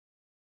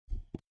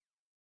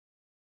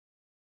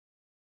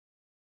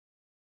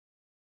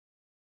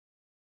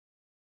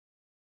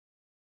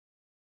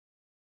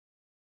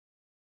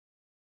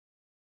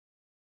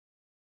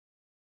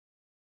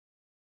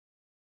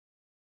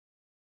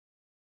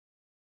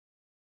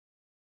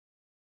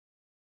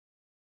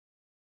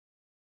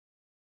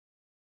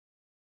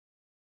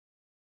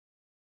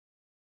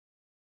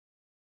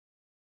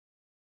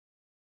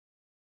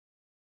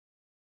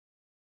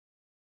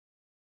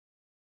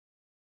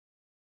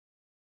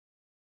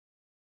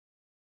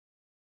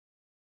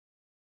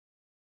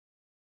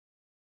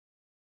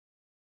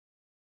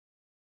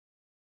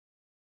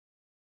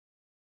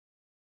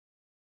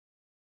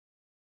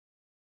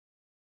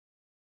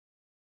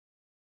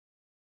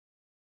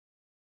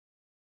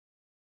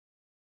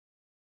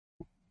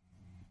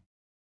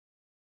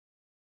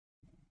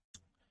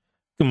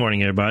Good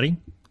morning, everybody.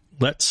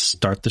 Let's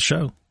start the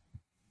show.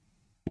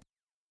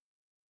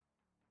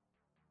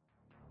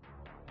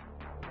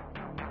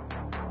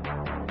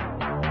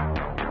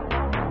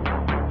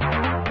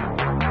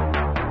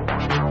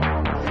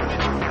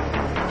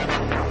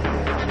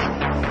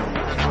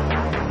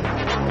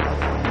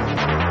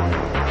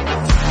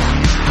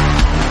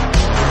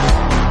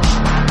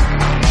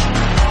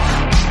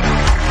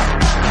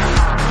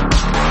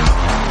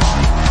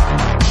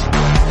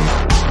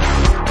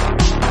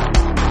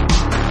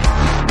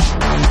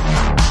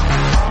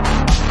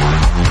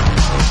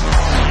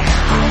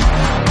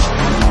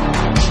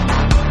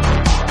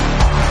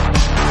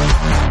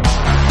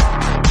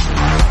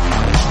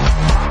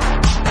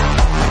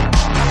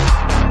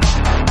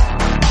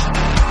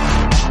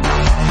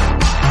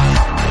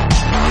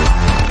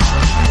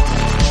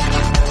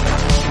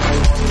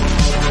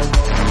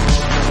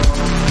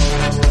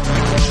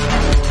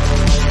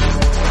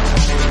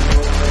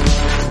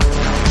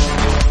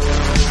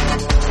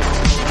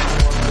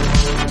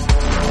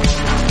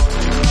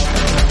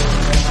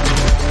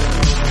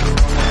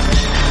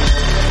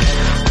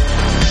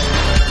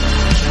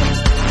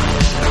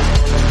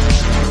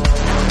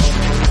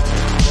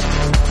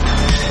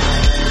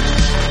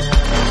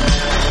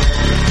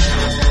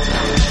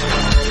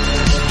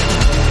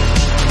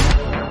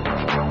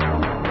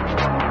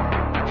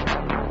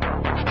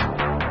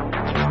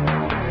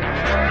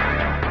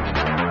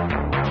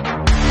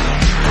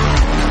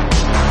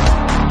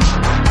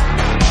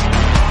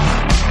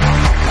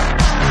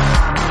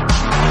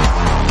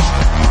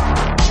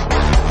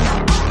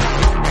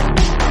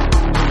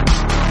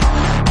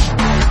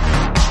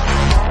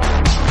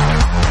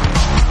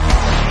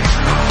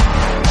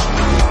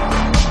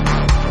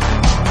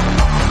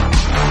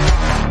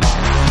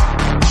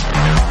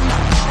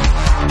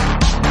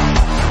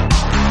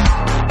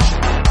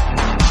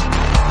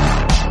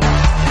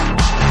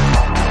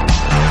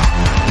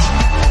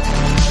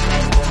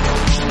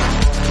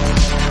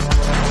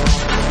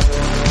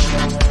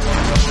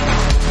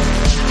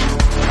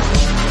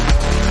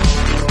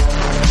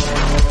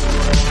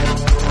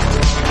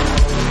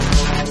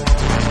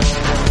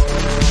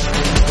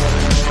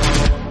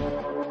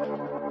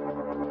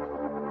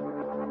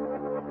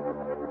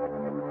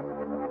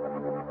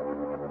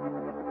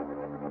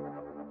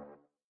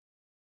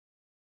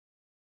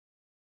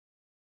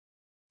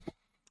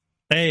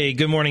 Hey,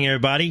 good morning,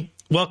 everybody.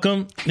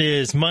 Welcome. It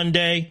is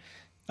Monday,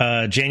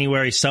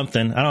 January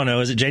something. I don't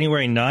know. Is it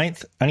January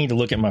 9th? I need to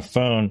look at my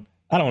phone.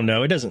 I don't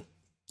know. It doesn't.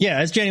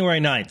 Yeah, it's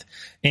January 9th.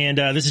 And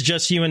this is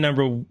Just Human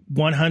number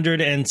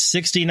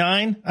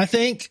 169, I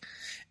think.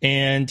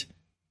 And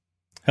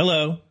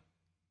hello.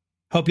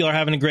 Hope you all are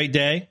having a great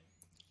day.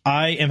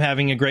 I am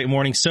having a great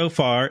morning so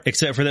far,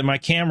 except for that my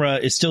camera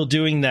is still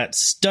doing that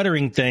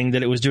stuttering thing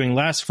that it was doing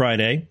last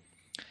Friday.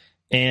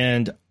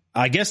 And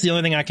I guess the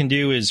only thing I can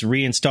do is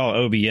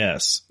reinstall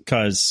OBS,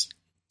 because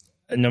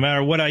no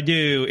matter what I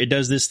do, it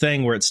does this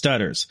thing where it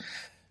stutters.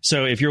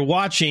 So if you're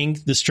watching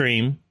the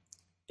stream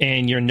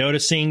and you're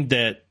noticing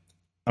that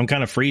I'm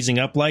kind of freezing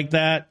up like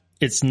that,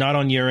 it's not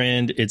on your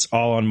end. It's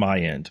all on my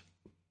end.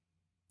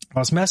 I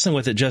was messing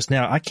with it just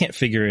now. I can't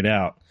figure it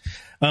out.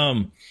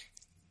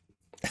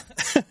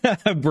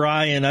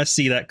 Brian, I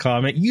see that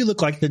comment. You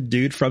look like the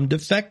dude from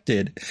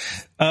Defected.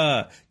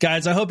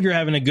 Guys, I hope you're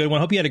having a good one.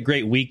 I hope you had a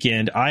great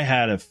weekend. I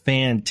had a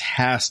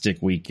fantastic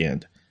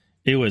weekend.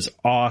 It was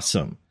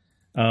awesome.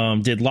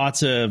 Did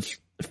lots of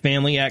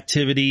family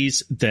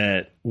activities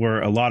that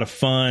were a lot of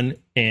fun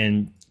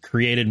and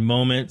created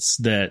moments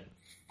that,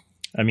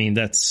 I mean,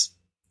 that's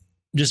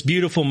just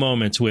beautiful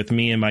moments with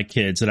me and my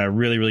kids that I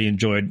really, really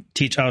enjoyed.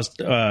 I was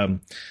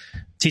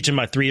teaching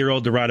my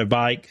 3-year-old to ride a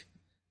bike.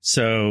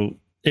 So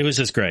it was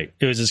just great.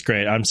 It was just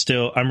great. I'm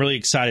really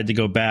excited to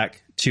go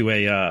back to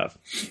got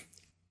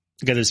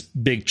this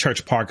big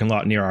church parking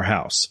lot near our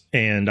house.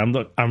 And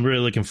I'm really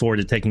looking forward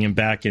to taking him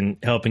back and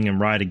helping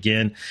him ride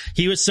again.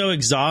 He was so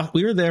exhausted.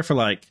 We were there for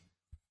like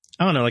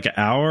an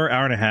hour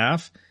and a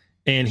half.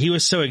 And he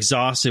was so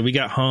exhausted. We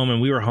got home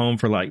and we were home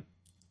for like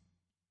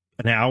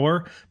an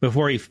hour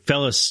before he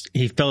fell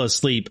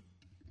asleep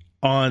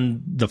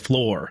on the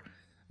floor.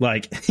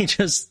 Like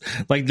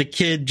the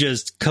kid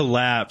just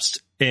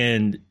collapsed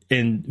and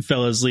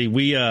fell asleep.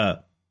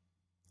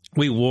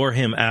 We wore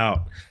him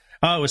out.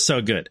 Oh, it was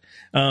so good.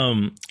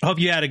 I hope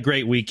you had a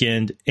great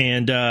weekend.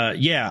 And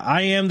yeah,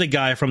 I am the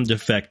guy from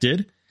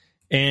Defected.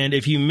 And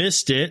if you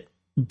missed it,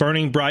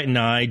 Burning Bright and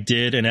I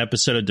did an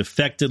episode of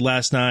Defected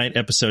last night,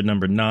 episode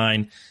number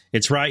 9.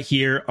 It's right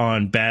here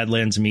on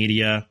Badlands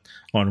Media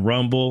on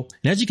Rumble.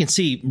 And as you can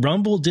see,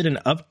 Rumble did an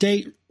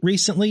update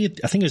recently.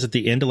 I think it was at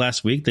the end of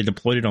last week. They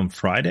deployed it on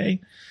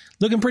Friday.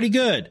 Looking pretty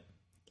good.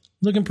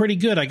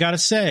 I gotta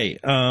say.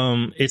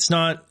 It's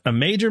not a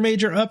major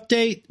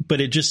update,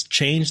 but it just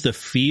changed the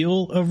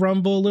feel of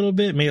Rumble a little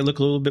bit, made it look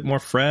a little bit more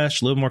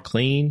fresh, a little more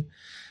clean.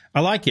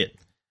 I like it.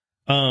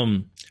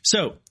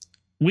 So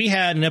we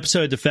had an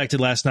episode of Defected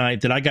last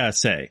night that I gotta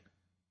say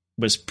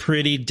was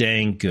pretty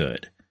dang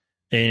good.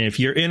 And if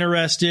you're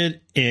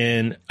interested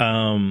in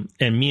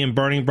me and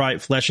Burning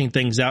Bright fleshing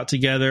things out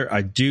together,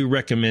 I do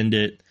recommend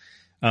it.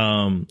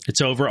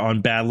 It's over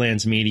on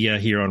Badlands Media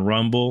here on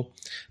Rumble.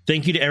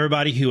 Thank you to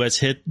everybody who has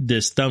hit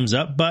this thumbs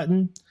up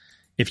button.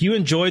 If you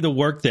enjoy the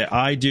work that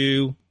I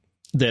do,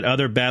 that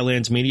other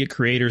Badlands Media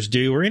creators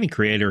do, or any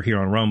creator here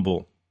on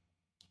Rumble,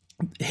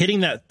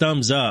 hitting that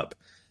thumbs up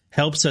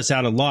helps us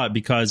out a lot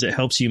because it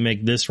helps you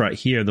make this right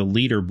here the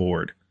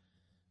leaderboard.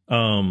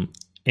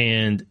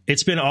 And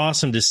it's been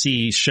awesome to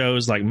see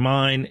shows like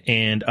mine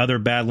and other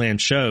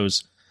Badlands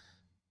shows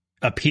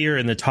appear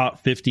in the top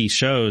 50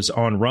 shows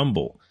on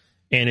Rumble.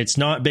 And it's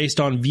not based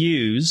on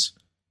views.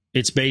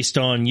 It's based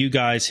on you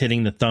guys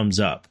hitting the thumbs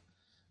up.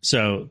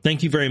 So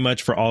thank you very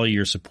much for all of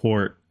your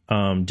support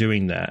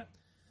doing that.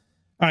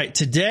 All right,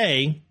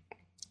 today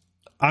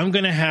I'm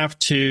going to have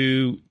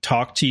to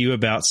talk to you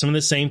about some of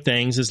the same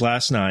things as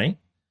last night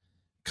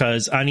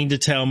because I need to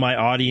tell my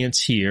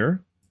audience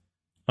here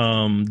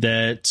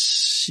that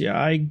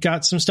I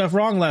got some stuff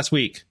wrong last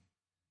week,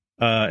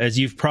 as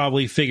you've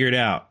probably figured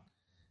out.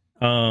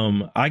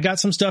 I got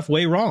some stuff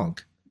way wrong,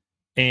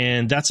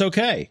 and that's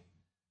okay.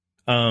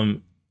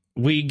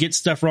 We get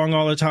stuff wrong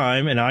all the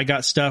time, and I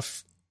got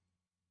stuff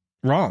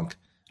wrong.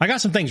 I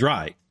got some things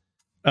right,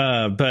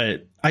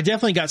 but I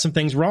definitely got some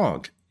things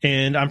wrong,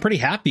 and I'm pretty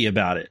happy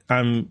about it.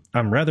 I'm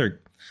rather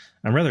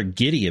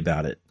giddy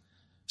about it.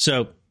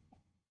 So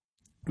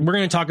we're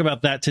going to talk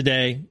about that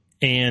today,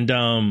 and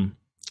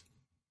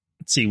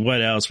let's see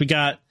what else we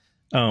got.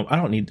 I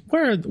don't need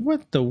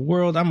what the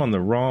world. I'm on the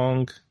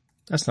wrong.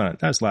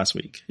 That's last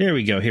week. Here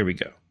we go.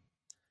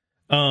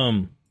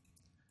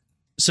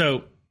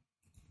 So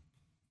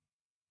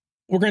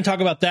we're going to talk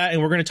about that,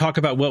 and we're going to talk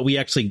about what we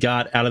actually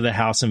got out of the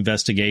House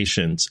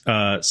investigations.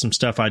 Some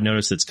stuff I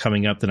noticed that's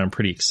coming up that I'm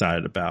pretty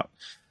excited about.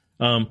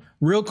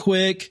 Real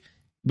quick,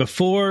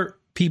 before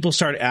people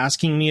start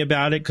asking me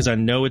about it, because I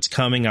know it's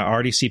coming. I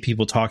already see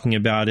people talking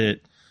about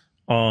it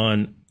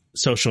on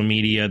social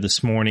media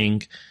this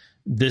morning.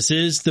 This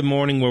is the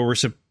morning where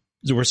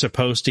we're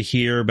supposed to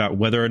hear about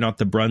whether or not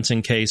the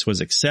Brunson case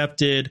was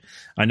accepted.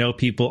 I know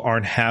people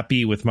aren't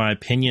happy with my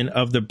opinion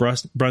of the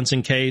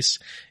Brunson case,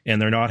 and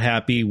they're not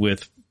happy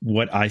with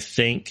what I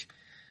think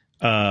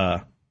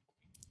is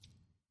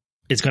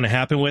going to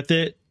happen with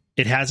it.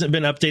 It hasn't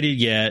been updated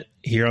yet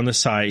here on the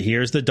site.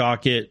 Here's the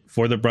docket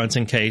for the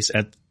Brunson case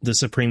at the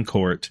Supreme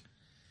Court.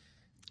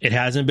 It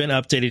hasn't been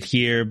updated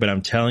here, but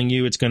I'm telling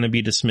you it's going to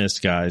be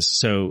dismissed, guys.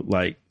 So,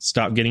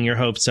 stop getting your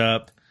hopes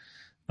up.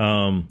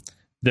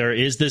 There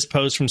is this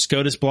post from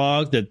SCOTUS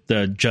blog that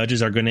the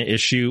judges are going to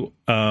issue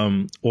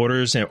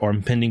orders or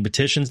pending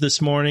petitions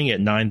this morning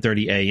at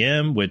 9:30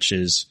 a.m., which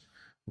is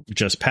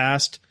just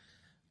passed.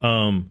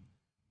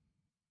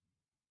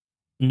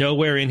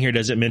 Nowhere in here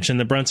does it mention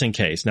the Brunson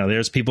case. Now,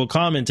 there's people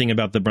commenting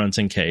about the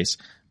Brunson case,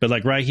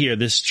 but right here,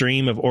 this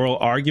stream of oral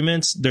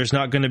arguments, there's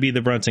not going to be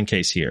the Brunson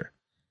case here.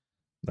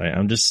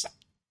 I'm just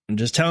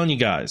telling you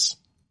guys.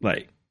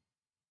 I'm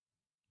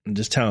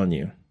just telling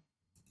you.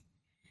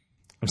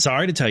 I'm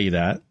sorry to tell you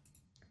that,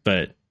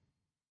 but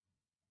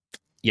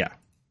yeah.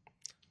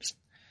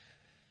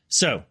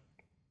 So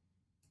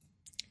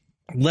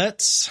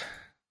let's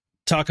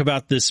talk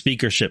about this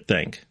speakership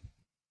thing.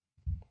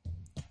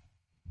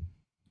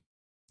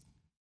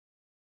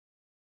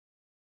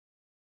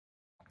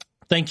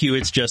 Thank you.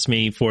 It's just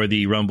me for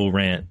the Rumble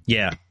rant.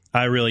 Yeah,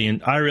 I really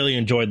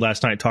enjoyed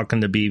last night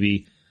talking to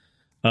BB.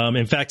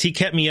 In fact, he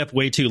kept me up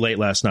way too late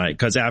last night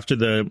because after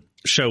the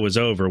show was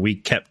over, we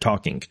kept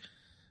talking.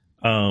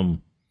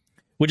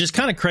 Which is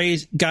kind of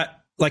crazy.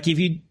 If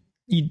you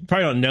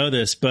probably don't know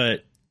this,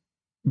 but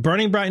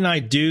Burning Bright and I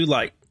do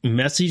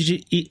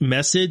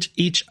message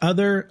each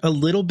other a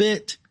little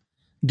bit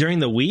during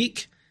the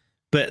week,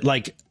 but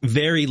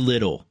very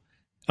little.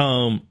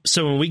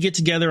 So when we get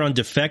together on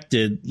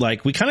Defected,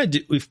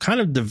 we've kind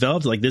of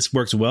developed this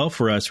works well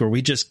for us, where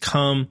we just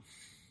come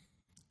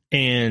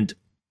and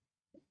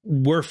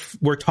we're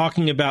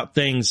talking about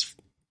things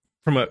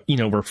from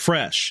we're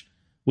fresh.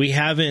 We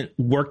haven't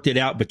worked it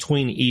out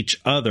between each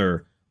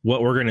other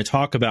what we're going to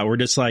talk about. We're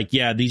just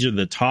these are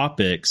the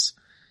topics.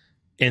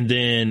 And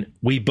then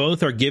we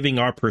both are giving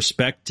our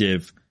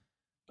perspective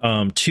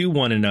to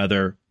one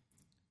another.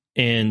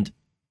 And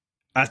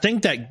I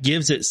think that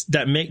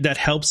that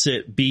helps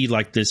it be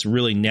this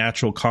really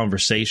natural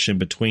conversation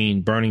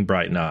between Burning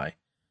Bright and I.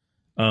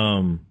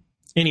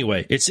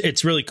 Anyway,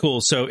 it's really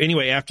cool. So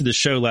anyway, after the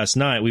show last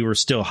night, we were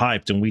still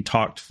hyped and we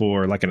talked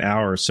for an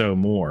hour or so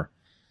more.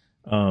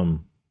 It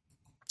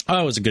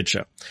was a good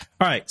show.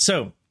 All right.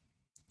 So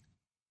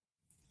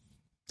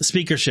the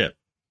speakership.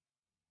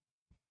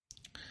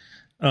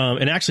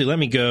 And actually, let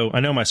me go. I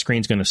know my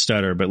screen's going to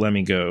stutter, but let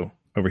me go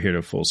over here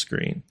to full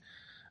screen.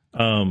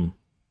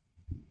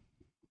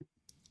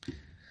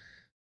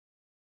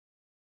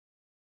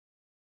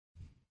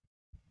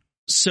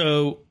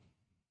 So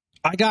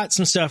I got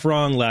some stuff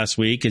wrong last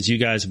week, as you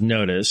guys have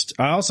noticed.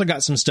 I also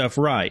got some stuff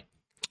right.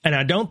 And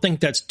I don't think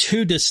that's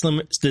too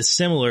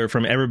dissimilar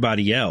from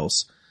everybody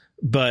else.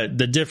 But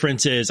the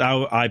difference is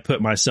I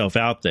put myself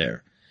out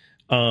there.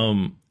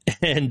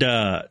 And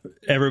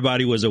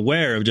everybody was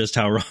aware of just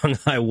how wrong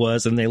I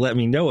was, and they let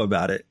me know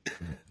about it.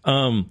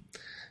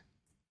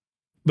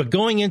 But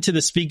going into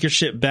the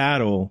speakership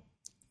battle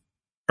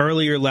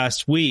earlier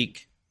last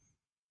week,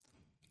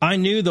 I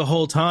knew the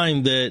whole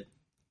time that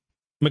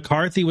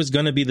McCarthy was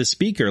going to be the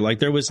speaker. Like,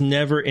 there was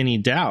never any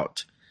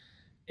doubt.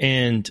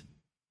 And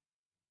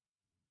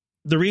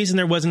the reason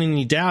there wasn't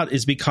any doubt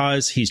is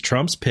because he's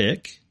Trump's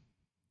pick.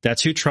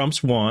 That's who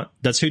Trump's want.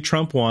 That's who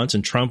Trump wants,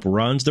 and Trump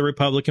runs the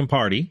Republican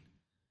Party.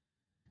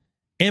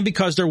 And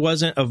because there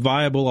wasn't a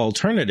viable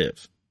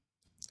alternative.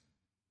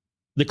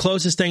 The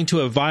closest thing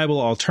to a viable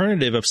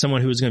alternative of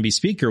someone who was going to be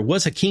speaker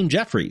was Hakeem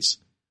Jeffries.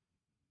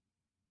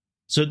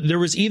 So there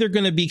was either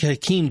going to be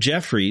Hakeem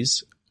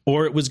Jeffries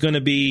or it was going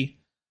to be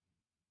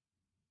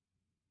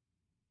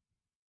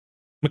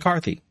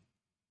McCarthy.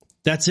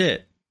 That's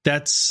it.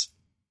 That's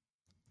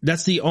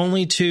the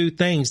only two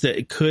things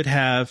that could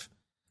have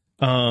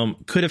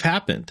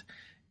happened.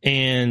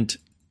 And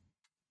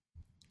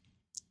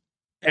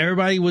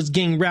everybody was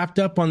getting wrapped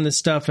up on this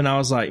stuff, and I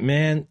was like,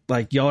 man,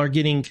 like, y'all are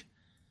getting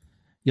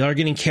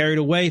carried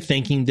away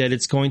thinking that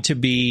it's going to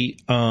be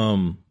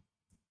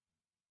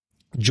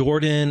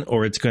Jordan,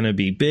 or it's going to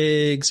be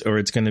Biggs, or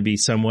it's going to be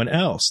someone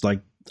else.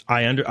 Like,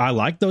 I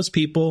like those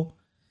people,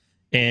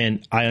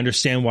 and I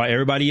understand why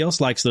everybody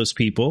else likes those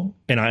people,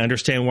 and I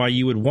understand why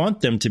you would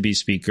want them to be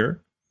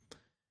speaker,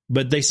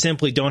 but they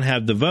simply don't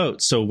have the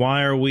vote. So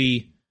why are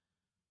we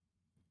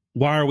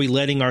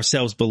letting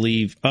ourselves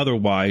believe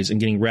otherwise and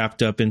getting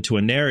wrapped up into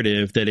a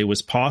narrative that it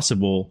was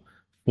possible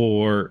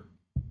for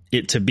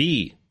it to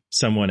be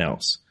someone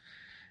else?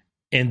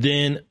 And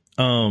then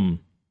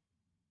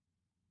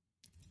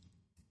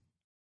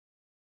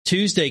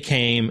Tuesday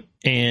came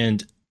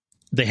and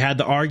they had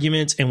the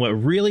arguments, and what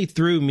really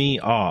threw me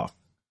off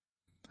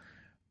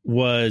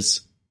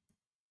is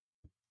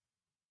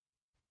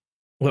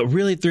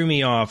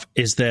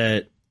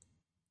that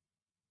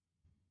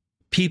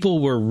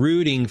people were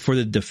rooting for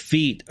the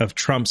defeat of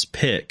Trump's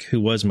pick,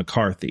 who was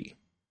McCarthy.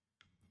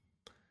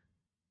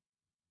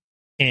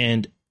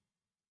 And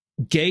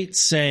Gates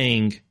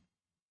saying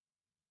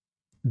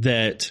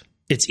that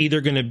it's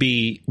either going to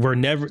be,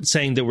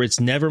 it's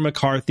never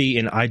McCarthy,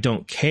 and I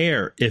don't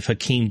care if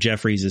Hakeem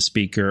Jeffries is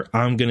speaker,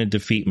 I'm going to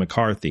defeat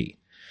McCarthy.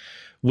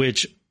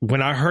 Which,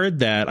 when I heard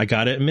that, I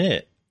got to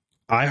admit,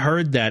 I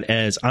heard that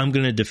as I'm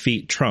going to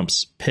defeat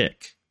Trump's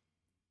pick.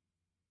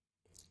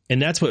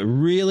 And that's what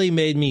really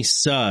made me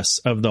sus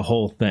of the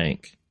whole thing.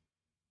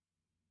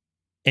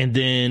 And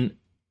then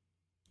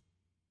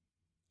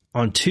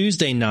on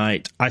Tuesday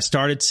night, I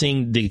started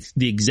seeing the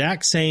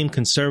exact same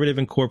conservative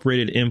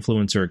incorporated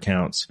influencer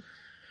accounts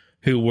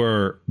who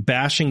were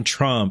bashing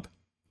Trump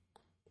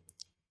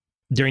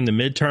during the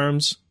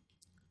midterms,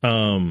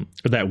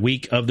 that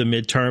week of the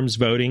midterms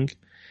voting,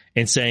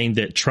 and saying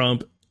that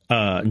Trump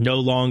no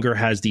longer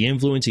has the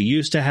influence he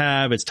used to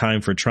have. It's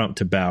time for Trump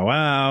to bow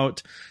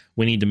out.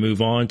 We need to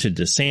move on to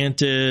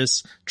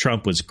DeSantis.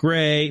 Trump was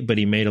great, but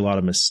he made a lot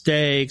of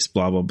mistakes,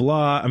 blah, blah,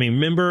 blah. I mean,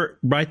 remember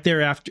right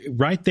there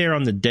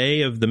on the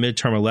day of the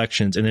midterm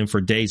elections, and then for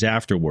days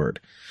afterward,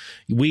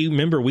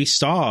 we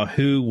saw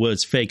who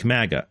was fake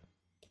MAGA.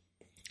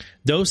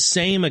 Those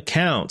same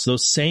accounts,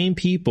 those same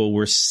people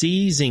were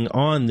seizing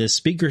on this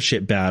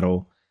speakership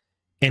battle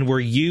and were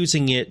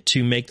using it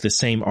to make the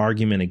same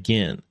argument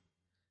again.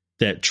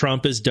 That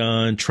Trump is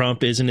done.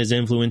 Trump isn't as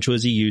influential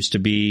as he used to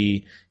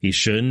be. He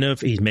shouldn't have.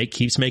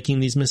 Keeps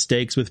making these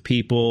mistakes with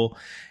people.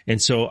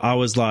 And so I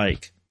was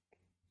like,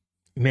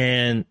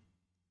 man,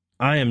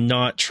 I am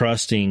not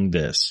trusting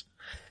this.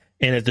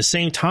 And at the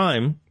same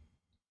time,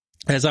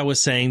 as I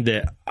was saying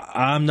that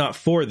I'm not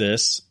for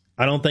this,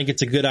 I don't think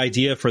it's a good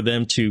idea for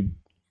them to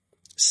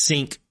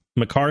sink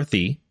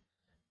McCarthy.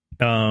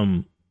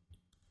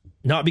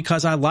 Not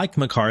because I like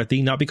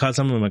McCarthy, not because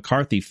I'm a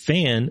McCarthy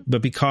fan,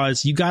 but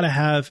because you got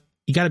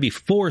to be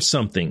for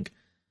something.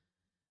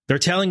 They're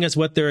telling us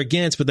what they're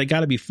against, but they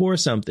got to be for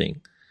something.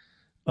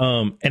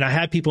 And I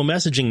had people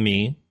messaging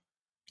me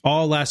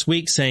all last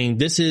week saying,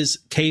 this is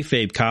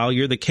kayfabe, Kyle.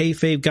 You're the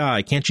kayfabe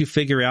guy. Can't you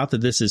figure out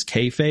that this is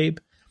kayfabe?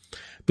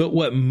 But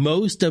what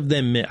most of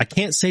them meant, I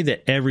can't say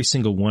that every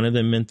single one of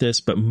them meant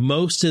this, but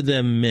most of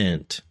them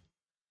meant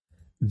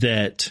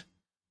that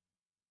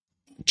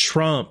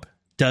Trump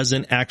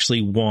doesn't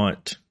actually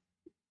want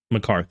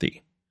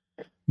McCarthy.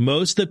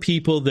 Most of the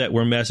people that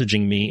were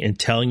messaging me and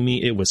telling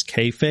me it was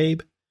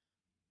kayfabe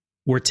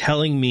were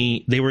telling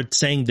me, they were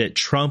saying that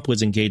Trump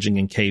was engaging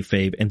in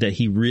kayfabe and that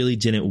he really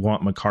didn't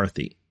want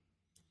McCarthy.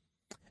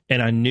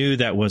 And I knew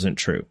that wasn't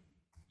true.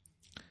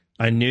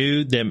 I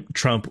knew that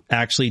Trump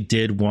actually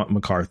did want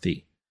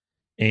McCarthy.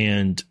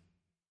 And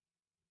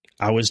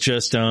I was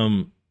just,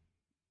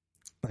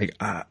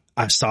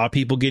 I saw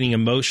people getting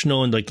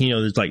emotional, and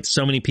there's like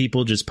so many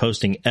people just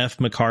posting F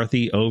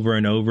McCarthy over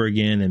and over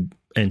again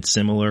and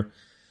similar.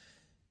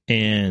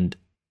 And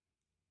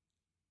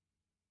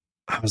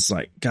I was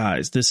like,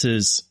 guys,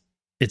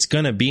 it's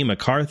going to be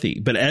McCarthy.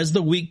 But as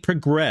the week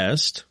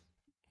progressed,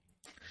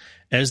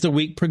 I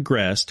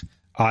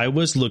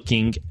was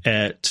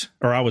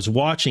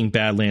watching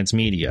Badlands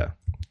Media.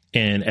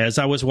 And as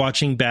I was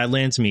watching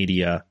Badlands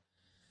Media,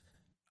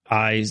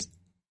 I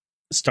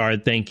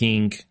started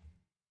thinking,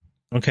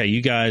 okay,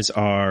 you guys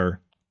are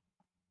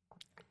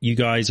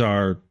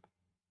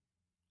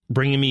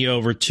bringing me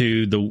over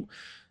to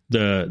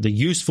the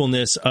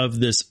usefulness of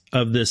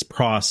this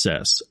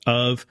process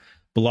of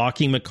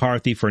blocking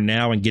McCarthy for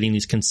now and getting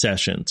these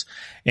concessions.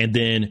 And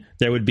then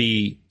there would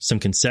be some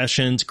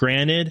concessions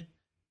granted,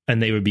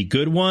 and they would be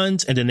good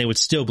ones, and then they would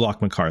still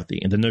block McCarthy.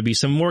 And then there'd be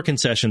some more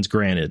concessions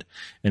granted,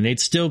 and they'd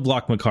still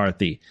block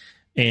McCarthy.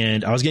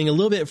 And I was getting a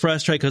little bit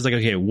frustrated because, like,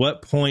 okay, at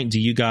what point do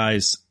you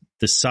guys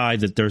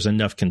decide that there's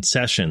enough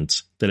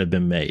concessions that have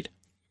been made?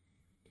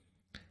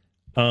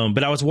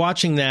 But I was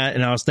watching that,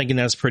 and I was thinking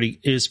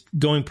is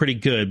going pretty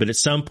good. But at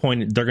some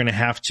point, they're going to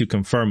have to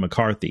confirm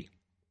McCarthy.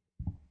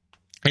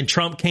 And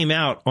Trump came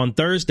out on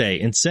Thursday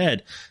and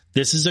said,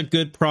 this is a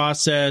good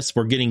process.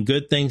 We're getting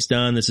good things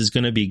done. This is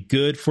going to be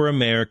good for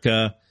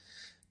America.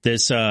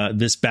 This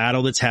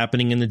battle that's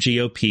happening in the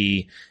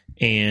GOP.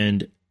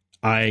 And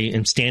I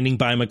am standing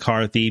by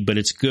McCarthy, but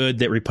it's good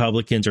that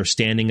Republicans are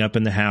standing up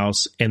in the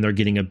House and they're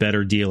getting a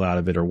better deal out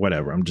of it or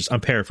whatever. I'm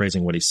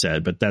paraphrasing what he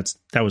said, but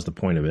that was the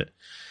point of it.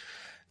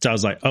 So I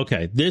was like,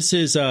 okay, this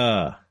is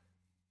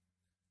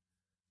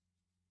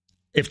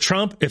if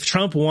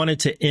Trump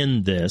wanted to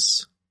end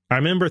this, I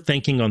remember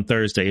thinking on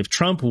Thursday, if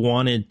Trump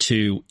wanted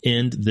to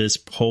end this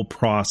whole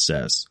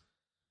process,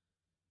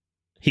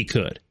 he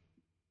could.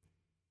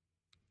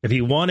 If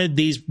he wanted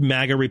these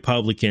MAGA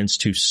Republicans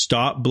to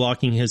stop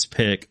blocking his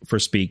pick for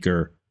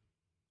speaker,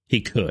 he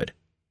could.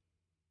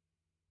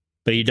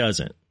 But he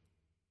doesn't.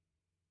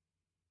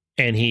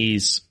 And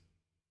he's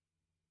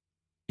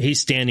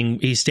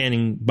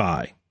standing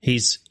by.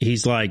 He's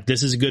like,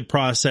 this is a good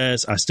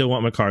process. I still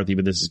want McCarthy,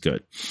 but this is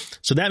good.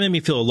 So that made me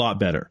feel a lot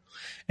better.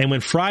 And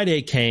when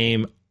Friday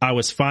came, I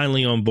was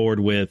finally on board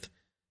with,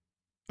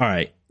 all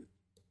right,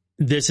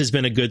 this has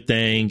been a good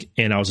thing.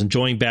 And I was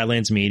enjoying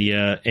Badlands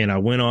Media. And I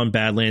went on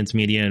Badlands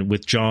Media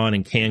with John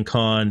and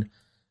CanCon.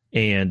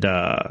 And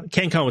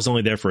CanCon was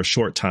only there for a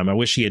short time. I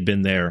wish he had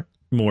been there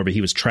more, but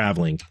he was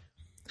traveling.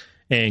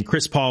 And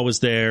Chris Paul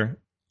was there.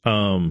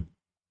 And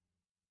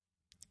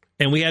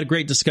we had a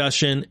great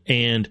discussion.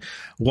 And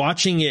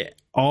watching it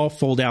all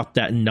fold out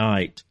that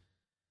night,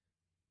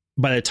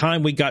 by the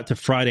time we got to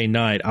Friday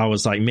night, I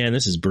was like, man,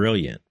 this is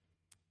brilliant.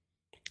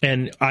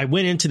 And I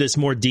went into this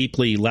more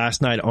deeply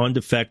last night on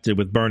Defected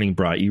with Burning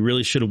Bright. You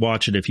really should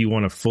watch it if you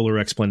want a fuller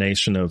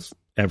explanation of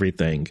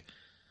everything.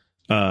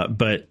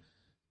 But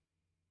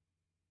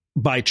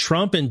by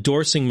Trump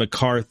endorsing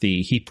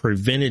McCarthy, he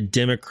prevented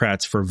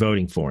Democrats from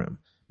voting for him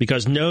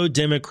because no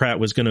Democrat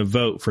was going to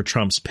vote for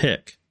Trump's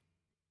pick,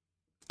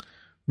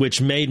 which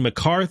made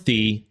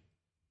McCarthy,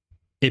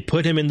 it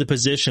put him in the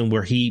position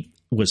where he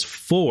was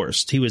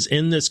forced. He was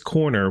in this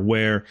corner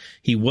where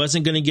he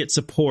wasn't going to get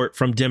support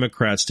from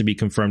Democrats to be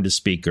confirmed as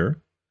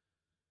speaker.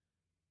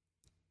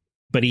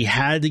 But he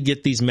had to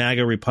get these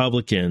MAGA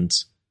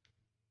Republicans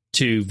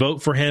to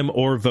vote for him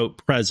or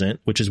vote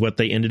present, which is what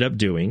they ended up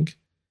doing,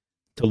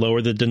 to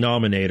lower the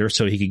denominator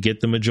so he could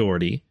get the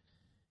majority.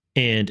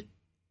 And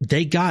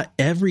they got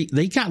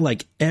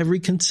like every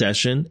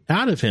concession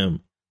out of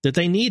him that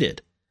they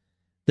needed.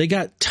 They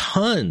got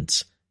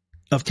tons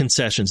of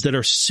concessions that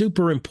are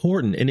super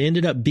important and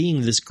ended up being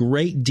this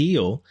great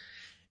deal.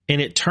 And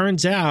it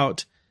turns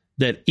out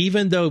that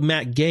even though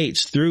Matt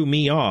Gaetz threw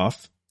me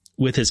off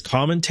with his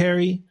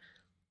commentary,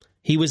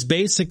 he was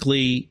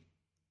basically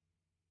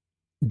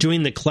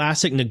doing the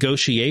classic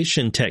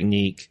negotiation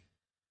technique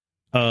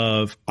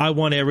of I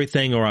want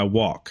everything or I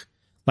walk,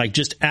 like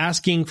just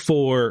asking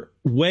for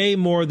way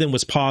more than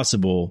was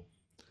possible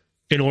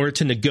in order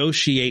to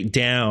negotiate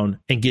down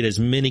and get as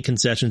many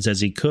concessions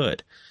as he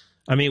could.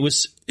 I mean,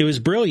 it was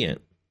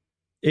brilliant.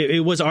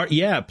 It was art.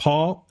 Yeah,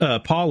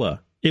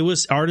 Paula. It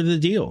was art of the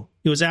deal.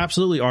 It was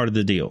absolutely art of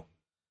the deal.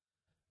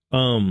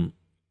 And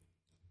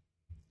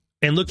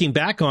looking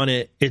back on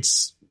it,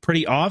 it's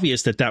pretty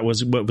obvious that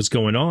was what was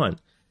going on.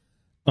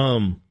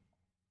 And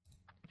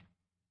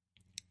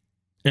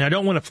I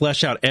don't want to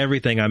flesh out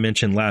everything I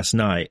mentioned last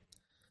night,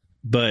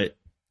 but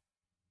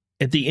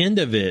at the end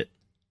of it,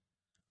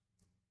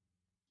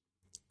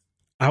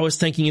 I was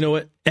thinking, you know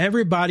what?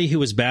 Everybody who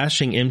was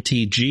bashing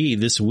MTG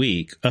this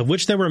week, of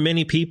which there were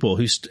many people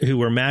who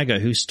were MAGA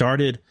who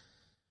started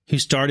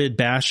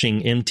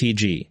bashing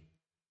MTG,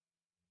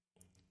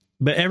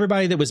 but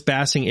everybody that was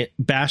bashing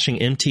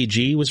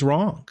MTG was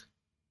wrong.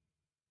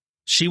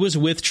 She was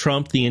with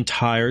Trump the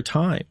entire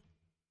time.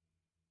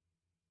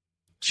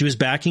 She was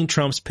backing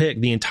Trump's pick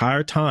the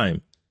entire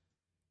time,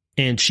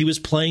 and she was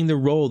playing the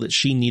role that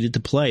she needed to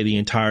play the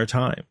entire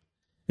time.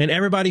 And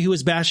everybody who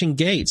was bashing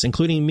Gaetz,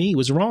 including me,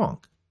 was wrong.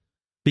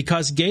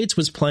 Because Gaetz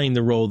was playing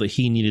the role that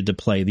he needed to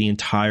play the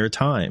entire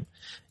time.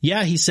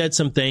 Yeah, he said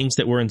some things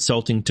that were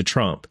insulting to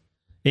Trump.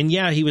 And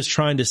yeah, he was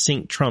trying to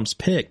sink Trump's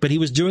pick, but he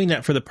was doing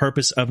that for the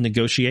purpose of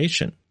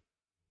negotiation.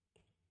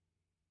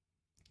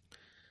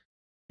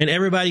 And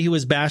everybody who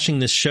was bashing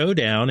this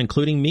showdown,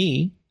 including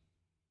me,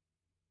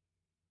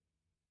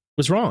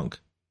 was wrong.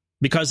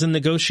 Because the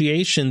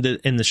negotiation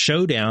and the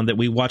showdown that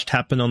we watched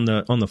happen on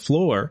the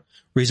floor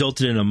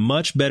resulted in a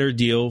much better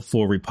deal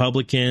for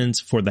Republicans,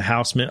 for the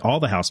House, all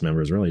the House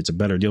members. Really, it's a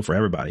better deal for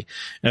everybody.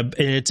 And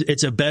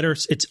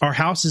our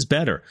House is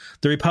better.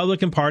 The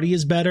Republican Party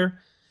is better,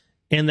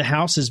 and the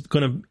House is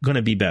going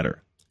to be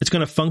better. It's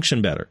going to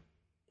function better.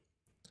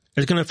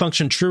 It's going to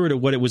function truer to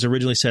what it was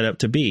originally set up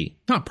to be.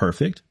 Not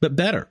perfect, but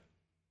better.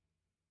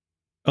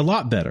 A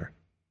lot better.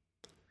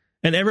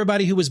 And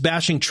everybody who was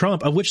bashing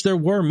Trump, of which there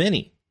were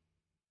many,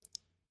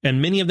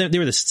 and many of them, they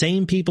were the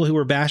same people who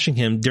were bashing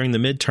him during the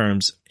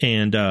midterms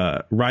and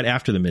right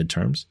after the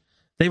midterms.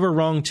 They were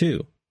wrong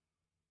too.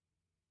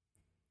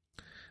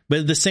 But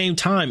at the same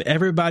time,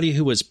 everybody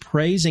who was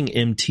praising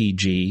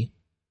MTG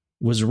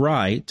was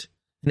right.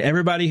 And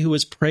everybody who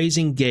was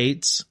praising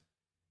Gates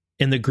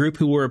and the group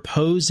who were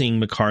opposing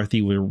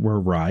McCarthy were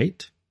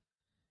right.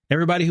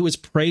 Everybody who was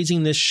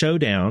praising this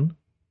showdown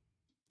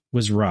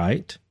was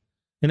right.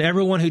 And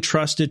everyone who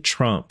trusted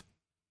Trump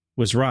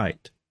was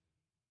right.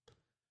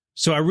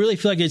 So I really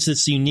feel like it's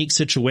this unique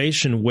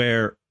situation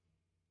where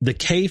the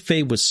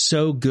kayfabe was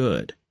so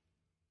good.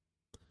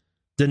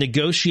 The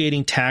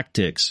negotiating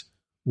tactics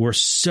were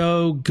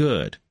so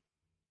good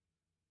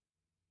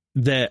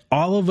that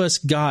all of us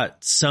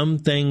got some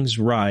things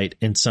right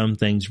and some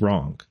things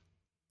wrong.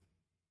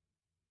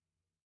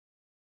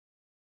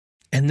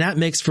 And that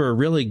makes for a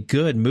really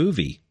good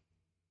movie.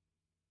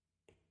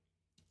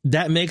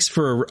 That makes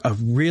for a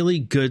really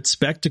good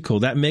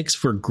spectacle. That makes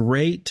for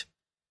great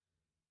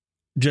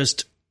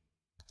just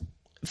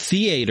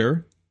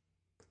theater.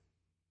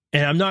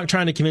 And I'm not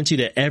trying to convince you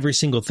that every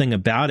single thing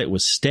about it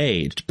was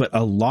staged, but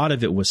a lot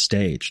of it was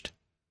staged.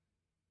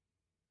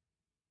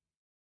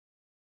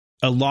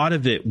 A lot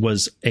of it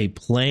was it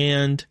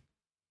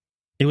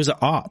was an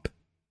op.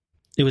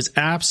 It was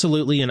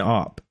absolutely an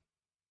op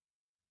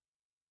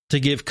to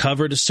give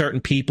cover to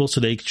certain people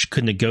so they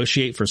could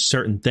negotiate for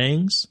certain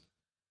things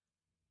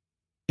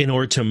in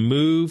order to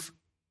move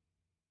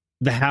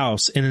the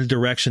House in the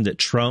direction that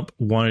Trump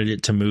wanted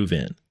it to move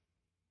in.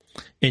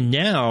 And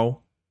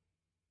now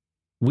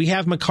we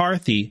have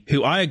McCarthy,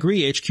 who I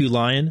agree, HQ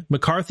Lion,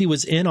 McCarthy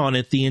was in on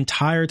it the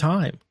entire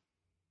time.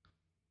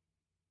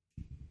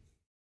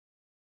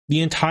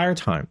 The entire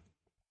time.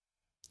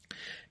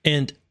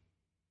 And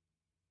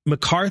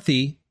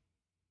McCarthy,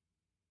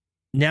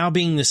 now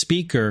being the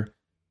speaker,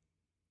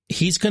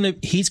 he's going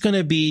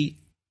to be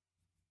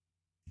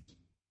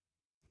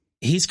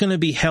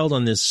held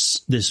on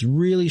this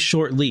really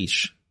short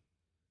leash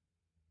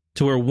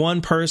to where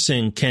one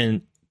person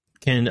can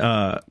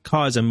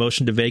cause a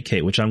motion to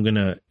vacate, which I'm going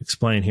to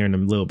explain here in a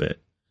little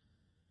bit.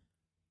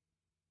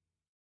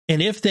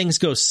 And if things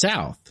go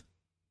south,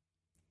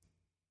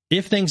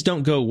 if things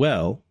don't go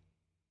well,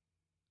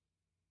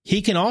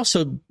 he can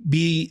also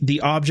be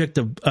the object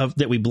of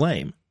that we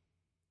blame.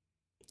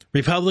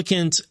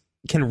 Republicans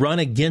can run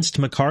against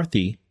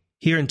McCarthy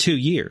here in 2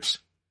 years.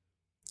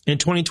 In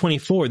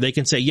 2024, they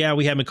can say, yeah,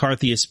 we had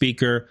McCarthy as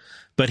speaker,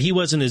 but he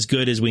wasn't as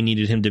good as we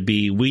needed him to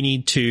be. We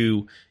need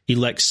to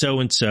elect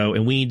so-and-so,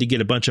 and we need to get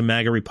a bunch of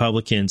MAGA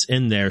Republicans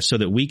in there so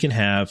that we can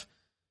have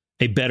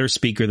a better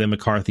speaker than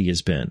McCarthy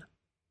has been.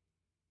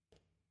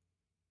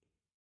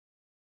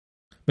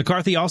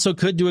 McCarthy also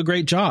could do a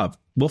great job.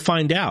 We'll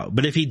find out.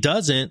 But if he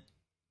doesn't,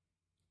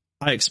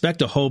 I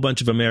expect a whole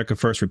bunch of America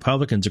First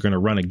Republicans are going to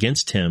run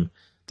against him.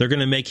 They're going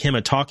to make him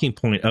a talking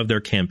point of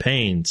their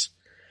campaigns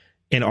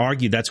and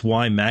argue that's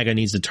why MAGA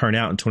needs to turn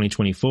out in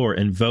 2024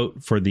 and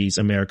vote for these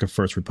America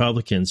First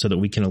Republicans so that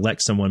we can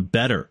elect someone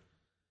better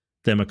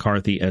than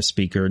McCarthy as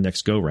speaker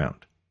next go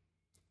round.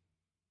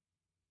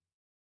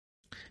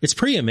 It's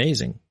pretty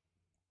amazing.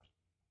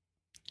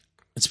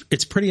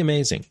 It's pretty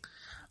amazing.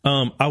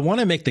 I want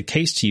to make the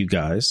case to you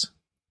guys.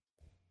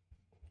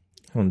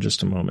 Hold on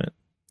just a moment.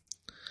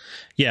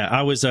 Yeah,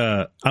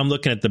 I'm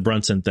looking at the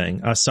Brunson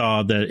thing. I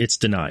saw that it's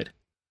denied.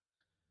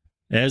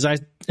 As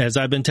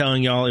I've been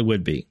telling y'all, it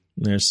would be.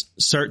 There's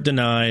cert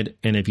denied,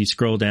 and if you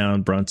scroll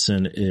down,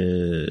 Brunson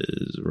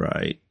is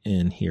right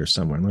in here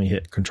somewhere. Let me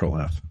hit Control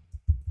F.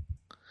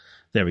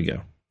 There we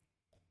go.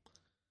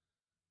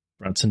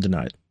 Brunson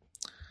denied.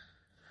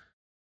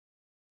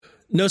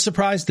 No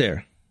surprise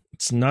there.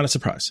 It's not a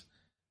surprise.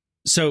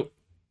 So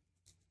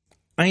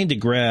I need to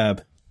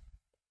grab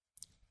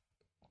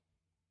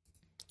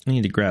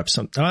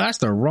something. Oh, that's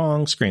the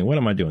wrong screen. What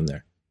am I doing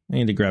there? I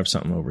need to grab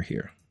something over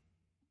here.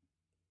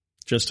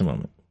 Just a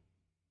moment.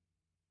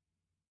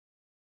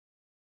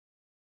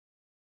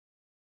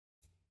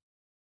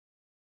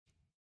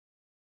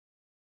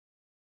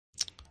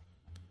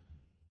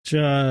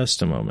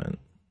 Just a moment.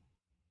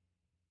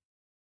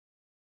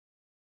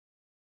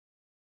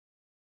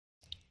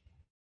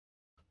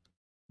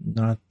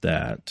 Not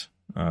that.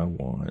 I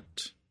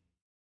want.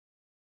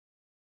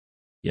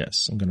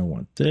 Yes, I'm going to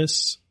want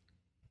this.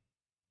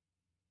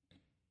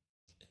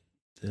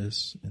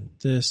 This and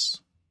this.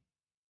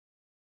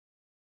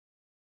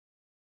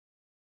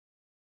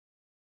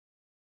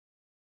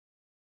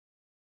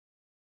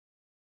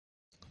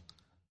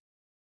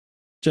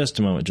 Just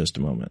a moment, just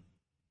a moment.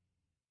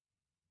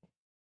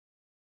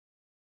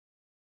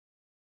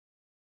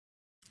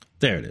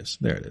 There it is.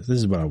 There it is. This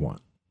is what I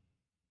want.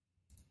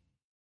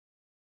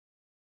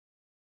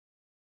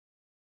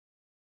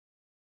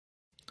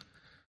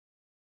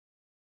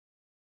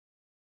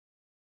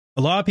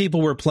 a lot of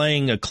people were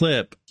playing a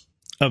clip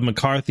of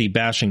McCarthy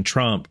bashing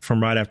Trump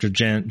from right after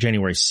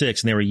January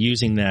 6th, and they were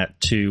using that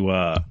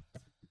to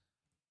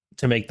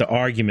make the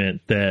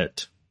argument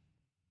that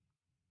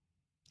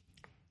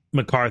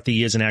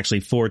McCarthy isn't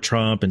actually for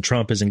Trump and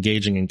Trump is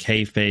engaging in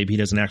kayfabe. He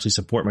doesn't actually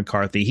support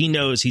McCarthy. He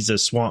knows he's a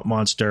swamp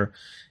monster.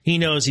 He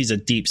knows he's a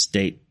deep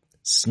state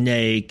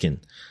snake and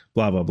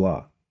blah, blah,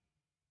 blah.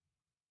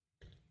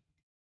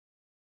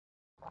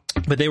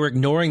 But they were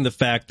ignoring the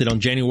fact that on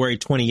January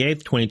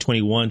 28th,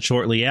 2021,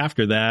 shortly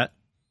after that,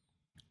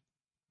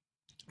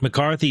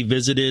 McCarthy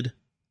visited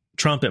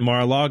Trump at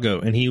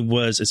Mar-a-Lago, and he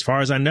was, as far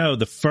as I know,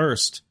 the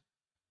first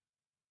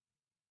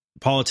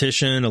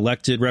politician,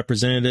 elected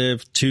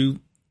representative to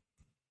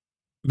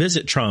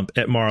visit Trump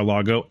at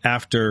Mar-a-Lago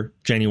after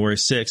January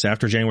 6th,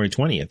 after January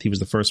 20th. He was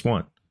the first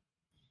one.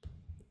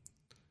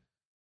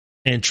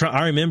 And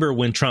I remember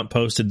when Trump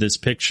posted this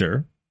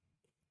picture,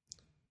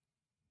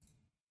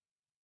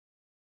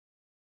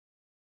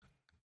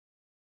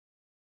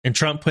 and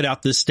Trump put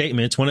out this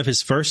statement. It's one of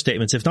his first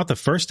statements, if not the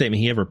first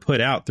statement he ever put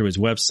out through his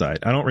website.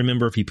 I don't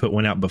remember if he put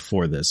one out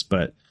before this,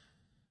 but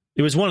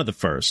it was one of the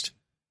first.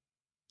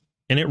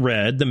 And it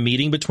read, the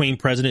meeting between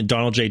President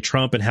Donald J.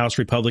 Trump and House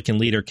Republican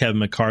leader Kevin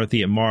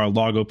McCarthy at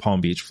Mar-a-Lago,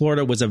 Palm Beach,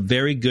 Florida, was a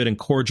very good and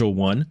cordial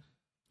one.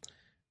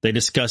 They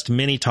discussed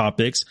many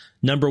topics,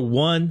 number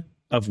one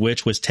of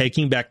which was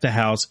taking back the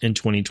House in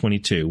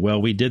 2022.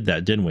 Well, we did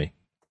that, didn't we?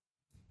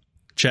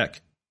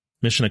 Check.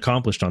 Mission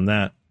accomplished on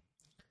that.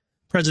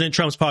 President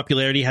Trump's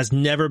popularity has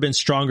never been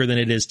stronger than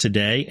it is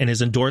today, and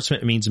his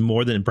endorsement means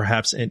more than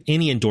perhaps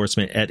any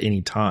endorsement at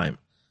any time.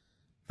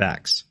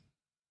 Facts.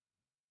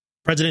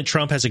 President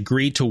Trump has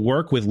agreed to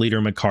work with Leader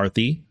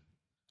McCarthy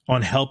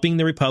on helping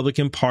the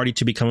Republican Party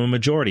to become a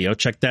majority. Oh,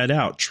 check that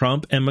out.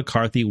 Trump and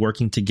McCarthy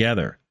working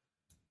together.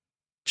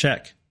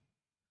 Check.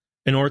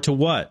 In order to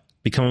what?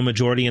 Become a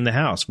majority in the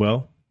House.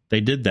 Well, they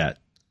did that.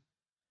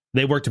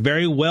 They worked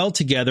very well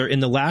together in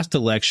the last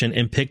election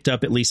and picked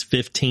up at least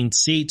 15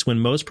 seats when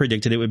most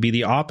predicted it would be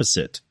the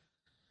opposite.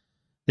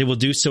 They will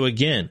do so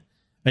again.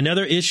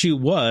 Another issue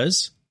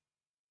was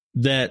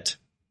that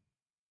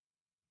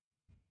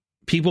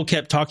people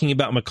kept talking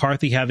about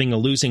McCarthy having a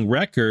losing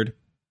record,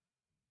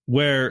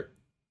 where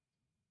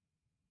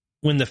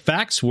when the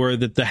facts were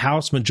that the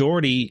House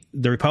majority,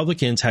 the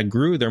Republicans had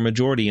grew their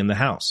majority in the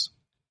House.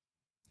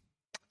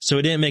 So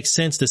it didn't make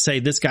sense to say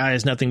this guy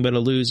is nothing but a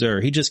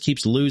loser. He just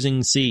keeps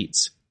losing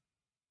seats.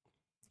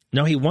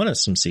 No, he won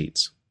us some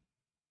seats.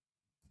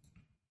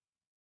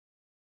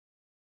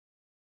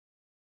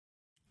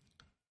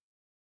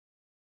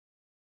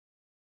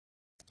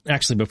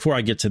 Actually, before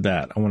I get to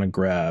that, I want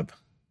to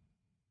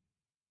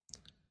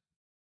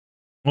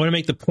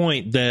make the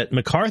point that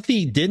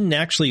McCarthy didn't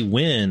actually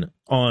win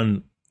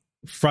on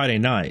Friday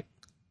night.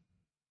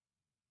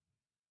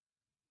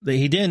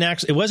 He didn't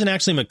actually, it wasn't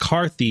actually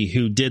McCarthy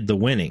who did the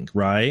winning,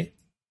 right?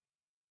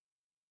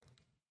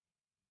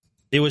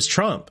 It was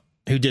Trump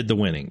who did the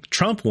winning.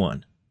 Trump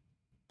won.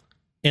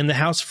 And the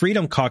House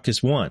Freedom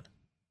Caucus won.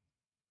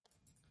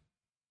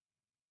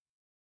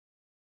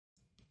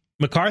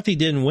 McCarthy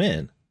didn't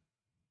win.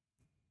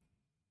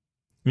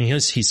 I mean,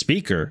 he's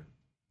Speaker.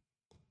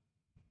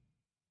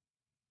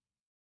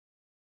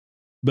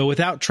 But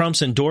without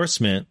Trump's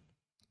endorsement,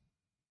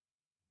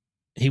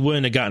 he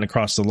wouldn't have gotten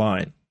across the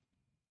line.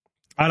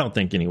 I don't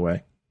think,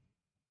 anyway.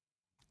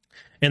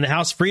 And the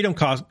House Freedom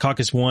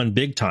Caucus won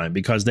big time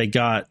because they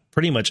got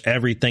pretty much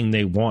everything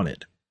they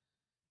wanted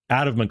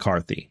out of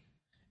McCarthy.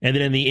 And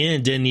then in the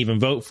end, didn't even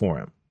vote for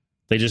him.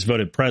 They just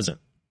voted present.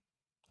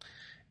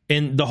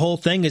 And the whole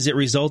thing is it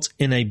results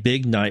in a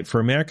big night for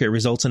America. It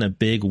results in a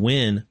big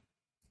win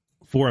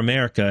for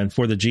America and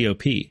for the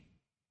GOP.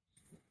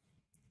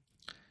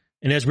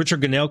 And as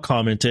Richard Gunnell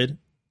commented,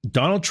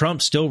 Donald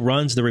Trump still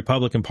runs the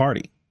Republican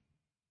Party.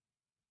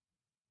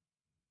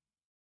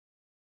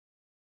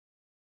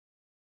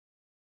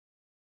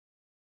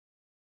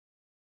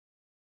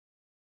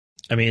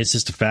 I mean, it's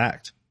just a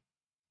fact.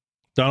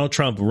 Donald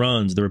Trump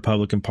runs the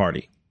Republican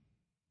Party.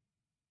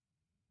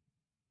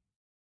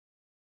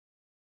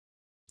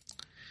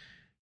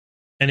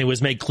 And it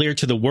was made clear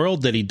to the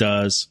world that he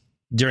does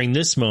during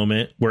this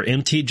moment where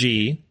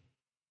MTG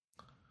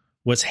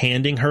was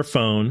handing her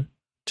phone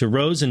to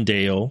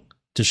Rosendale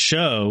to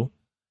show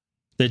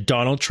that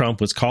Donald Trump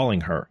was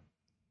calling her.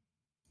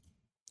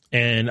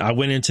 And I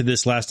went into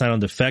this last night on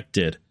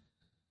Defected.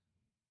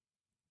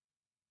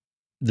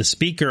 The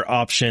speaker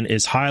option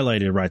is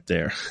highlighted right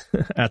there.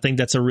 I think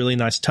that's a really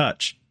nice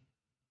touch.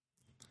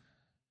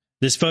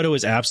 This photo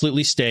is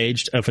absolutely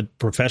staged. A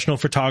professional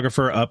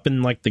photographer up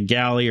in like the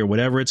galley or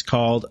whatever it's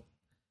called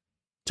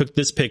took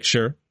this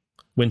picture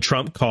when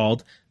Trump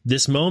called.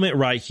 This moment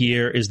right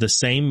here is the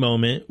same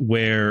moment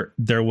where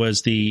there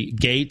was the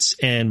Gates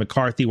and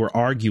McCarthy were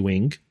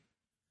arguing.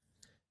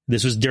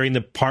 This was during the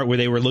part where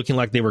they were looking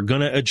like they were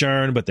going to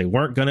adjourn, but they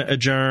weren't going to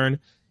adjourn.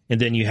 And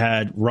then you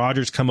had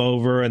Rogers come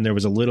over and there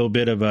was a little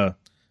bit of a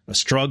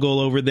struggle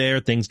over there.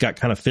 Things got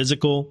kind of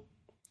physical.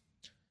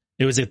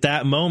 It was at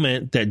that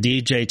moment that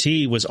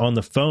DJT was on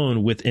the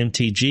phone with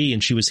MTG,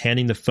 and she was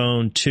handing the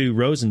phone to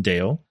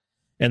Rosendale,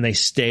 and they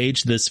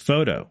staged this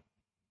photo.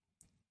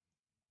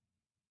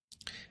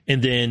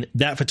 And then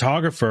that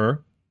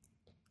photographer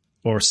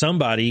or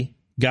somebody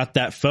got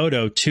that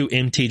photo to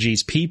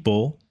MTG's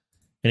people.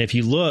 And if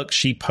you look,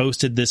 she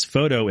posted this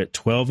photo at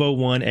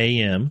 12:01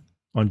 a.m.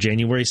 on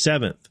January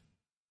 7th,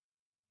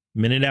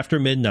 minute after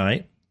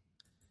midnight.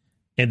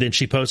 And then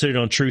she posted it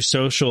on True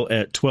Social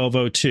at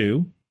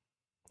 12:02.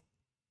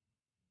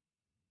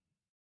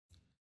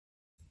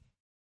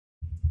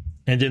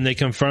 And then they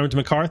confirmed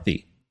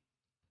McCarthy.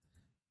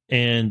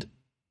 And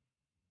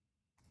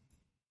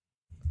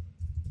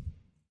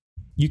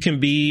you can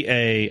be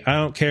I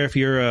don't care if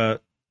you're a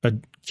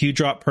Q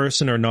drop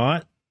person or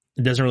not.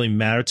 It doesn't really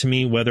matter to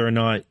me whether or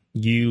not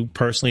you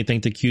personally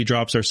think the Q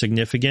drops are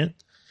significant.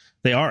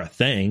 They are a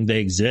thing. They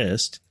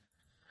exist.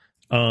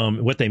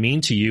 What they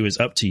mean to you is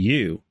up to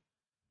you.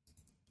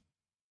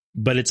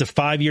 But it's a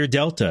 5-year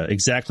delta.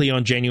 Exactly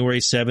on January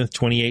 7th,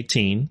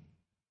 2018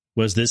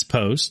 was this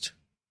post.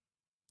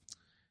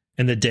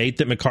 And the date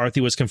that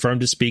McCarthy was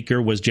confirmed as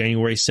speaker was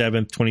January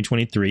 7th,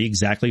 2023,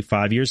 exactly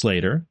 5 years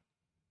later.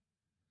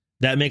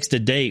 That makes the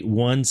date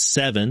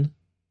 1/7,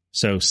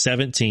 so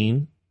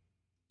 17,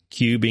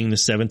 Q being the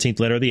 17th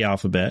letter of the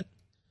alphabet.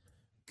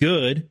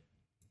 Good.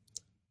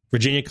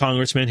 Virginia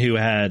congressman who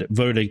had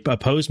voted to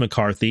oppose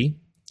McCarthy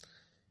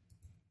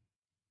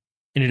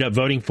ended up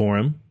voting for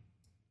him.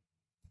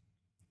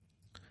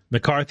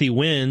 McCarthy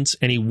wins,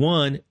 and he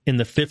won in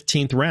the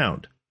 15th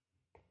round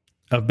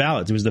of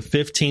ballots. It was the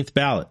 15th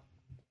ballot.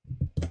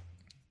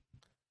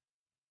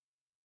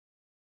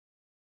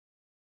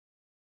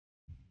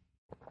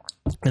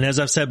 And as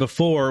I've said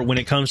before, when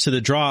it comes to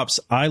the drops,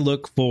 I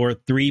look for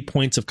 3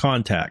 points of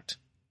contact.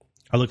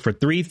 I look for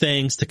 3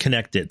 things to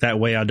connect it. That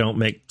way I don't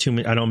make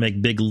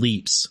big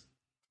leaps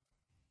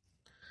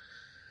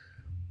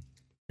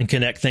and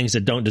connect things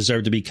that don't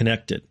deserve to be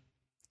connected.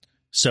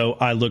 So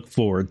I look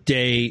for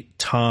date,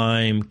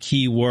 time,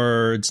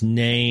 keywords,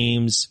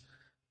 names,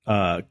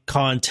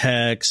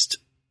 context,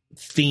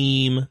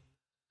 theme.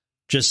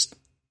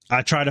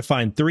 I try to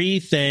find 3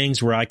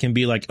 things where I can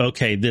be like,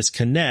 okay, this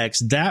connects.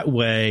 That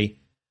way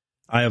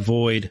I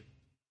avoid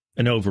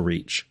an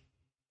overreach.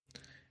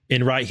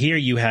 And right here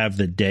you have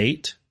the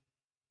date.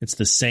 It's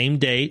the same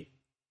date.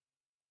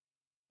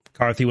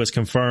 McCarthy was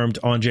confirmed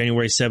on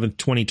January 7th,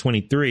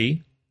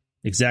 2023,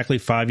 exactly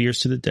 5 years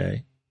to the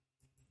day.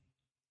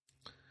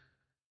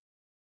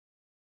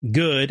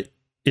 Good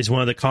is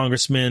one of the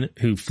congressmen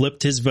who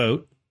flipped his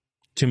vote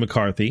to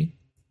McCarthy.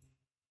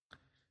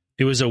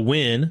 It was a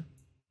win,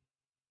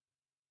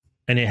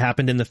 and it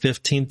happened in the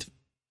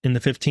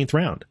 15th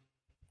round.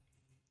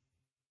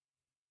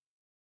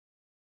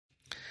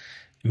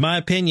 In my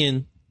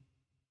opinion,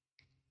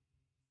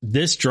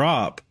 this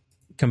drop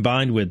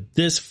combined with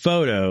this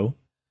photo,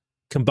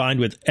 combined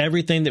with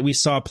everything that we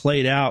saw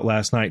played out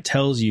last night,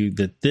 tells you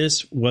that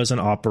this was an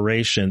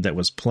operation that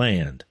was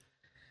planned,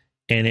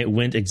 and it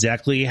went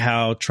exactly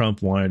how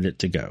Trump wanted it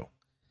to go.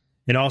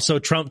 And also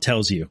Trump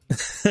tells you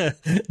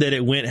that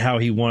it went how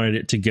he wanted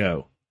it to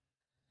go.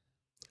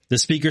 The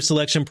speaker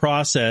selection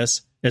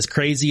process, as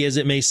crazy as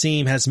it may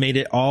seem, has made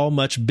it all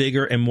much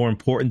bigger and more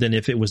important than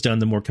if it was done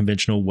the more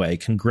conventional way.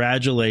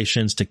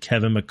 Congratulations to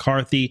Kevin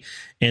McCarthy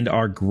and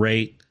our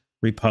great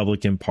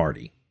Republican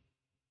Party.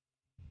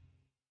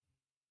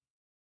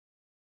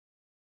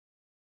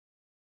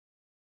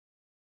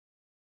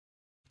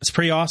 It's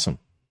pretty awesome.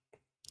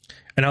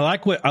 And I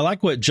like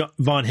what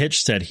Von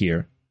Hitch said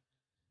here.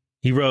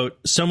 He wrote,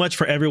 "So much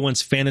for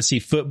everyone's fantasy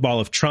football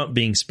of Trump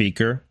being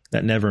speaker.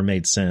 That never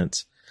made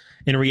sense.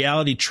 In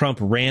reality, Trump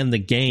ran the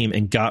game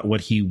and got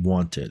what he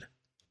wanted.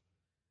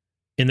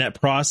 In that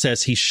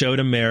process, he showed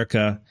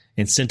America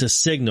and sent a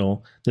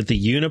signal that the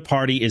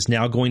Uniparty is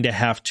now going to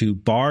have to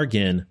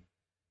bargain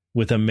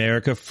with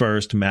America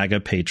First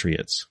MAGA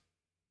patriots,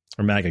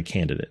 or MAGA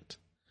candidate.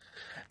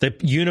 The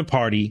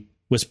Uniparty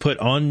was put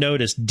on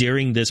notice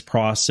during this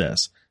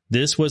process.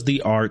 This was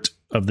the art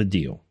of the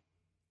deal."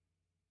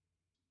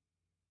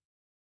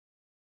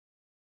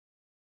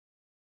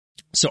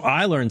 So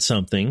I learned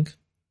something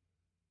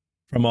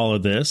from all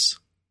of this.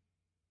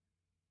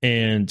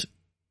 And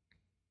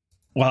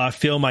while I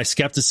feel my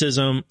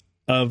skepticism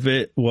of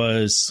it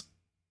was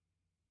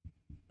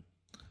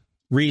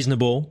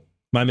reasonable,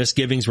 my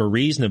misgivings were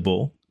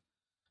reasonable,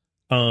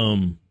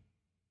 I'm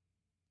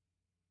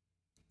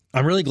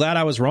really glad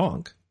I was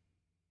wrong.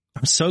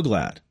 I'm so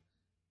glad.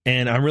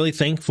 And I'm really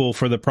thankful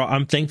for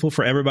I'm thankful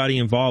for everybody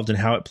involved and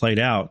how it played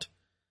out.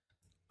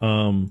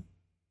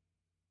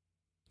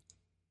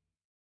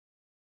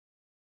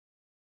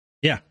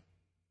 Yeah.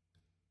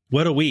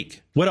 What a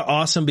week. What an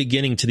awesome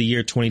beginning to the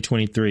year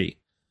 2023.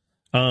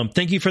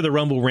 Thank you for the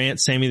Rumble rant,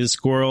 Sammy the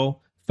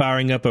Squirrel,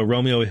 firing up a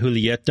Romeo and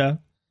Julieta,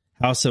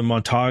 House of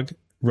Montag,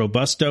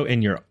 Robusto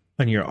in your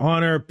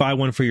honor. Buy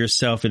one for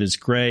yourself. It is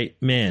great.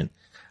 Man.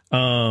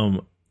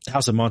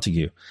 House of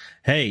Montague.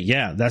 Hey,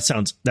 yeah, that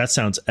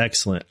sounds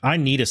excellent. I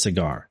need a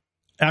cigar.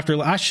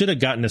 I should have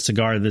gotten a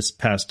cigar this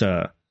past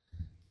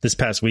this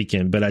past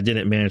weekend, but I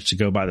didn't manage to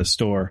go by the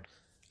store.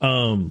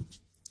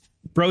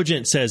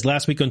 Brogent says,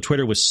 last week on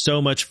Twitter was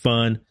so much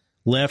fun.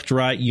 Left,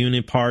 right,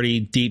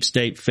 Uniparty, Deep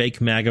State,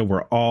 fake MAGA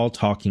were all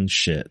talking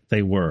shit.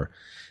 They were.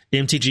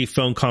 MTG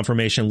phone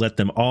confirmation let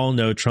them all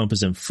know Trump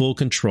is in full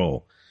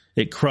control.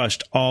 It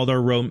crushed all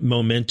their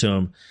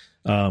momentum.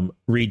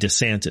 Read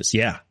DeSantis.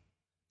 Yeah.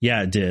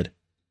 Yeah, it did.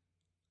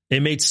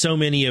 It made so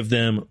many of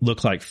them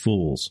look like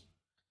fools.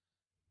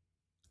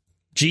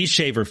 G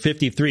Shaver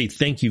 53,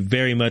 thank you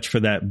very much for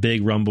that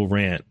big Rumble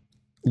rant.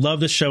 Love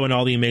the show and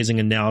all the amazing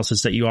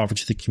analysis that you offer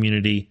to the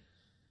community.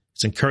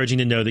 It's encouraging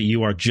to know that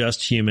you are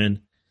just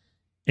human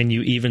and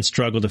you even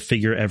struggle to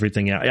figure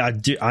everything out.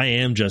 I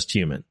am just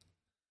human.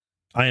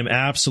 I am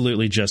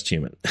absolutely just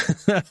human.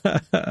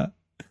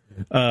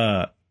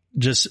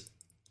 Just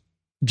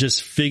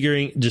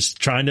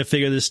trying to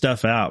figure this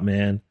stuff out,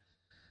 man.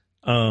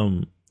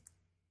 And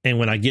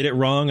when I get it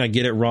wrong, I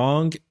get it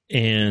wrong,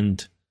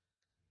 and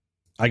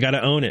I got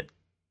to own it.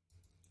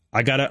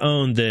 I got to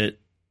own that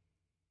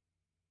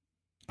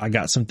I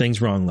got some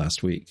things wrong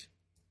last week,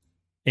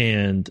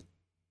 and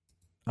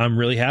I'm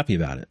really happy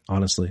about it,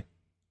 honestly.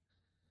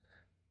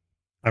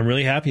 I'm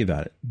really happy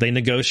about it. They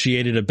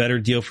negotiated a better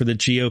deal for the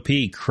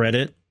GOP.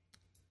 Credit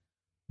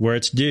where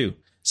it's due.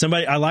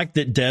 I like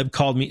that Deb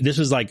called me. This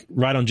was like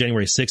right on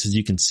January 6th, as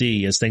you can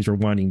see, as things were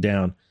winding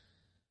down.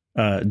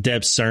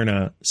 Deb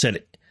Cerna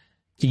said,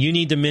 you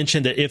need to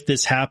mention that if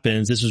this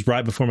happens, this was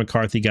right before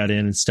McCarthy got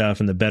in and stuff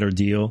and the better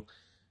deal.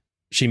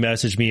 She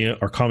messaged me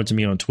or commented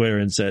me on Twitter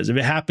and says, if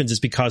it happens,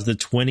 it's because the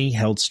 20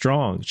 held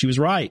strong. She was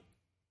right.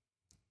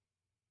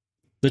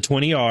 The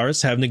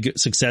 20Rs have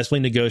successfully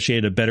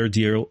negotiated a better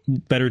deal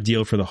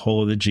for the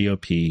whole of the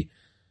GOP.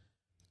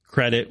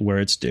 Credit where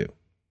it's due.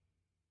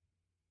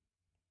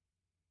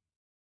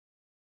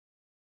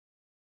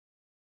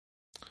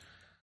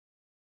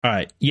 All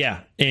right.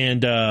 Yeah.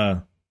 And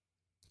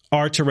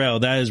R. Terrell,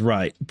 that is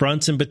right.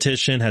 Brunson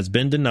petition has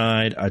been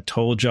denied. I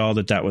told y'all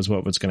that was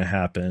what was going to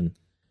happen.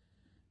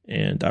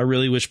 And I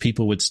really wish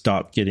people would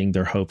stop getting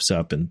their hopes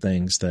up in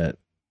things that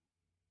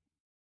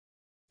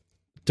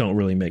don't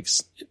really make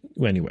sense.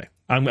 Anyway,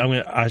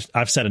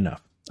 I've said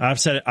enough. I've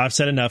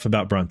said enough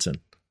about Brunson.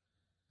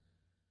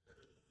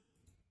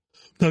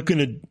 Not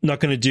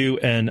gonna do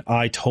an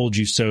I told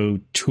you so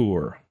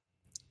tour.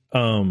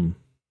 All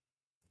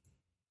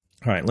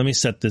right, let me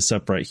set this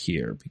up right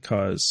here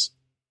because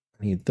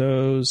I need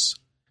those.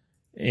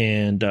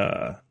 And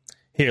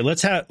here,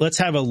 let's have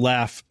a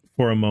laugh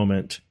for a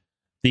moment.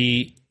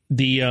 The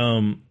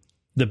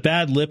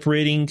bad lip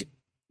reading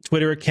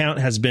Twitter account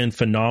has been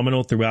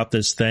phenomenal throughout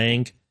this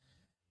thing.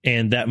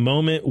 And that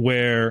moment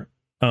where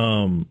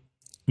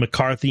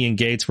McCarthy and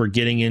Gates were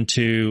getting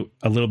into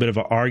a little bit of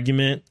an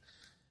argument,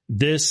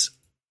 this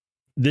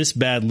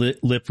bad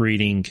lip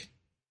reading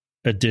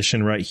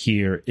edition right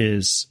here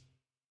is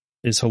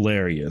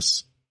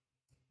hilarious.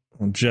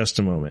 Just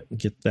a moment.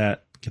 Get the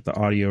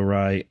audio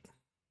right.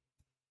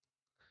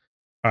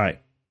 All right.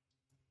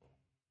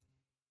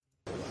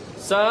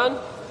 Son,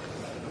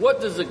 what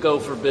does a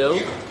gopher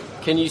build?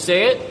 Can you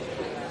say it?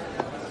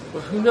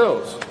 Well, who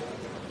knows?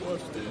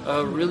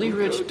 A really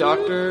rich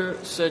doctor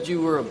said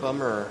you were a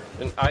bummer.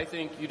 And I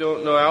think you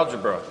don't know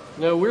algebra.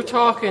 No, we're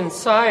talking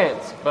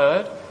science,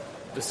 bud.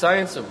 The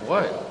science of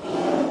what?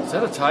 Is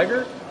that a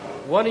tiger?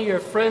 One of your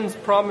friends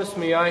promised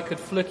me I could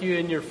flick you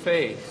in your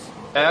face.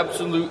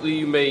 Absolutely,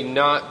 you may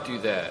not do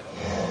that.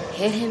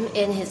 Hit him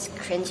in his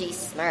cringy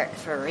smirk,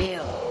 for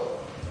real.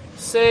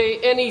 Say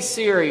any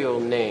cereal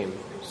name.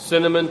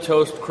 Cinnamon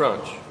Toast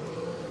Crunch.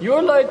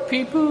 You're like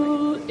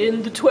people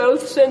in the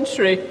 12th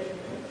century.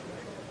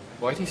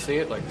 Why'd he say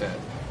it like that?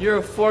 You're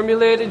a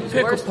formulated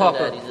pickle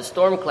popper. He's a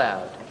storm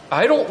cloud.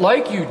 I don't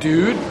like you,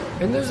 dude.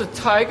 And there's a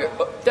tiger.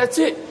 That's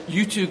it.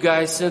 You two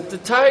guys sent the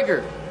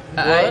tiger.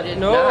 What? I did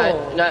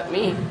No. not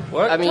me.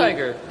 What I mean,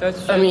 tiger?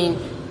 That's.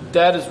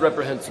 That is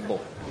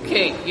reprehensible.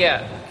 Okay,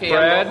 yeah. Okay,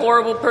 Brad? I'm a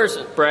horrible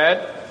person.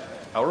 Brad,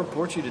 I'll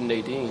report you to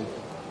Nadine.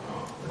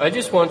 I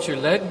just want your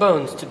leg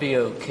bones to be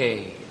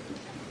okay.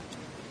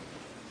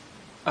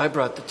 I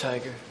brought the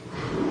tiger.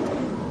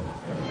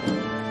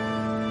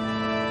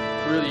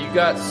 Really, you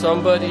got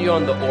somebody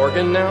on the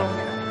organ now?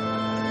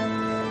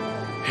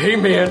 Hey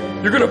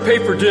man, you're gonna pay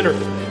for dinner.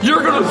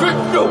 You're gonna pay.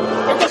 No.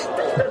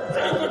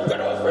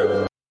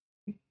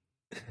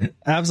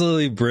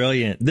 Absolutely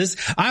brilliant.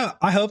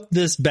 I hope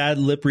this bad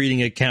lip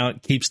reading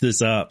account keeps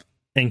this up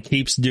and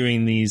keeps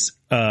doing these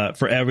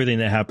for everything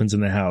that happens in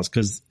the house,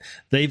 because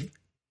they've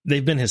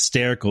been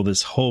hysterical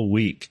this whole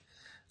week.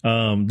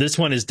 This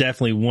one is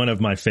definitely one of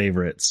my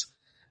favorites.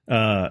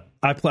 I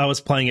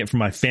was playing it for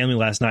my family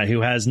last night,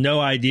 who has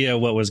no idea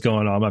what was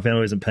going on. My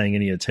family wasn't paying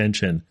any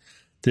attention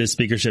to the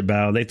speakership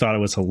battle. They thought it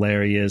was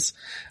hilarious.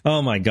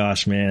 Oh my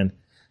gosh, man.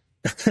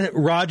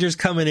 Roger's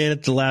coming in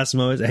at the last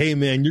moment. Hey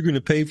man, you're going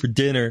to pay for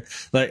dinner.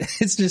 Like,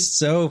 it's just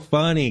so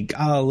funny.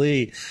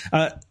 Golly.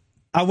 I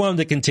want them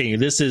to continue.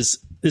 This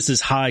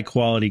is high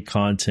quality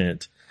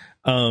content.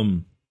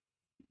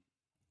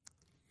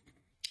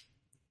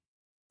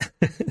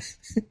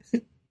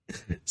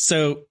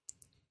 So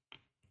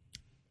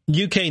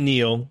UK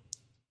Neil,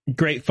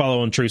 great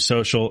follow on True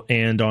Social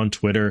and on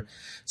Twitter,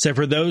 said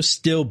for those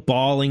still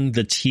bawling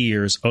the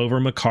tears over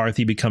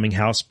McCarthy becoming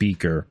House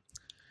Speaker,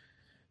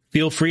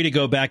 feel free to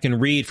go back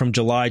and read from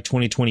July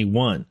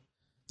 2021.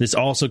 This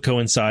also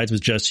coincides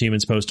with Just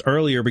Humans' post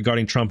earlier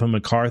regarding Trump and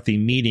McCarthy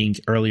meeting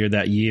earlier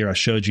that year. I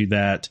showed you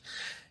that.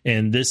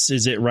 And this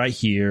is it right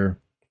here.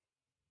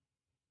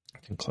 I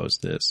can close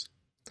this.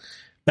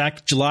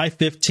 Back July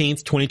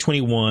 15th,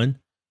 2021,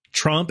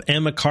 Trump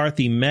and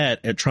McCarthy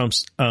met at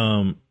Trump's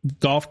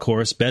golf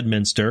course,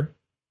 Bedminster,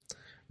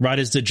 right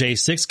as the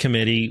J6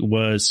 committee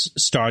was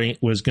going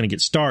to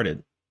get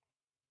started.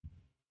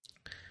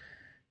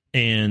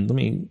 And let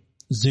me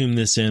zoom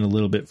this in a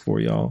little bit for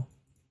y'all.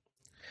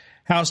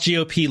 House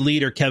GOP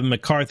leader Kevin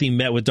McCarthy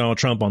met with Donald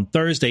Trump on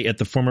Thursday at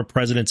the former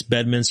president's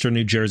Bedminster,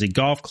 New Jersey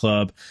golf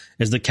club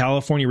as the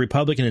California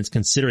Republican is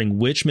considering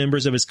which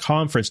members of his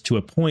conference to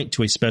appoint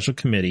to a special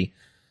committee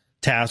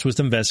tasked with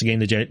investigating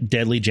the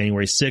deadly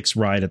January 6th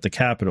riot at the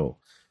Capitol.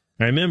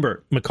 Now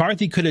remember,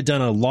 McCarthy could have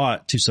done a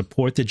lot to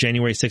support the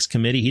January 6th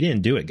committee. He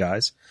didn't do it,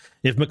 guys.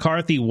 If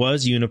McCarthy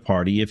was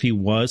uniparty, if he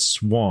was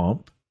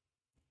swamp,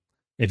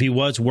 if he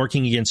was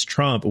working against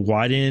Trump,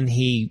 why didn't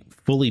he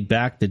fully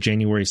back the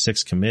January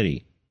 6th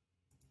committee?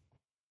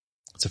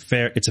 It's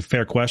a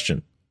fair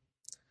question.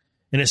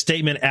 In a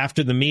statement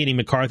after the meeting,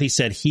 McCarthy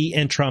said he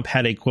and Trump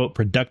had a, quote,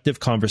 productive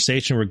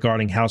conversation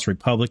regarding House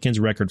Republicans'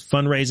 record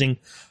fundraising,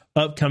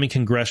 upcoming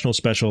congressional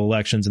special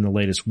elections, and the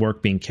latest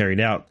work being carried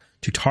out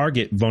to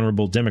target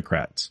vulnerable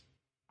Democrats.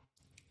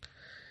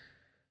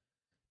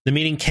 The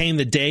meeting came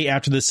the day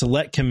after the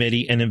Select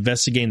Committee and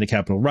investigating the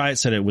Capitol riot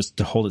said it was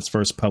to hold its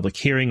first public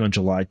hearing on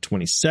July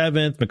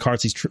 27th.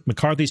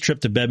 McCarthy's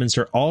trip to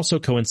Bedminster also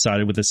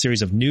coincided with a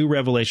series of new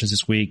revelations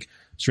this week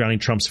surrounding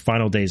Trump's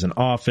final days in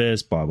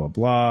office, blah, blah,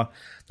 blah.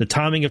 The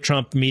timing of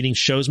Trump meetings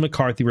shows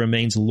McCarthy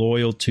remains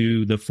loyal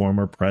to the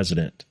former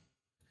president.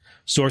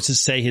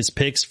 Sources say his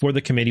picks for the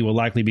committee will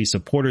likely be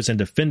supporters and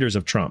defenders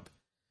of Trump.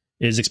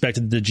 It is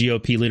expected that the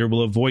GOP leader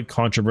will avoid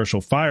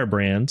controversial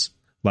firebrands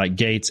like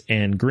Gates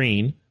and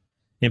Green,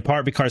 in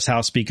part because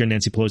House Speaker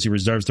Nancy Pelosi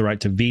reserves the right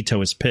to veto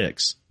his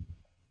picks.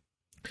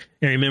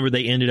 And remember,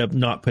 they ended up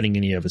not putting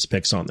any of his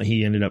picks on.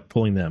 He ended up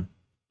pulling them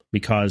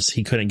because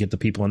he couldn't get the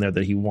people in there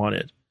that he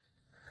wanted.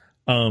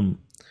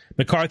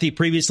 McCarthy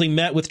previously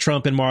met with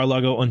Trump in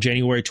Mar-a-Lago on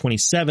January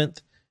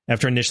 27th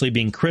after initially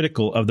being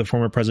critical of the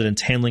former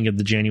president's handling of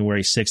the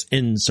January 6th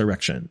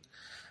insurrection.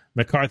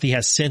 McCarthy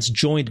has since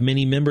joined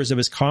many members of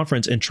his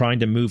conference in trying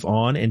to move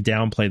on and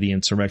downplay the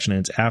insurrection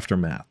and its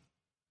aftermath.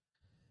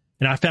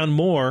 And I found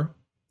more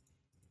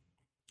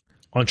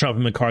on Trump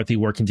and McCarthy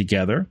working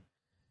together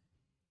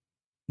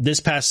this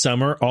past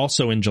summer,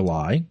 also in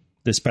July.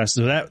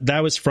 So that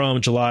was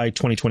from July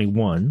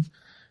 2021.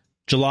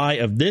 July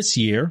of this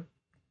year,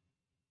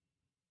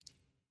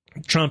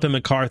 Trump and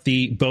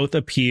McCarthy both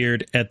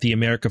appeared at the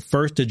America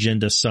First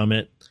Agenda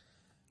Summit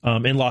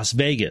in Las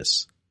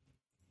Vegas.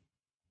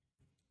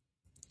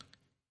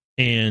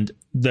 And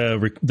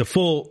the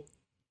full,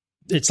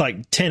 it's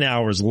like 10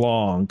 hours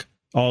long,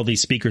 all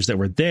these speakers that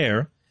were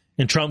there.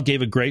 And Trump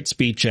gave a great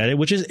speech at it,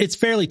 it's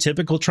fairly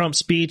typical Trump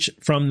speech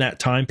from that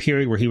time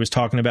period where he was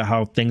talking about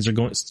how things are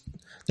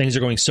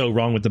going so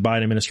wrong with the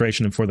Biden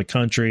administration and for the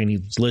country. And he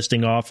was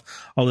listing off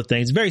all the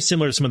things very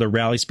similar to some of the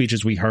rally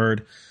speeches we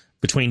heard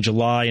between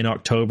July and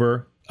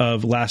October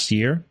of last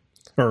year,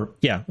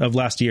 of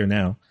last year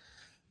now.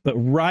 But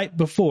right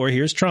before,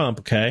 here's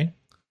Trump, okay?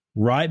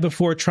 Right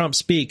before Trump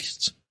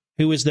speaks,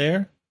 who was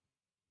there?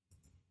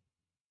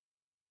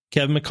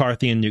 Kevin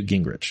McCarthy and Newt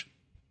Gingrich.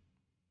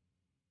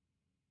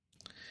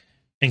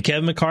 And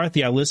Kevin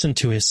McCarthy, I listened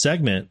to his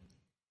segment,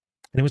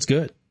 and it was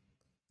good.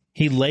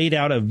 He laid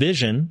out a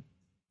vision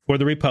for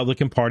the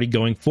Republican Party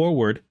going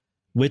forward,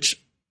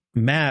 which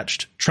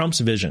matched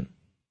Trump's vision.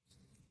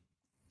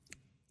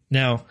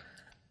 Now,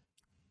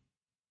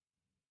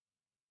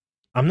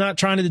 I'm not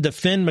trying to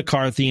defend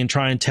McCarthy and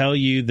try and tell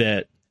you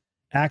that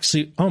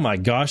actually, oh my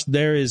gosh,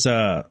 there is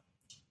Natalia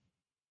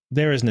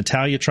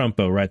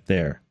Trumpo right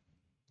there.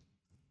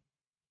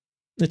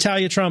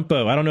 Natalia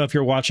Trumpo, I don't know if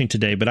you're watching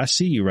today, but I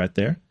see you right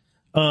there.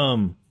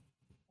 I'm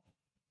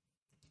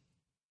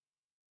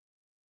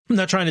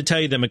not trying to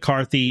tell you that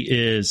McCarthy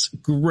is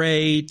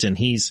great and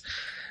he's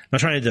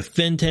not trying to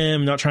defend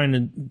him, not trying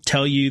to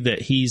tell you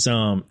that he's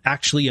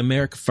actually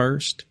America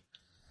First.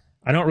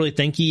 I don't really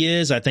think he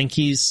is. I think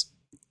he's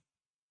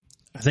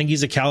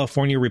a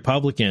California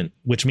Republican,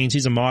 which means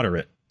he's a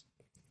moderate.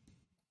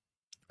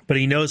 But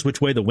he knows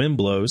which way the wind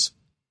blows.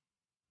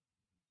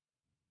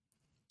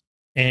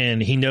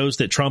 And he knows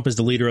that Trump is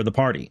the leader of the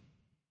party.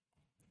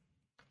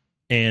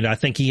 And I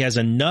think he has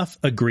enough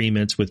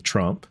agreements with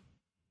Trump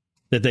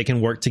that they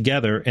can work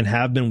together and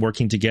have been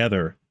working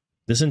together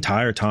this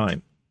entire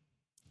time.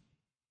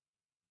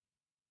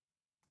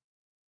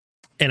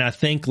 And I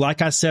think,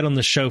 like I said on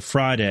the show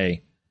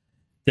Friday,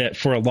 that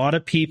for a lot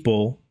of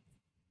people,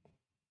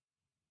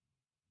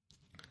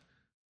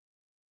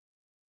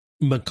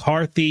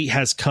 McCarthy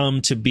has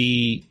come to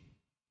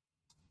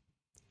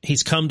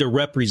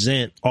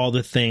represent all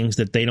the things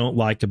that they don't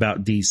like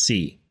about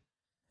DC.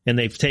 And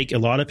a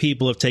lot of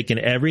people have taken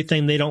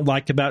everything they don't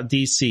like about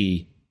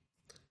DC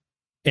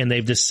and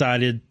they've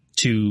decided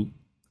to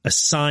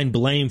assign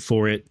blame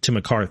for it to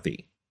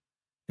McCarthy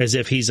as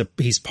if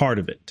he's part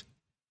of it.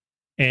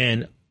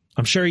 And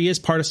I'm sure he is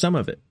part of some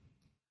of it.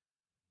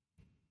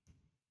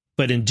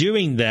 But in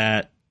doing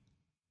that,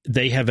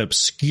 they have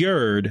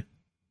obscured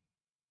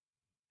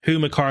who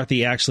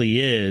McCarthy actually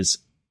is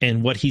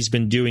and what he's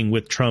been doing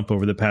with Trump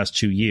over the past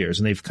 2 years.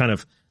 And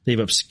they've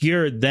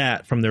obscured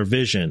that from their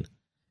vision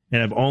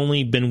and have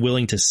only been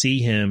willing to see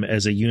him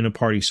as a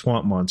uniparty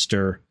swamp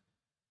monster.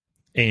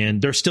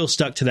 And they're still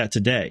stuck to that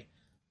today.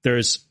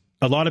 There's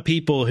a lot of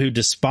people who,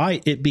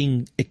 despite it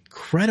being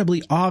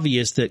incredibly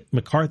obvious that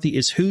McCarthy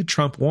is who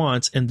Trump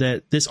wants and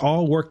that this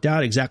all worked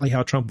out exactly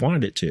how Trump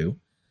wanted it to,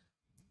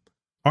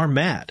 are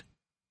mad.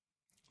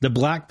 The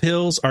black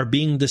pills are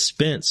being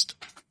dispensed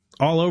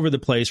all over the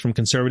place from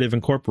Conservative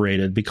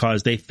Incorporated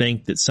because they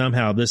think that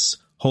somehow this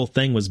whole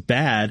thing was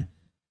bad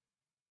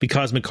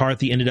because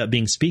McCarthy ended up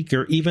being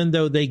speaker, even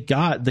though they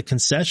got the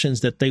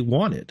concessions that they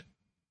wanted.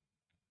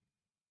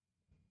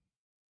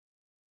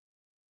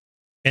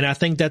 And I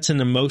think that's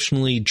an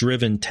emotionally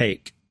driven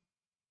take.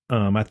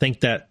 I think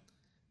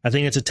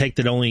it's a take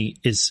that only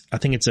is. I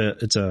think it's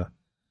an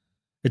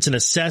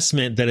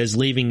assessment that is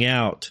leaving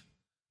out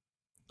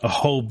a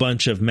whole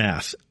bunch of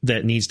math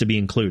that needs to be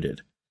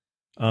included,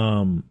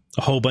 a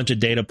whole bunch of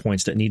data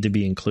points that need to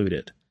be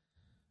included.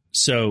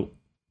 So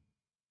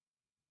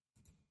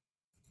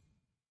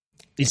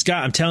these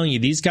guys, I'm telling you,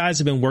 these guys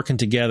have been working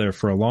together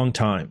for a long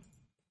time,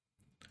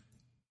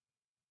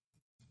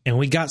 and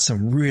we got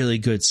some really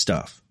good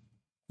stuff.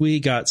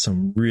 And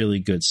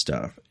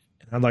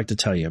I'd like to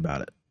tell you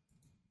about it.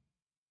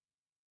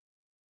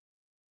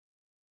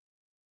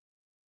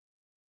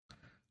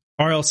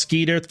 RL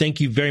Skeeter, thank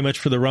you very much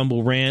for the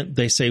Rumble rant.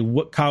 They say,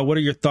 Kyle, what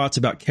are your thoughts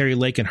about Carrie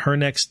Lake and her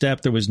next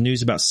step? There was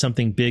news about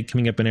something big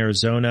coming up in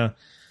Arizona.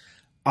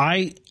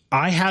 I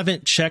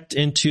haven't checked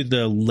into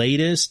the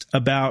latest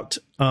about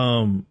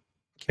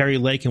Carrie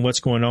Lake and what's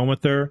going on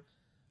with her.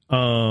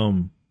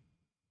 I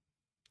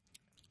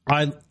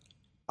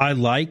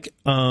like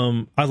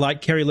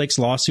Carrie Lake's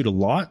lawsuit a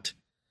lot,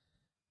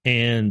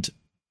 and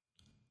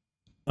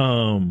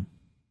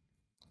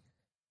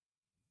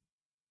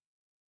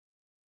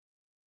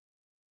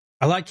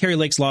I like Carrie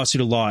Lake's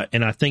lawsuit a lot,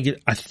 and I think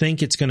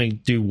it's going to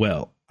do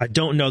well. I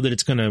don't know that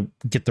it's going to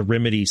get the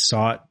remedy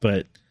sought,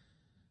 but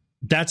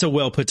that's a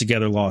well put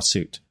together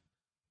lawsuit.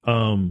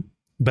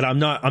 But I'm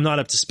not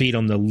up to speed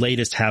on the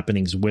latest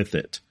happenings with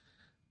it.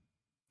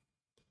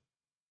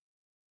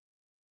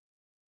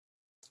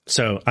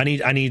 So I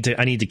need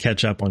to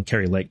catch up on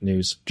Carrie Lake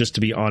news, just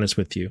to be honest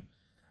with you.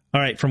 All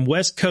right, from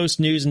West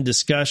Coast News and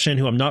Discussion,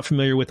 who I'm not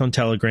familiar with on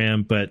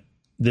Telegram, but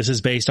this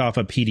is based off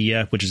a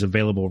PDF which is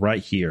available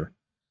right here.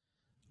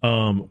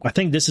 I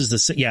think this is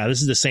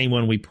the same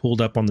one we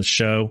pulled up on the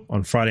show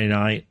on Friday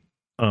night.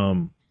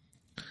 Here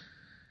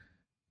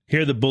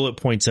are the bullet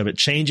points of it.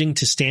 Changing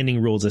to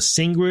standing rules. A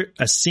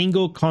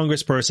single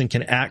congressperson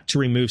can act to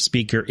remove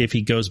speaker if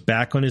he goes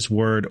back on his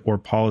word or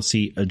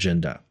policy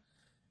agenda.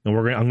 And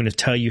I'm going to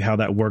tell you how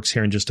that works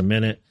here in just a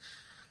minute.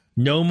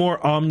 No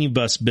more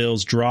omnibus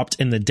bills dropped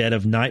in the dead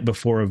of night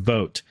before a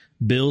vote.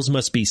 Bills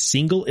must be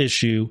single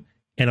issue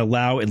and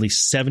allow at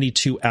least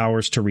 72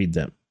 hours to read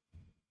them.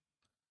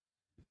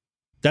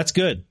 That's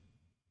good.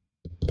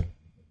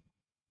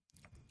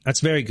 That's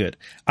very good.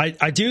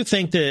 I do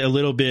think that a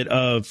little bit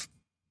of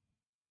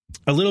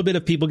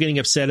people getting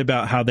upset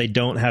about how they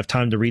don't have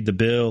time to read the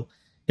bill,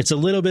 it's a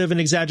little bit of an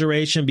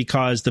exaggeration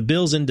because the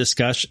bill's in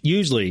discussion,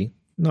 usually,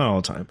 not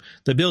all the time.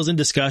 The bill's in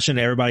discussion,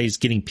 everybody's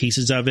getting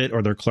pieces of it,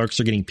 or their clerks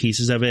are getting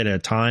pieces of it at a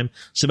time.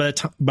 So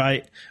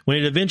when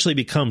it eventually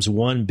becomes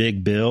one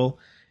big bill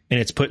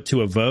and it's put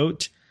to a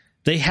vote,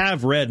 they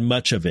have read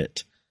much of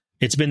it.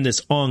 It's been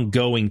this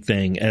ongoing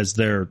thing as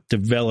they're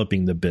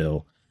developing the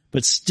bill.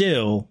 But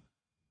still,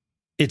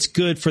 it's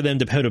good for them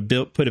to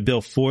put a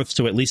bill forth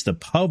so at least the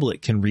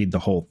public can read the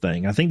whole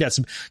thing. I think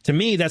to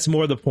me, that's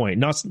more the point.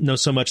 Not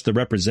so much the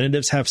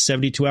representatives have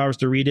 72 hours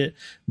to read it.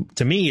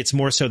 To me, it's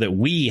more so that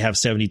we have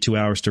 72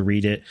 hours to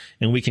read it,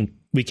 and we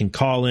can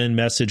call in,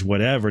 message,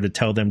 whatever, to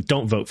tell them,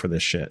 don't vote for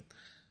this shit.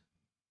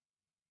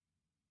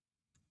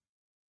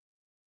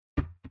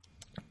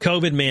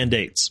 COVID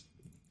mandates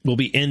will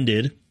be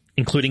ended,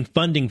 including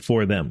funding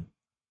for them.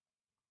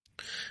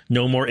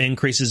 No more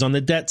increases on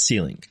the debt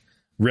ceiling.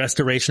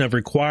 Restoration of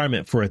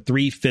requirement for a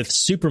 3/5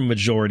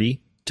 supermajority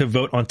to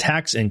vote on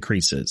tax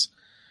increases.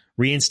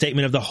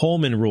 Reinstatement of the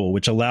Holman Rule,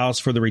 which allows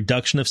for the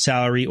reduction of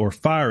salary or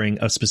firing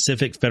of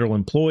specific federal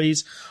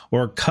employees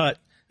or cut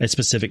a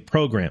specific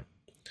program.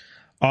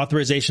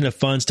 Authorization of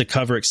funds to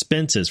cover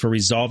expenses for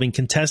resolving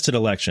contested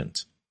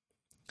elections.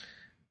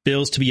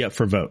 Bills to be up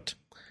for vote.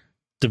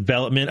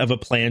 Development of a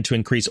plan to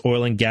increase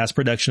oil and gas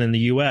production in the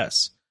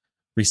U.S.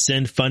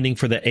 Rescind funding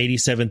for the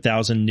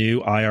 87,000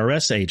 new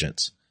IRS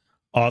agents.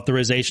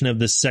 Authorization of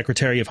the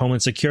Secretary of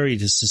Homeland Security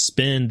to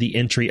suspend the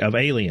entry of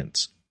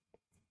aliens.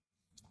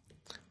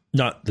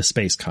 Not the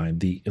space kind,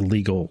 the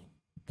illegal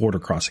border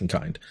crossing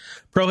kind.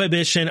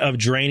 Prohibition of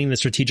draining the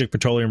Strategic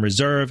Petroleum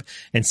Reserve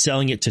and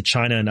selling it to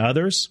China and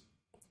others.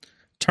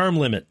 Term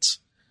limits.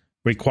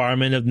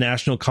 Requirement of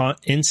national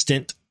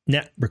instant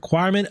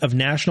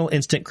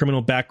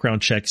criminal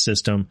background check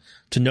system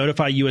to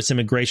notify U.S.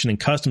 Immigration and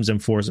Customs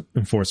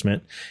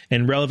Enforcement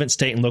and relevant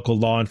state and local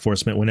law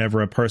enforcement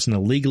whenever a person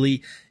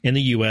illegally in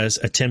the U.S.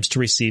 attempts to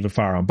receive a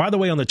firearm. By the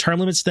way, on the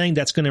term limits thing,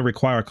 that's going to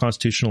require a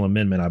constitutional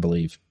amendment, I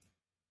believe.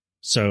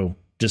 So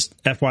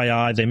just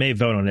FYI, they may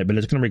vote on it, but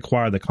it's going to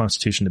require the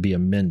Constitution to be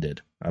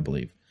amended, I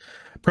believe.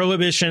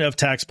 Prohibition of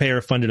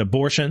taxpayer-funded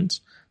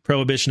abortions.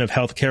 Prohibition of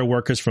healthcare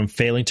workers from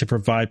failing to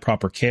provide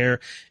proper care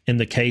in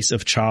the case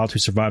of child who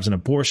survives an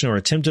abortion or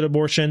attempted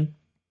abortion.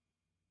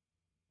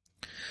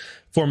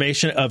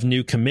 Formation of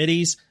new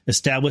committees.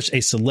 Establish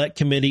a select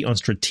committee on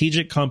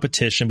strategic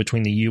competition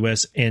between the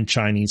U.S. and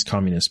Chinese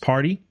Communist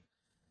Party.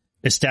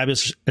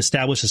 Establish a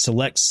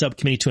select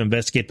subcommittee to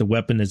investigate the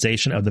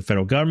weaponization of the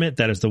federal government.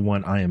 That is the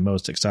one I am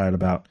most excited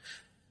about.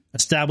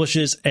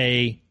 Establishes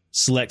a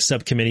select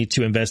subcommittee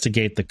to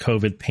investigate the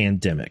COVID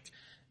pandemic.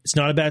 It's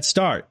not a bad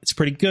start. It's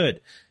pretty good.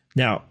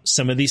 Now,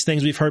 some of these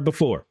things we've heard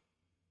before.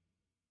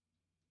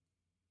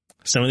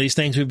 Some of these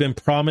things we've been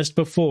promised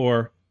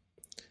before,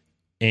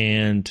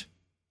 and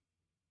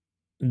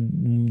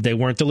they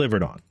weren't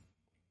delivered on.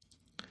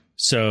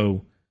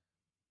 So,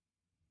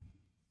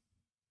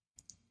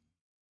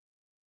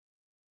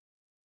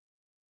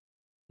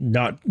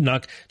 not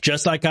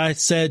just like I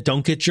said,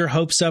 don't get your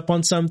hopes up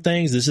on some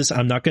things.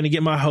 I'm not going to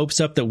get my hopes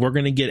up that we're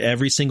going to get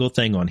every single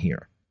thing on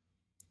here.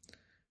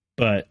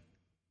 But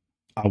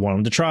I want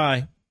them to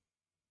try.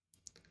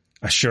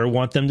 I sure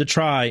want them to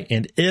try.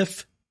 And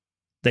if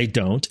they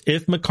don't,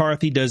 if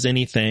McCarthy does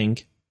anything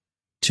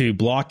to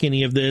block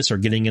any of this or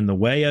getting in the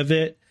way of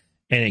it,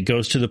 and it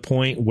goes to the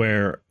point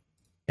where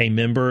a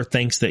member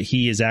thinks that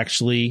he is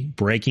actually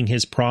breaking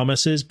his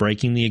promises,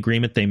 breaking the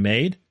agreement they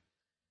made,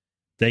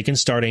 they can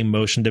start a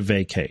motion to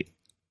vacate.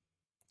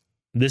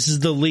 This is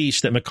the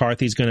leash that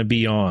McCarthy's going to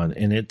be on,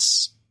 and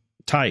it's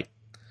tight.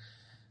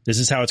 This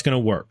is how it's going to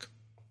work.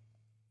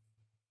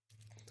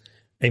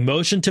 A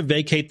motion to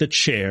vacate the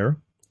chair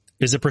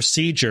is a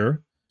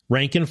procedure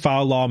rank and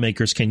file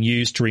lawmakers can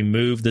use to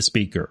remove the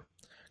speaker.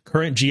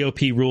 Current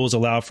GOP rules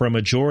allow for a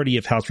majority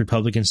of House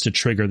Republicans to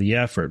trigger the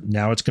effort.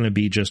 Now it's going to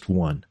be just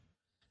one.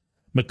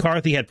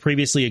 McCarthy had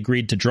previously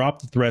agreed to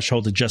drop the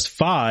threshold to just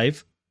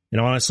 5. And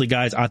honestly,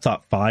 guys, I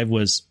thought 5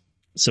 was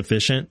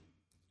sufficient.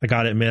 I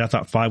got to admit, I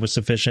thought 5 was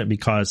sufficient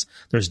because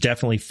there's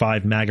definitely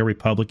 5 MAGA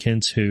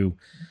Republicans who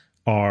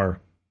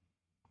are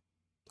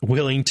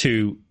willing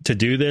to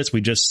do this. We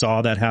just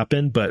saw that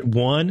happen. But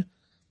one,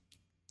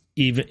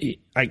 there's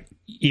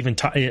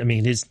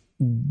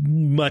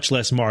much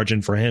less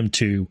margin for him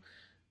to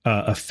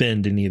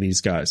offend any of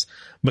these guys.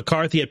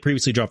 McCarthy had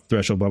previously dropped the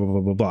threshold, blah, blah, blah,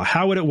 blah, blah.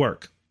 How would it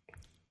work?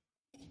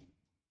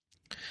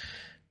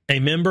 A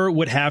member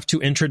would have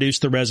to introduce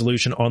the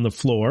resolution on the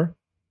floor.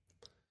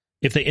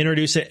 If they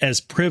introduce it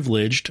as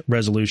privileged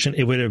resolution,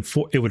 it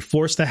would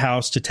force the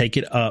House to take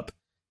it up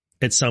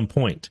at some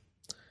point.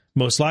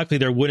 Most likely,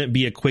 there wouldn't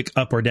be a quick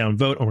up or down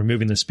vote on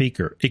removing the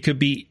speaker. It could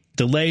be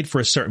delayed for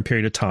a certain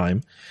period of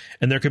time,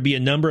 and there could be a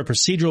number of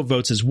procedural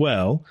votes as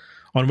well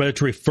on whether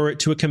to refer it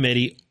to a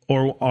committee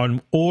or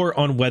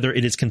on whether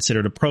it is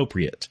considered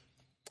appropriate.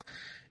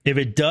 If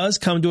it does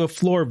come to a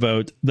floor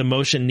vote, the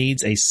motion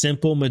needs a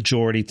simple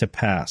majority to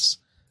pass.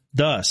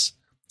 Thus,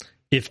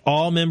 if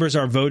all members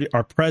are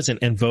present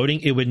and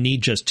voting, it would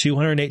need just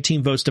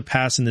 218 votes to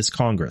pass in this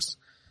Congress.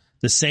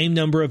 The same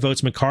number of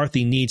votes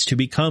McCarthy needs to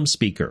become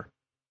Speaker.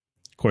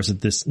 Of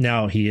course,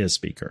 now he is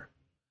Speaker.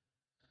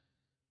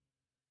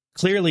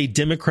 Clearly,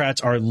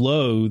 Democrats are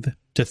loath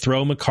to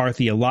throw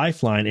McCarthy a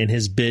lifeline in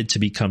his bid to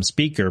become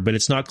Speaker, but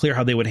it's not clear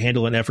how they would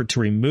handle an effort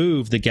to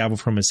remove the gavel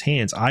from his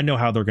hands. I know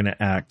how they're going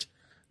to act.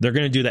 They're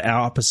going to do the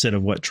opposite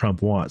of what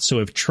Trump wants.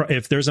 So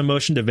if there's a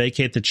motion to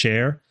vacate the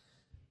chair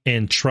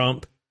and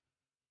Trump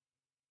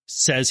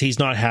says he's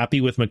not happy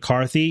with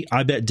McCarthy,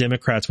 I bet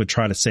Democrats would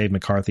try to save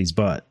McCarthy's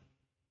butt.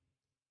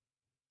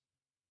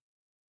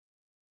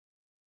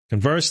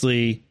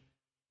 Conversely,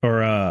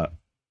 or on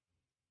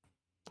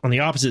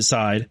the opposite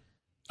side,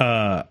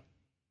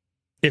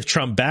 if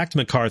Trump backed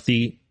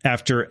McCarthy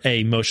after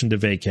a motion to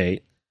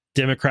vacate,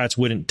 Democrats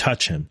wouldn't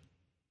touch him,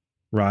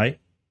 right?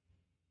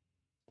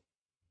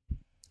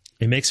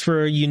 It makes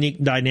for a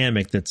unique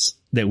dynamic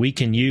that we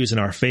can use in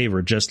our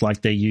favor, just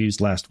like they used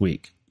last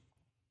week.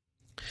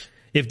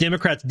 If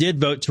Democrats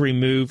did vote to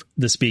remove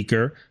the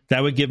speaker,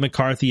 that would give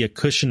McCarthy a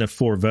cushion of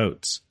 4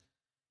 votes.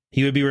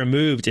 He would be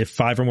removed if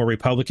 5 or more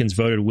Republicans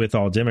voted with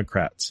all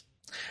Democrats.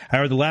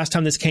 However, the last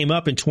time this came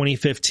up in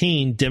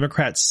 2015,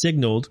 Democrats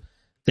signaled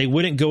they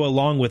wouldn't go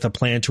along with a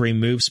plan to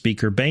remove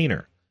Speaker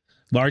Boehner,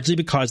 largely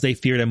because they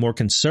feared a more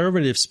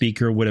conservative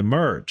speaker would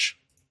emerge.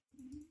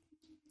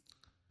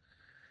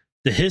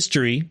 The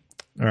history,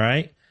 all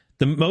right,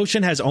 the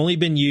motion has only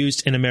been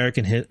used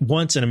in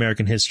once in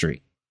American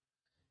history.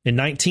 In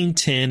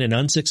 1910, an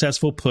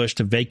unsuccessful push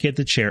to vacate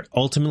the chair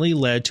ultimately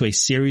led to a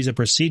series of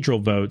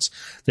procedural votes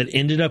that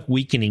ended up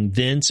weakening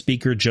then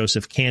Speaker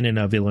Joseph Cannon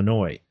of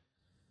Illinois.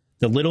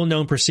 The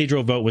little-known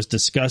procedural vote was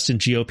discussed in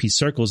GOP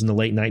circles in the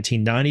late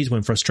 1990s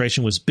when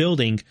frustration was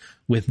building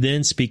with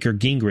then Speaker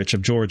Gingrich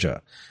of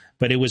Georgia.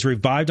 But it was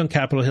revived on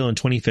Capitol Hill in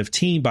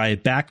 2015 by a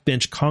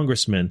backbench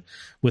congressman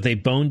with a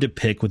bone to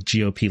pick with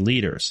GOP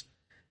leaders.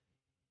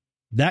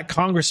 That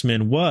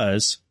congressman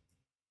was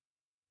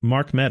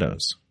Mark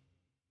Meadows,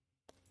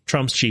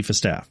 Trump's chief of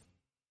staff.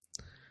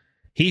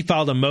 He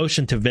filed a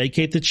motion to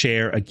vacate the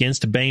chair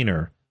against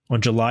Boehner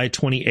on July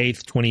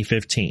 28,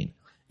 2015,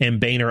 and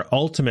Boehner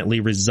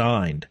ultimately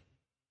resigned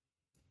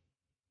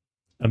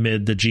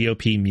amid the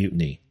GOP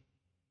mutiny.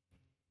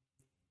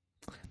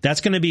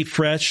 That's going to be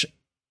fresh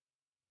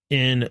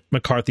in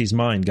McCarthy's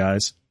mind,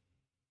 guys.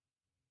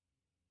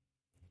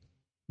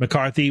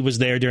 McCarthy was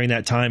there during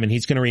that time, and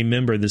he's going to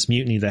remember this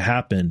mutiny that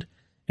happened,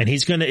 and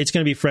it's going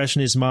to be fresh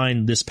in his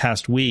mind this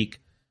past week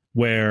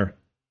where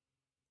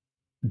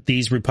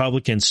these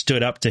Republicans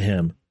stood up to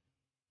him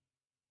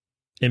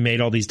and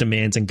made all these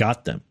demands and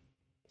got them.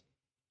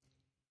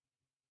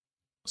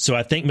 So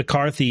I think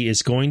McCarthy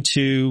is going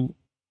to,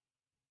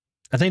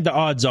 I think the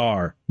odds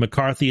are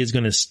McCarthy is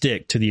going to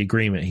stick to the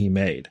agreement he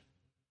made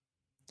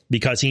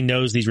because he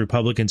knows these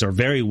Republicans are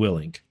very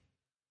willing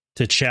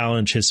to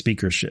challenge his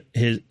speakership,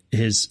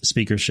 his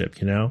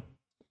speakership, you know?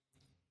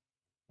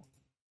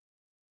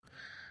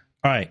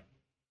 All right.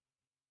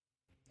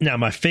 Now,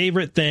 my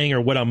favorite thing,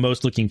 or what I'm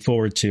most looking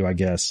forward to, I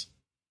guess,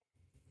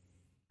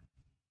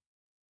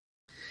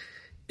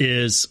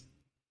 is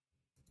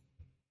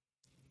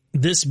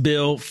this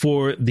bill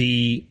for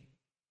the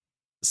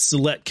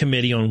Select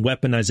Committee on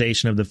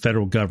Weaponization of the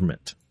Federal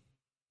Government.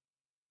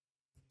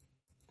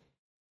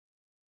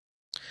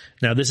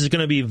 Now, this is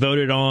going to be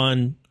voted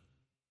on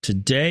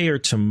today or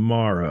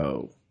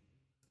tomorrow.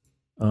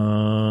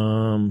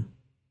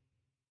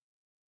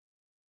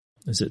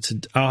 Is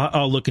it?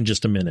 I'll look in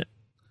just a minute.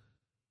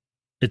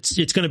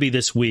 It's going to be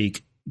this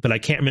week, but I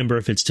can't remember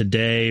if it's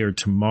today or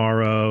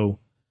tomorrow.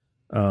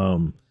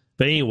 But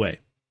anyway,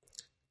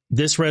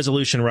 this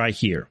resolution right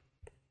here.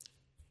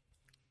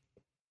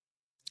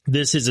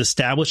 This is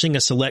establishing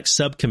a select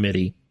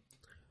subcommittee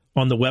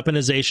on the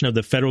weaponization of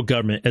the federal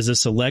government as a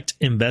select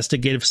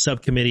investigative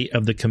subcommittee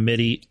of the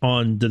Committee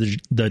on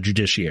the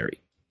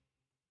Judiciary.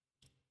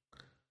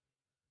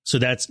 So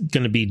that's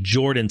going to be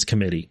Jordan's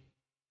committee.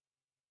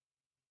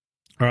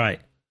 All right.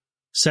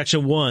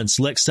 Section 1,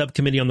 Select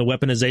Subcommittee on the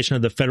Weaponization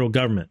of the Federal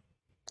Government.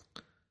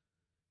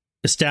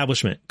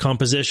 Establishment,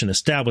 composition,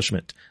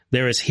 establishment.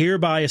 There is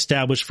hereby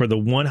established for the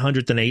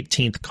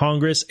 118th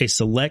Congress a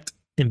select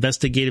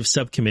investigative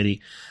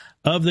subcommittee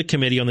of the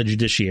Committee on the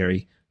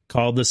Judiciary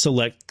called the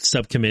Select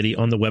Subcommittee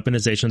on the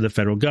Weaponization of the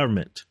Federal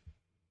Government.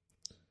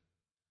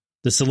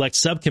 The Select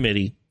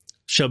Subcommittee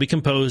shall be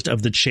composed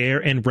of the chair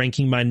and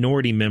ranking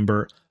minority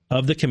member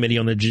of the Committee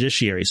on the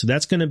Judiciary. So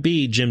that's going to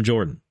be Jim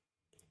Jordan.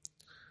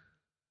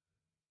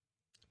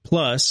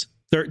 Plus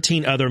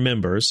 13 other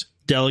members,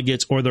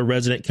 delegates, or the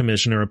resident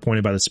commissioner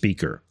appointed by the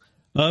Speaker,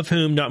 of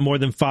whom not more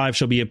than 5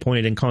 shall be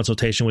appointed in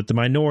consultation with the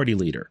minority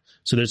leader.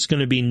 So there's going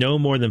to be no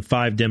more than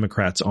 5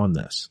 Democrats on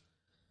this.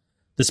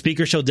 The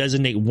Speaker shall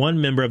designate 1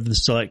 member of the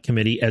Select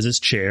Committee as its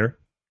chair,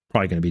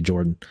 probably going to be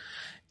Jordan.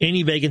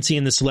 Any vacancy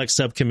in the Select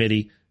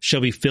Subcommittee shall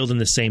be filled in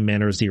the same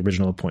manner as the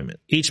original appointment.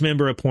 Each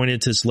member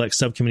appointed to the Select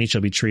Subcommittee shall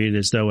be treated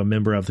as though a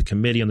member of the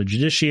Committee on the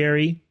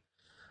Judiciary.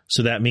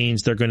 So that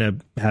means they're going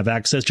to have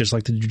access just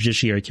like the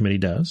Judiciary Committee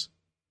does.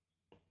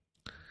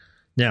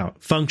 Now,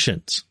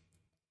 functions.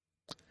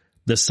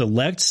 The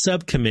Select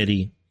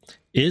Subcommittee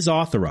is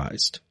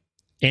authorized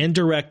and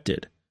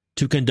directed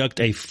to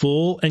conduct a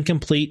full and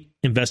complete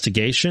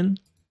investigation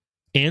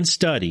and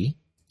study,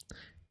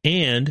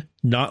 and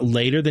not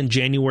later than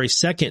January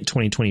 2nd,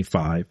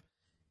 2025,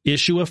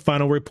 issue a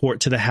final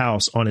report to the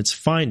House on its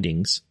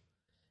findings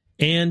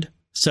and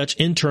such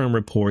interim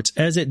reports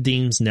as it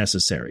deems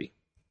necessary.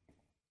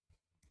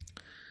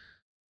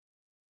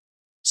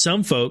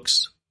 Some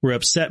folks were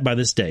upset by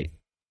this date.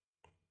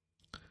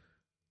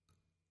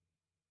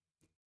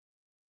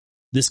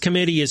 This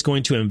committee is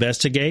going to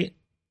investigate,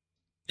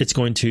 it's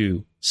going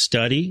to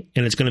study,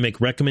 and it's going to make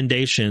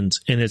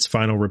recommendations in its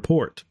final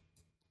report.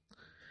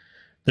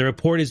 The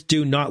report is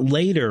due not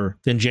later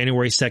than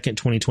January 2nd,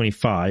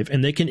 2025,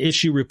 and they can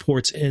issue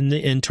reports in the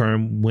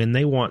interim when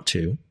they want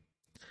to.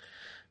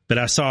 But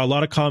I saw a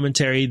lot of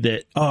commentary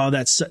that,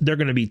 they're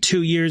going to be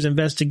 2 years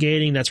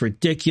investigating. That's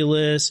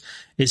ridiculous.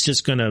 It's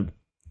just going to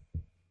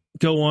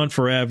go on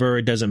forever.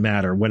 It doesn't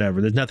matter,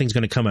 whatever. Nothing's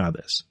going to come out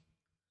of this.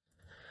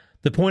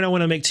 The point I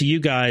want to make to you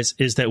guys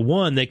is that,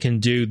 one, they can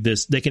do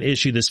this. They can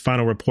issue this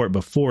final report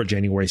before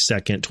January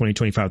 2nd,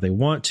 2025 if they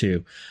want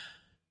to.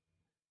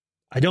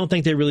 I don't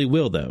think they really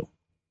will, though.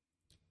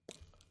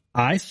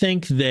 I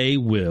think they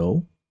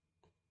will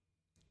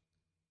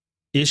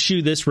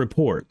issue this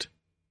report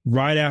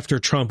right after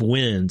Trump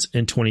wins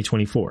in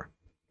 2024.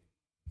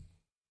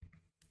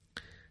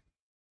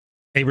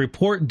 A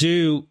report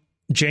due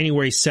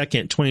January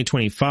 2nd,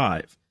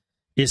 2025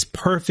 is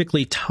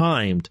perfectly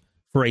timed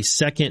for a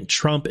second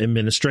Trump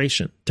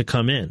administration to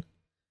come in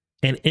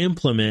and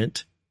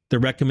implement the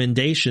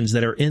recommendations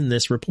that are in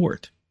this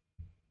report.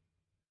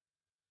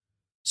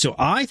 So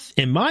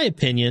in my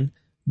opinion,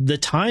 the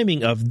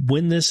timing of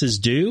when this is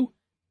due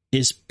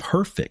is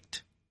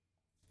perfect.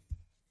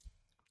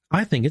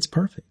 I think it's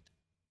perfect.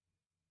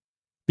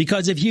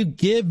 Because if you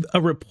give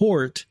a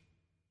report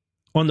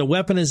on the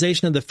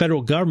weaponization of the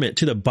federal government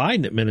to the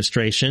Biden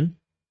administration,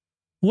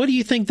 what do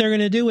you think they're going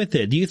to do with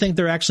it? Do you think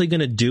they're actually going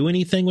to do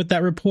anything with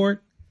that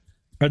report?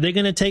 Are they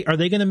going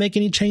to make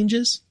any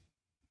changes?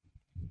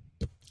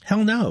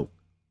 Hell no.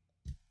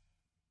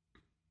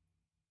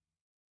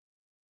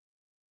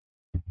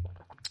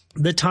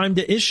 The time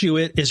to issue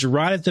it is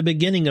right at the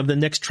beginning of the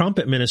next Trump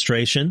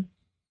administration,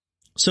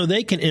 so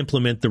they can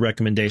implement the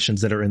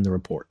recommendations that are in the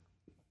report.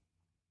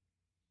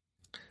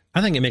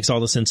 I think it makes all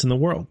the sense in the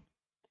world.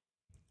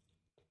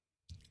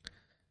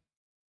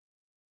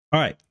 All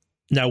right.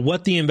 Now,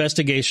 what the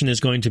investigation is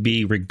going to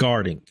be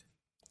regarding,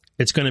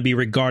 it's going to be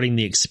regarding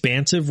the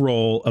expansive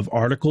role of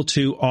Article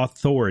 2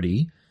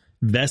 authority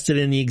vested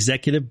in the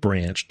executive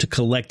branch to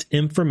collect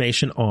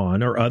information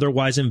on or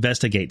otherwise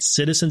investigate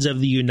citizens of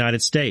the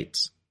United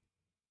States,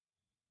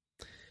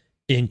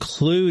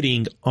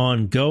 including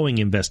ongoing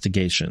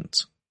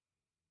investigations.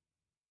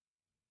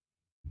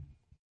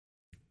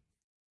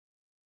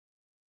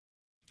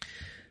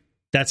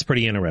 That's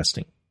pretty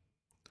interesting.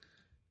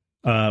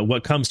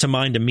 What comes to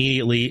mind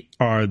immediately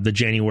are the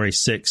January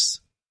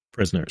 6th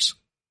prisoners.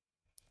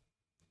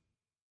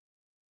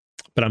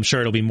 But I'm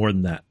sure it'll be more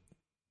than that.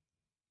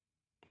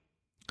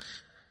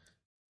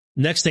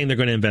 Next thing they're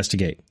going to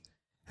investigate: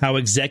 how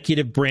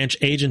executive branch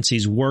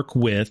agencies work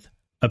with,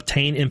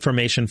 obtain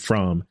information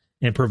from,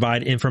 and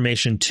provide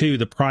information to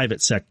the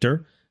private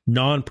sector,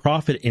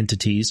 nonprofit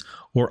entities,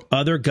 or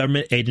other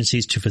government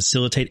agencies to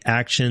facilitate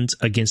actions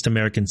against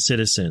American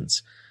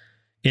citizens.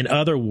 In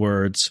other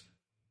words,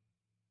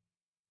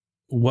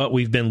 what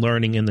we've been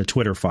learning in the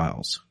Twitter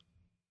files.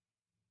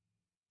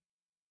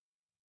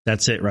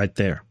 That's it right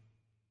there.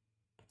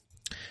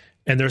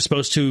 And they're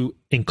supposed to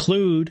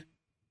include,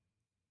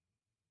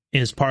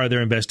 as part of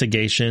their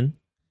investigation,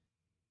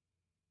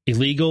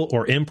 illegal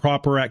or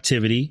improper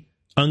activity,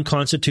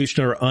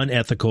 unconstitutional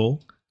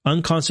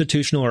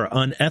or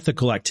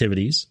unethical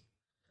activities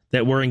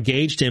that were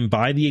engaged in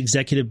by the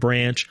executive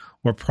branch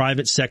or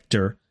private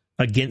sector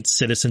against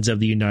citizens of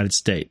the United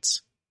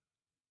States.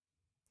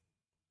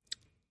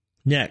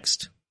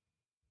 Next,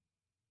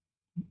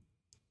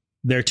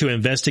 they're to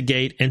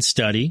investigate and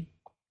study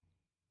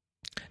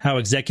how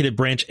executive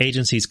branch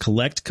agencies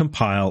collect,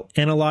 compile,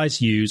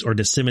 analyze, use, or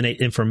disseminate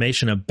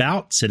information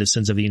about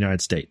citizens of the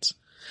United States,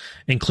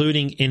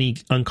 including any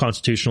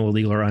unconstitutional,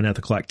 illegal, or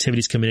unethical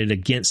activities committed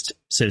against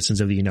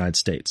citizens of the United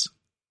States.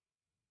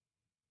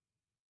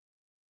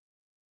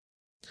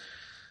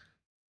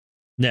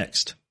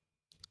 Next,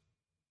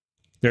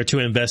 they're to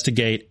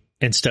investigate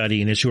and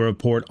study and issue a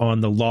report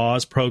on the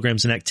laws,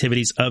 programs, and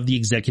activities of the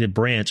executive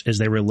branch as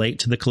they relate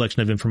to the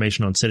collection of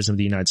information on citizens of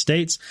the United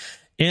States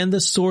and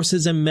the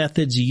sources and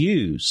methods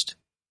used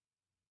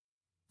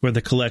for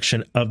the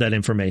collection of that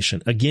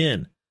information.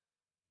 Again,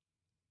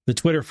 the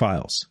Twitter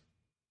files,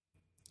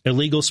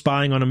 illegal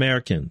spying on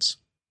Americans.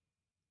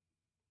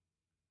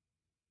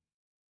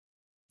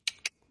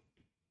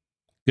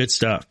 Good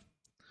stuff.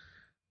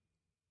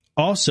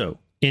 Also,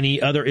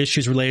 any other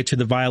issues related to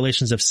the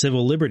violations of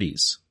civil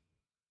liberties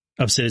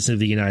of citizens of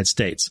the United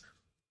States.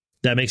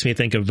 That makes me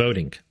think of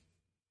voting.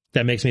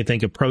 That makes me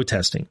think of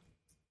protesting.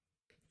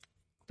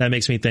 That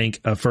makes me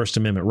think of First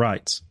Amendment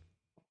rights.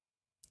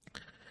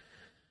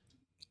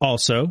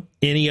 Also,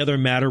 any other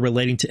matter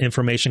relating to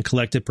information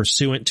collected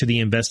pursuant to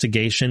the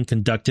investigation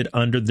conducted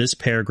under this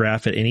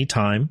paragraph at any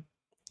time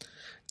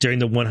during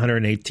the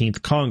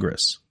 118th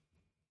Congress.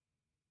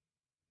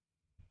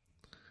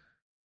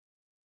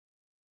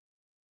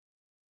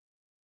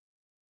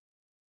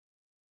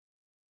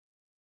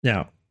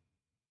 Now,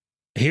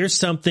 here's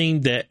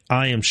something that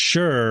I am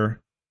sure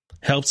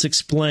helps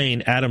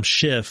explain Adam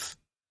Schiff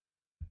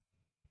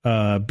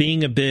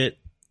being a bit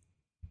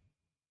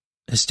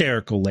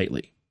hysterical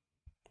lately.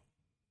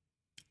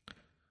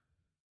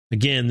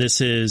 Again,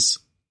 this is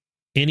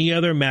any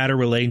other matter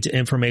relating to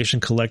information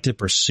collected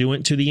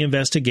pursuant to the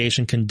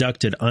investigation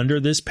conducted under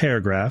this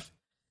paragraph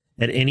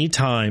at any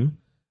time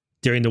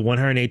during the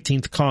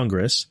 118th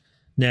Congress.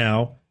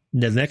 Now,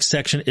 the next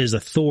section is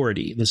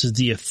authority. This is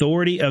the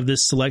authority of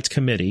this select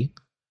committee,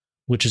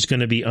 which is going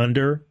to be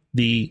under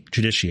the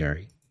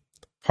judiciary.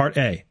 Part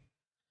A.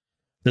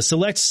 The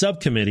select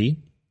subcommittee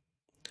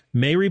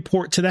may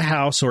report to the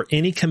House or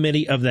any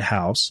committee of the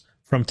House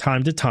from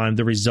time to time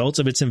the results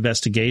of its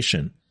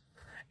investigation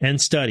and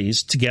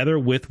studies together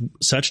with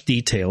such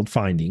detailed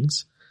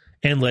findings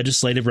and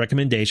legislative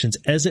recommendations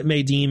as it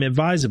may deem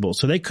advisable.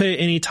 So they could at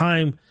any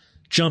time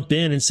jump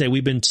in and say,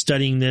 we've been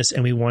studying this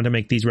and we want to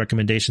make these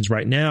recommendations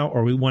right now,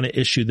 or we want to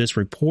issue this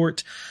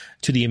report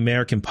to the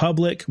American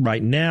public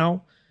right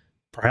now,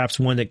 perhaps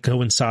one that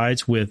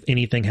coincides with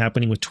anything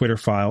happening with Twitter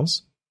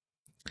files.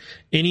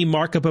 Any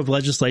markup of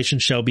legislation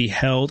shall be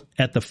held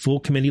at the full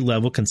committee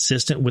level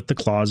consistent with the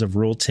clause of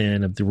Rule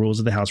 10 of the Rules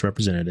of the House of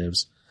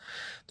Representatives.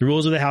 The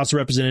rules of the House of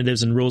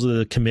Representatives and rules of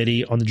the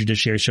Committee on the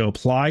Judiciary shall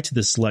apply to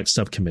the select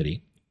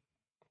subcommittee.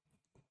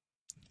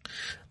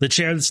 The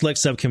chair of the select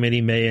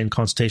subcommittee may, in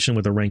consultation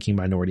with a ranking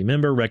minority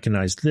member,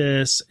 recognize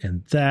this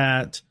and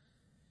that.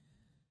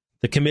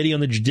 The Committee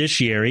on the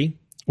Judiciary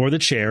or the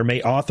chair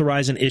may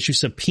authorize and issue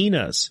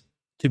subpoenas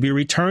to be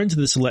returned to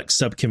the select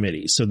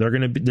subcommittee. So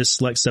this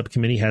select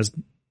subcommittee has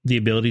the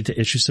ability to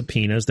issue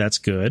subpoenas. That's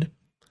good.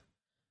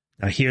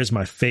 Now here's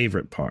my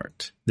favorite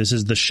part. This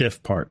is the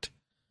shift part.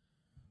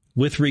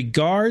 With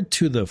regard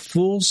to the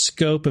full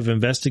scope of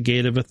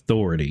investigative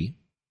authority,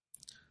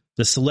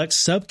 the select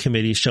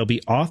subcommittee shall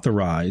be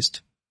authorized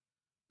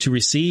to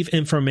receive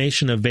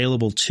information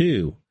available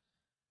to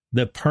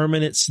the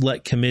Permanent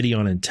Select Committee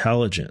on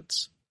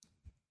Intelligence.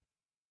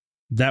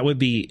 That would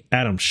be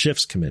Adam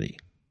Schiff's committee.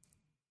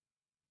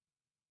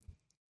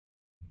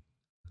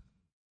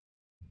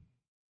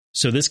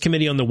 So this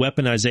committee on the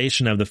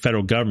weaponization of the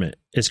federal government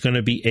is going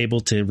to be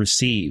able to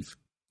receive,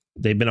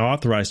 they've been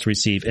authorized to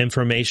receive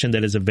information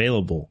that is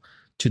available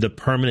to the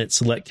Permanent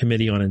Select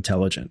Committee on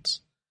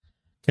Intelligence,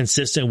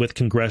 consistent with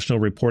congressional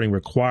reporting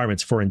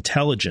requirements for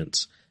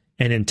intelligence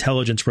and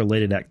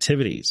intelligence-related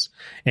activities,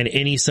 and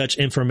any such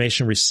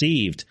information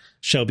received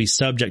shall be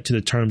subject to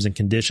the terms and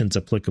conditions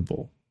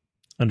applicable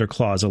under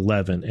Clause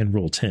 11 and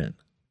Rule 10.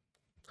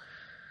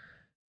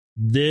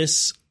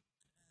 This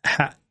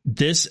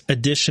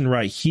edition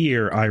right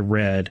here I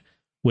read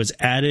was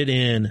added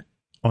in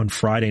on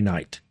Friday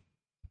night.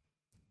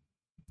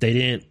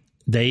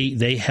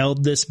 They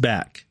held this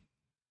back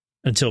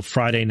until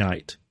Friday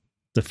night,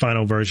 the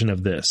final version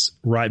of this,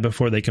 right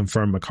before they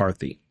confirmed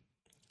McCarthy,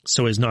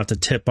 so as not to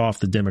tip off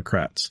the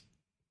Democrats.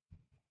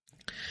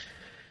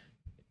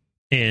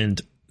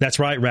 And that's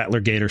right, Rattler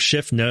Gator.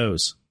 Schiff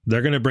knows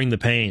they're going to bring the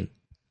pain.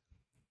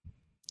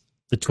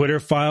 The Twitter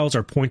files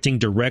are pointing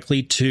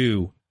directly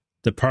to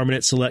the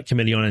Permanent Select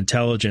Committee on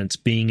Intelligence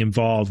being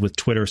involved with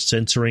Twitter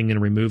censoring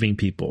and removing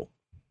people,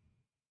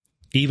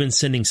 even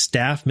sending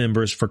staff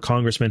members for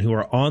congressmen who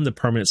are on the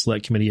Permanent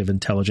Select Committee of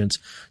Intelligence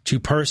to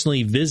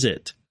personally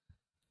visit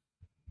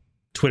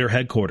Twitter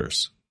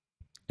headquarters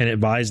and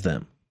advise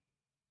them,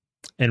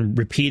 and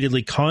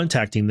repeatedly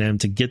contacting them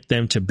to get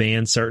them to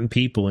ban certain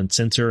people and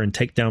censor and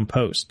take down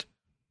posts.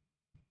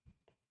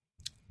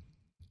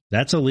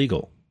 That's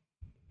illegal.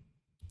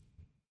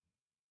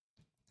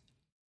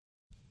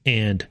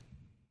 And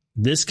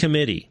this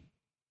committee,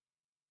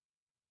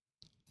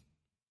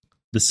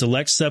 the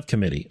Select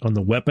Subcommittee on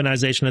the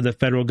Weaponization of the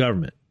Federal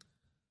Government,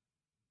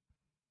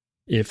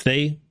 if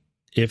the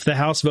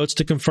House votes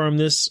to confirm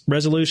this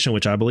resolution,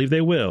 which I believe they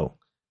will,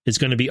 is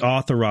going to be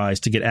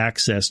authorized to get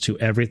access to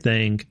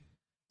everything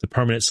the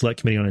Permanent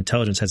Select Committee on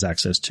Intelligence has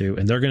access to,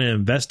 and they're going to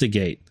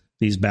investigate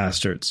these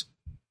bastards.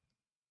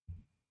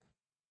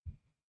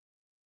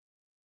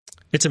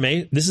 It's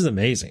amazing. This is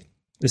amazing.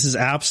 This is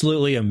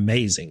absolutely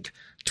amazing.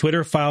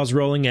 Twitter files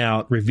rolling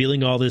out,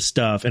 revealing all this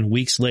stuff, and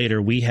weeks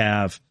later we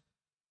have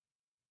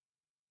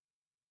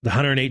the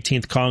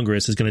 118th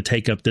Congress is going to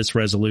take up this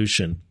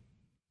resolution.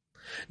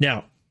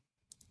 Now,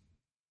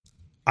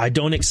 I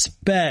don't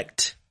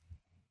expect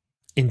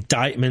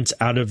indictments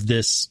out of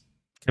this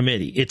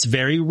committee. It's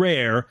very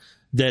rare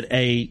that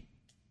a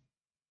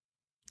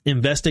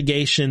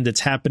investigation that's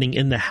happening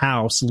in the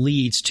House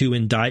leads to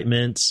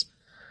indictments.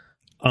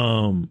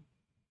 I'm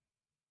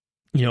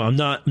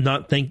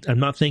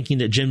not thinking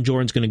that Jim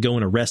Jordan's going to go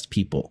and arrest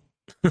people.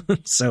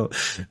 So,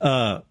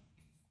 but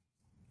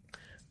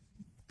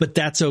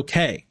that's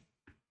okay,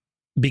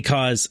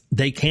 because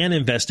they can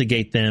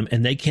investigate them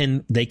and they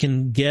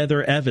can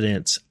gather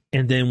evidence.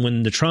 And then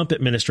when the Trump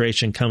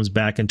administration comes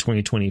back in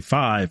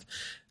 2025,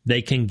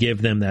 they can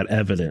give them that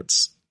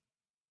evidence.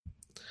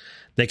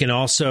 They can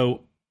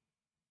also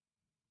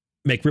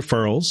make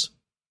referrals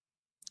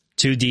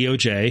to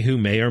DOJ, who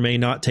may or may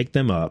not take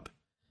them up.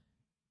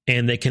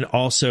 And they can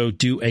also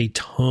do a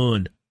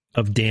ton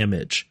of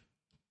damage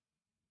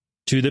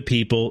to the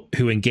people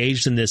who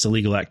engaged in this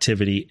illegal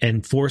activity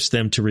and force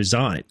them to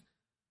resign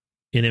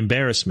in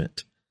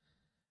embarrassment.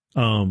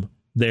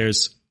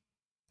 There's,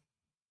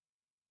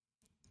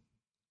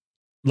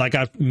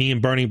 like me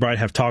and Bernie Bright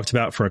have talked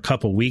about for a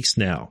couple weeks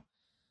now,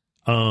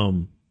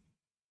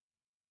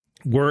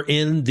 we're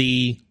in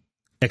the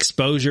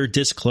exposure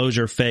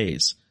disclosure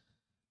phase.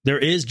 There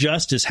is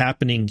justice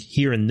happening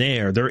here and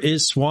there. There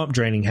is swamp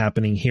draining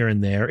happening here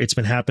and there. It's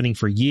been happening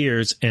for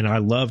years, and I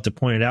love to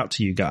point it out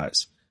to you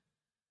guys.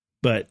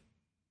 But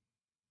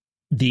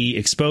the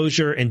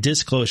exposure and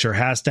disclosure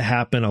has to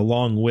happen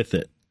along with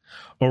it,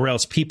 or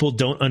else people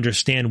don't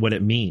understand what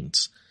it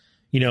means.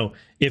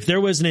 If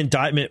there was an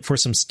indictment for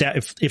some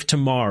staff, if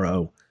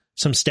tomorrow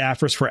some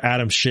staffers for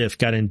Adam Schiff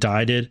got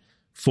indicted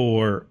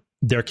for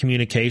their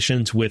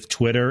communications with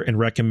Twitter and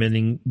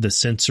recommending the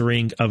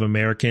censoring of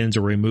Americans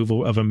or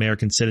removal of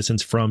American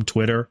citizens from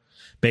Twitter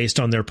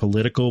based on their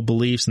political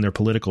beliefs and their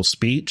political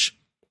speech,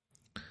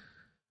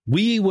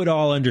 we would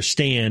all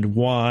understand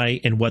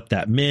why and what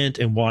that meant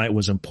and why it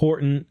was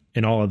important.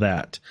 and all of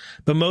that.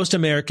 But most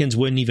Americans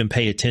wouldn't even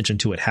pay attention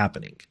to it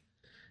happening.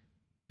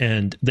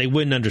 And they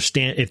wouldn't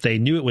understand, if they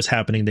knew it was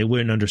happening, they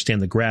wouldn't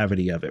understand the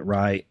gravity of it,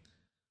 right?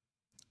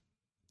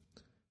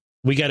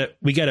 We gotta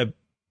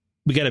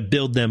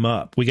build them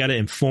up. We gotta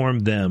inform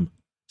them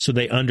so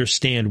they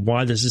understand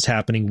why this is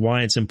happening,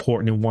 why it's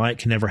important, and why it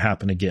can never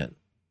happen again.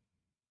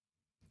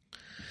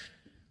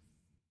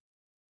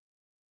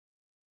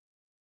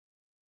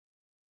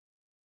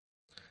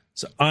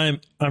 So I'm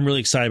really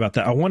excited about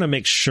that. I want to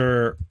make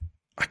sure,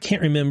 I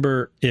can't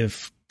remember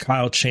if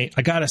Kyle changed.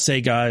 I gotta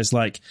say, guys,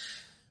 like,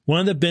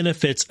 one of the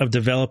benefits of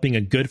developing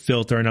a good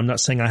filter, and I'm not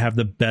saying I have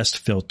the best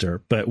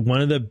filter, but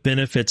one of the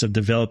benefits of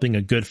developing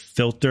a good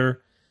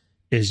filter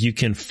is you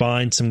can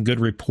find some good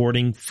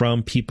reporting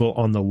from people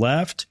on the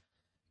left,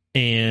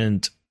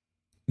 and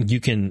you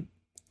can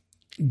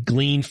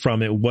glean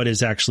from it what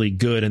is actually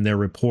good in their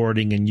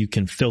reporting, and you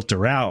can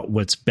filter out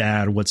what's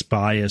bad, what's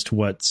biased,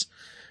 what's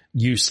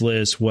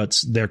useless,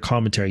 what's their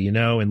commentary,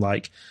 and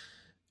like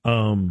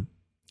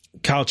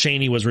Kyle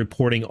Cheney was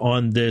reporting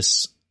on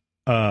this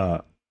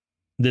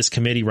this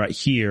committee right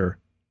here.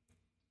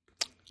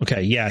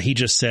 Okay, yeah, he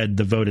just said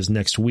the vote is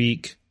next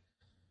week.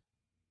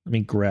 Let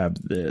me grab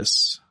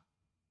this.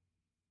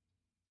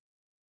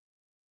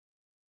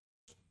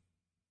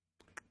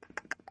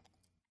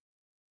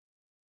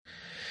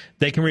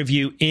 They can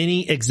review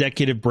any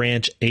executive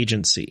branch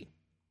agency.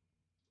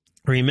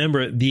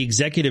 Remember, the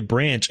executive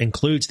branch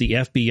includes the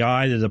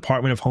FBI, the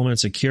Department of Homeland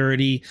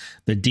Security,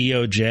 the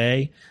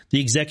DOJ. The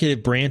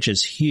executive branch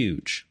is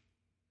huge,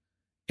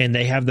 and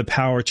they have the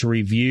power to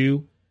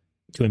review,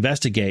 to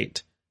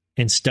investigate,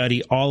 and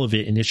study all of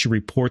it, and issue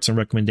reports and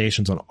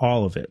recommendations on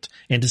all of it,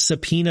 and to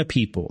subpoena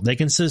people. They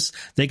can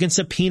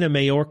subpoena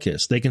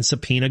Mayorkas. They can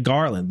subpoena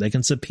Garland. They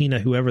can subpoena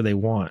whoever they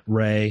want,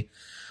 Ray,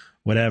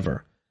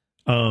 whatever.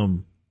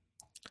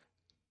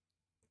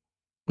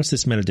 What's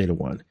this metadata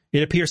one?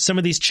 It appears some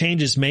of these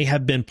changes may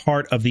have been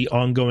part of the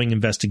ongoing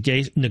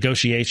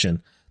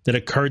negotiation that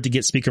occurred to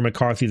get Speaker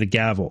McCarthy the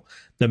gavel.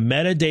 The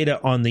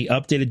metadata on the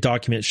updated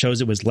document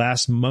shows it was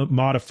last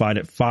modified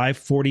at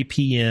 5:40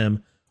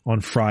 p.m.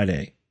 on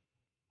Friday.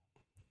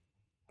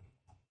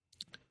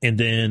 And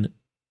then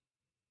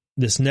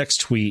this next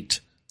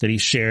tweet that he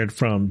shared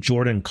from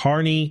Jordan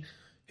Carney,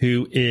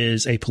 who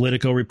is a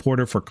political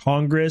reporter for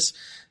Congress,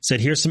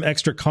 said, here's some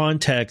extra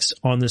context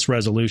on this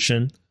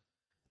resolution.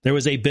 There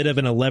was a bit of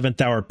an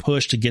 11th hour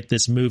push to get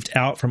this moved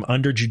out from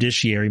under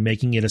judiciary,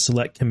 making it a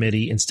select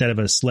committee instead of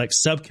a select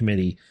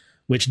subcommittee,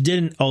 which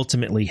didn't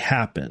ultimately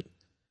happen.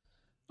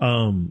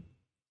 Doesn't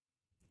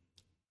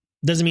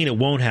mean it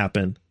won't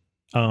happen.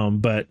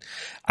 But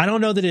I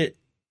don't know that it,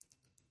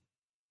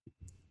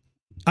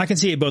 I can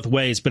see it both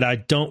ways, but I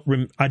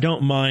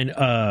don't mind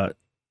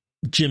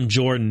Jim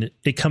Jordan,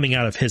 it coming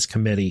out of his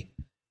committee.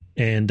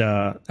 And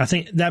I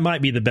think that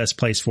might be the best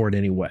place for it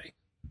anyway.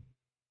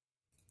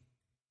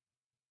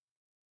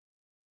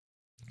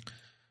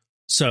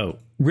 So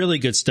really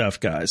good stuff,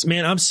 guys.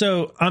 Man, I'm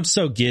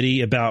so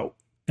giddy about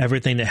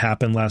everything that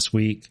happened last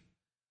week.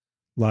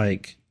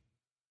 Like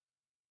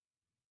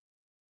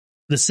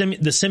the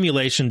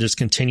simulation just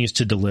continues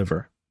to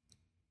deliver.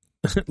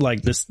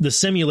 Like the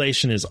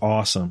simulation is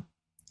awesome.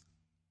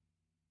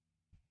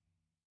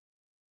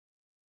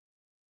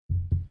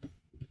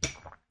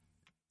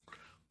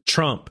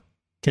 Trump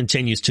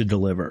continues to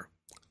deliver,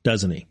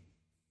 doesn't he?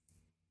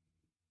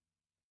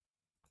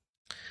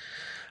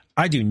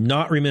 I do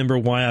not remember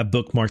why I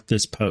bookmarked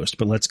this post,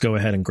 but let's go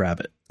ahead and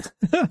grab it.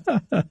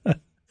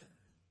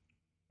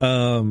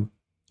 Oh,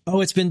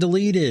 it's been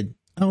deleted.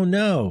 Oh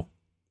no.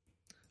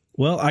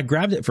 Well, I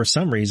grabbed it for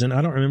some reason.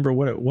 I don't remember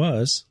what it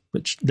was,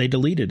 but they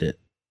deleted it.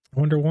 I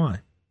wonder why.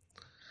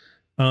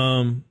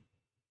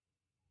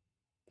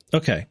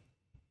 Okay.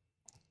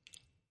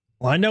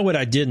 Well, I know what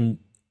I didn't,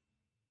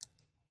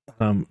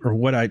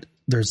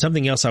 there's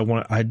something else I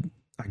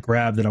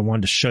grabbed that I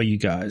wanted to show you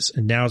guys,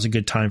 and now is a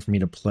good time for me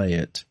to play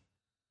it.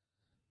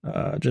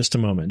 Just a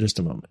moment.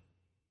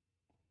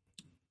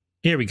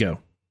 Here we go.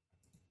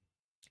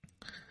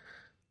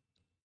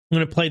 I'm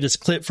going to play this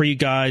clip for you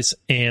guys,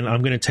 and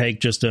I'm going to take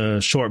just a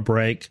short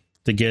break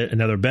to get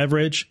another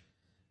beverage.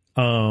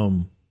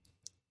 And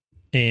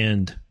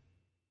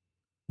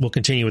we'll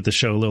continue with the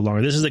show a little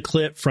longer. This is a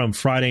clip from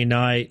Friday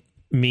night,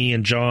 me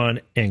and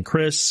John and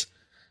Chris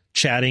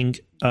chatting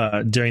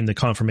during the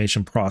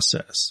confirmation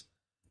process.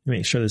 Let me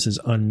make sure this is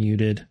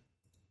unmuted.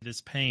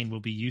 This pain will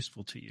be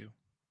useful to you.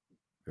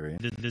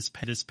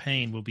 This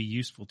pain will be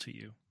useful to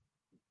you.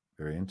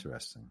 Very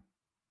interesting.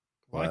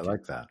 Well, I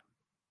like that.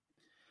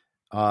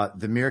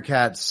 The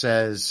Meerkat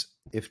says,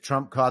 if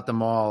Trump caught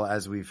them all,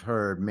 as we've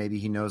heard, maybe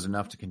he knows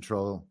enough to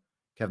control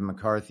Kevin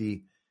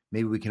McCarthy.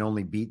 Maybe we can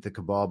only beat the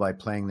cabal by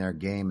playing their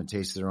game and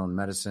taste their own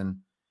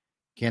medicine.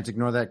 Can't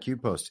ignore that Q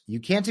post. You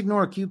can't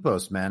ignore a Q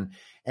post, man.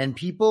 And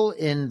people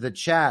in the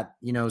chat,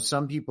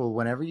 some people,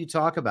 whenever you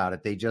talk about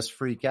it, they just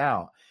freak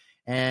out.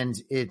 And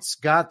it's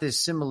got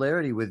this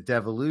similarity with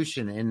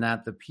devolution in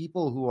that the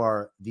people who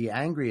are the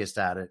angriest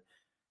at it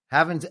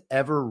haven't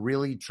ever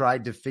really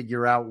tried to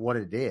figure out what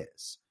it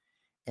is.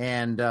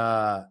 And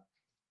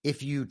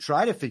if you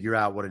try to figure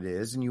out what it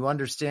is and you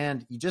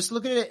understand, you just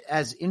look at it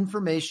as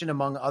information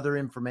among other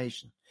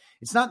information.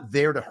 It's not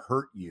there to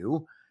hurt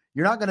you.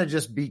 You're not going to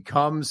just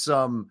become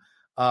some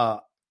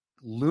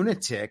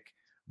lunatic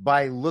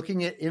by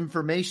looking at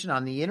information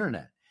on the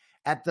internet.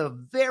 At the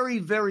very,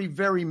 very,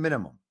 very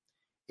minimum,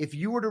 if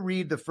you were to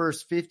read the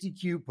first 50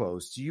 Q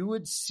posts, you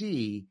would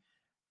see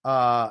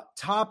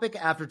topic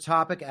after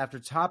topic after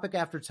topic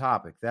after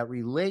topic that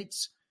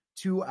relates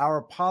to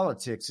our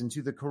politics and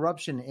to the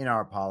corruption in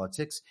our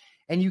politics.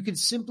 And you could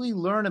simply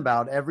learn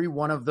about every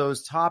one of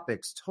those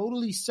topics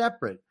totally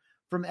separate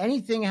from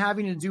anything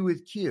having to do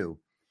with Q.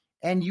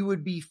 And you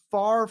would be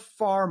far,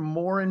 far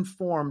more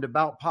informed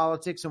about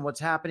politics and what's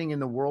happening in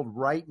the world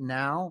right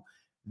now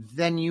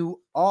than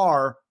you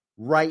are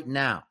right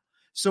now.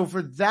 So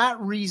for that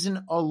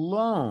reason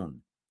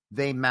alone,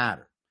 they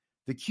matter.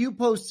 The Q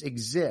posts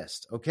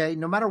exist, okay?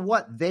 No matter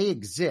what, they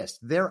exist.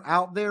 They're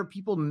out there.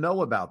 People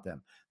know about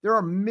them. There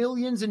are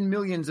millions and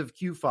millions of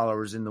Q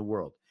followers in the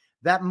world.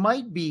 That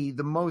might be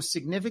the most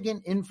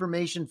significant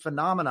information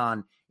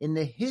phenomenon in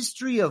the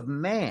history of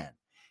man.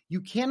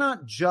 You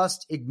cannot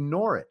just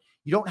ignore it.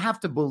 You don't have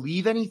to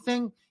believe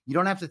anything. You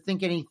don't have to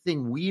think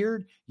anything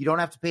weird. You don't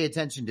have to pay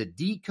attention to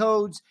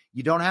decodes.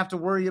 You don't have to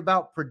worry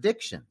about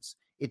predictions.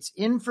 It's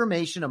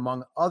information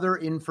among other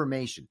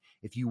information.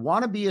 If you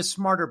want to be a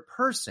smarter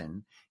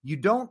person, you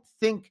don't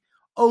think,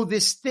 oh,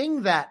 this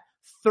thing that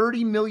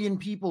 30 million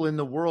people in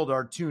the world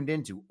are tuned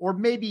into, or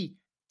maybe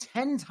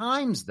 10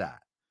 times that,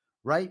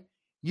 right?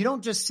 You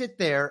don't just sit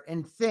there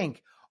and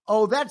think,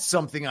 oh, that's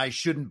something I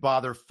shouldn't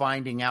bother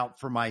finding out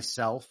for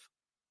myself.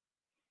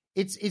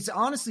 It's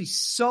honestly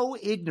so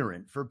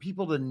ignorant for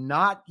people to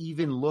not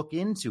even look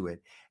into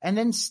it and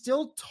then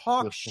still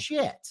talk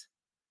shit.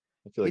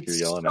 I feel like you're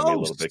yelling at me a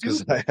little bit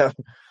because I have.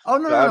 Oh,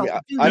 no.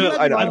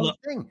 I know.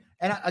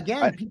 And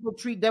again, people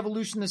treat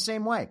devolution the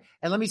same way.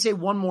 And let me say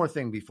one more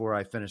thing before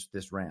I finish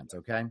this rant,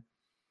 okay?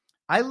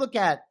 I look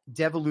at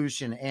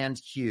devolution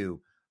and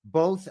Q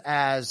both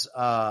as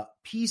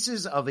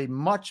pieces of a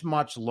much,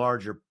 much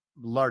larger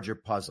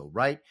puzzle,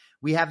 right?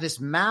 We have this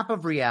map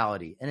of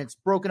reality, and it's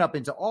broken up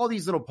into all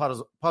these little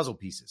puzzle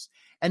pieces.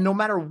 And no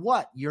matter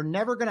what, you're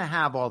never going to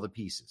have all the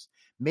pieces.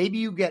 Maybe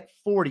you get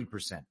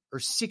 40% or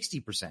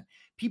 60%.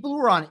 People who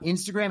are on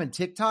Instagram and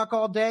TikTok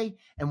all day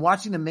and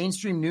watching the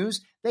mainstream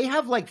news, they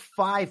have like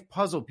 5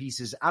 puzzle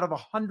pieces out of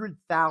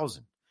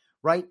 100,000,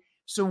 right?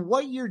 So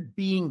what you're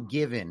being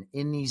given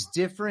in these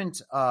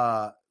different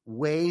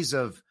ways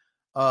of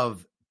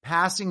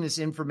passing this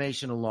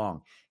information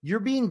along, you're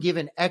being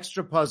given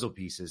extra puzzle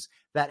pieces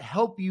that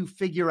help you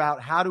figure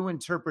out how to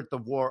interpret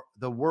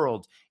the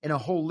world in a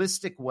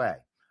holistic way,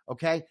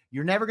 okay?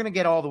 You're never going to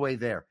get all the way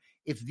there.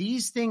 If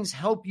these things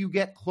help you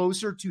get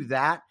closer to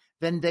that,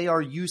 then they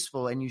are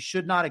useful and you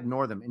should not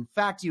ignore them. In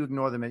fact, you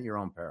ignore them at your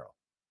own peril.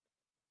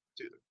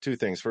 Two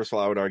things. First of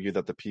all, I would argue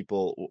that the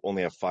people who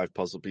only have 5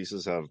 puzzle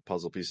pieces have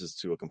puzzle pieces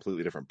to a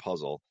completely different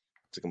puzzle.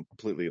 It's a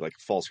completely like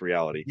false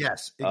reality.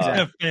 Yes,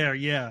 exactly. Fair,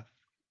 yeah.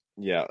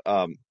 Yeah.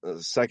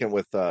 Second,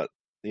 with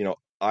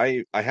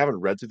I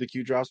haven't read through the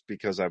Q drops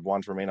because I've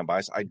wanted to remain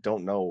unbiased. I still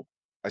don't know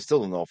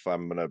if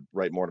I'm going to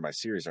write more to my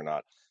series or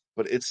not.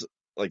 But it's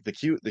like the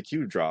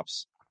Q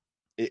drops.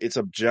 It's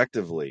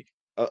objectively,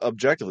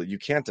 you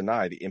can't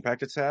deny the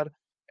impact it's had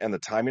and the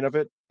timing of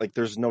it. Like,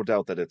 there's no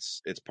doubt that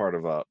it's part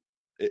of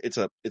it's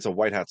a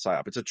white hat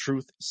psyop. It's a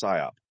truth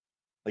psyop.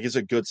 Like, it's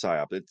a good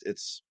psyop.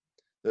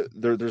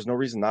 There's no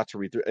reason not to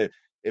read through.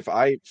 If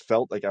I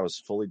felt like I was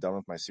fully done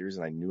with my series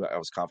and I knew I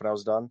was confident I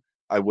was done,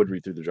 I would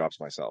read through the drops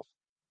myself.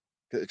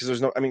 Because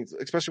there's no, I mean,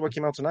 especially what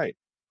came out tonight.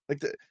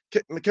 Like,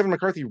 Kevin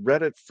McCarthy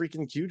read a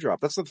freaking Q drop.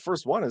 That's the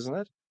first one, isn't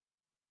it?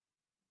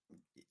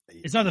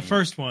 It's not the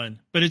first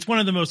one, but it's one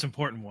of the most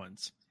important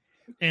ones.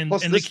 And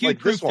Plus and this, the Q like,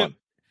 proof,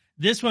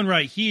 this one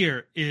right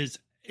here is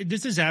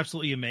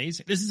absolutely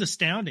amazing. This is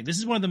astounding. This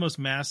is one of the most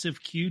massive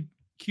Q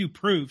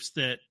proofs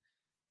that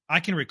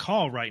I can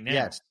recall right now.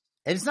 Yes.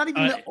 And it's not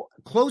even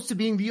close to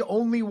being the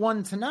only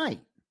one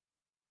tonight.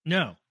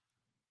 No.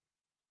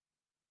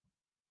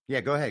 Yeah,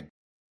 go ahead.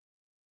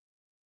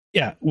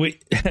 Yeah,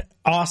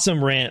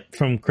 awesome rant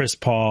from Chris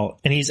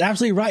Paul. And he's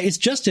absolutely right. It's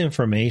just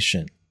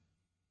information.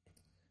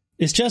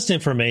 It's just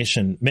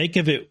information. Make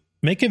of it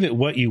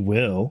what you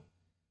will.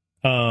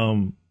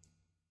 But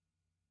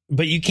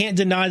you can't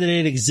deny that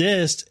it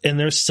exists and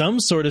there's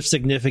some sort of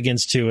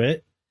significance to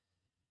it.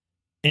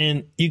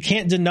 And you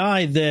can't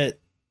deny that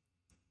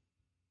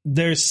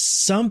there's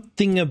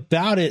something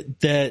about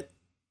it that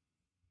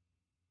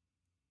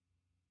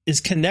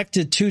is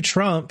connected to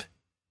Trump,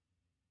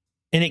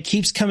 and it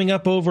keeps coming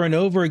up over and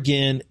over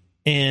again.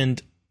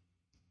 And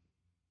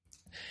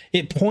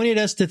it pointed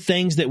us to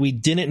things that we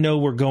didn't know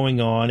were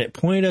going on. It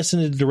pointed us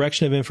in the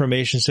direction of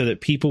information so that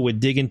people would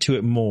dig into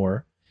it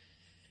more.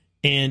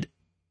 And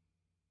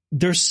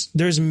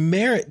there's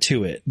merit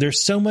to it.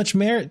 There's so much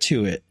merit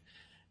to it.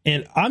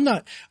 And I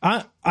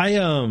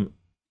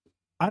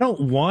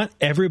don't want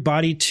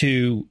everybody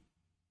to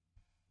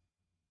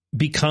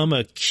become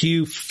a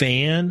Q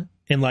fan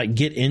and like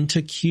get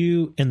into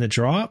Q and the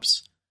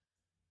drops.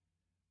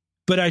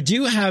 But I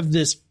do have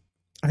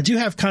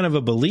kind of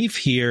a belief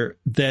here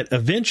that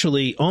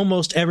eventually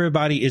almost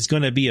everybody is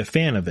going to be a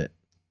fan of it.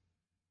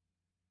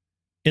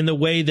 In the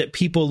way that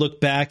people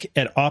look back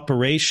at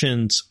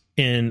operations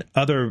in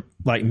other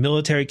like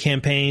military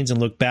campaigns and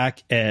look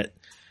back at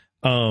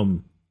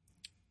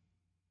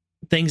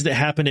things that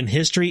happened in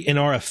history and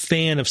are a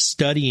fan of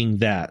studying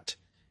that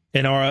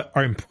and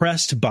are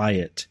impressed by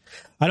it.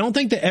 I don't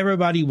think that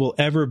everybody will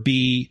ever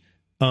be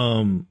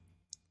a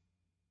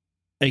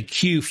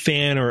Q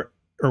fan or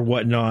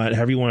whatnot,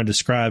 however you want to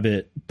describe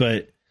it.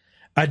 But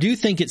I do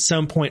think at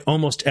some point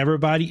almost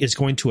everybody is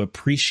going to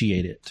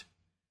appreciate it.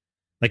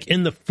 Like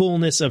in the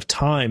fullness of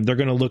time, they're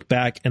going to look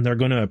back and they're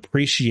going to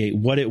appreciate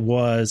what it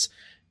was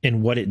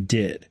and what it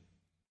did.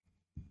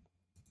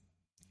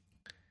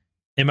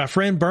 And my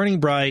friend Burning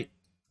Bright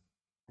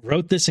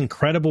wrote this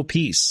incredible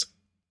piece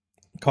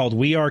called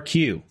We Are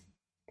Q.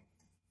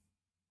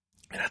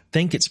 And I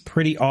think it's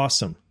pretty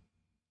awesome.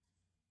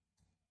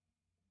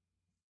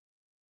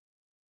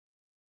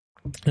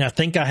 And I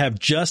think I have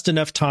just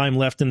enough time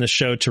left in the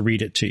show to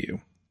read it to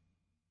you.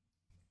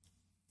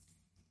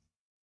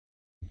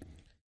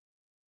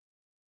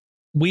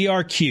 We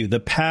are Q,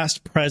 the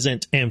past,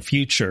 present, and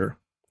future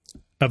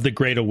of the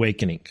Great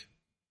Awakening.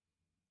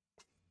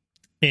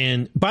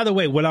 And by the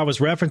way, what he was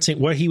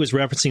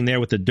referencing there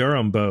with the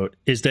Durham boat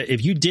is that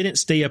if you didn't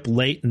stay up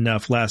late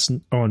enough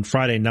on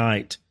Friday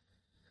night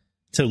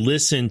to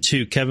listen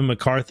to Kevin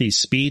McCarthy's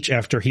speech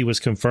after he was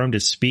confirmed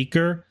as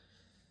speaker,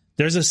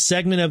 there's a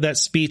segment of that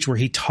speech where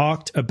he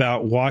talked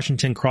about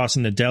Washington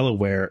crossing the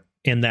Delaware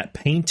and that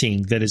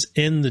painting that is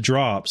in the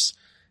drops.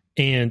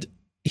 And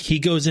he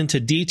goes into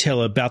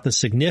detail about the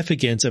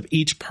significance of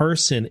each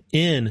person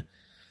in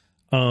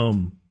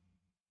that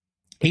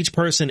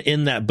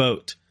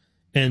boat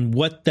and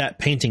what that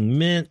painting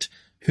meant,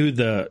 who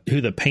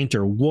the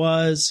painter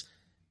was.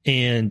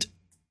 And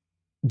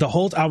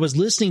I was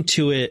listening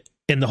to it,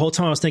 and the whole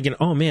time I was thinking,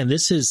 oh man,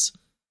 he's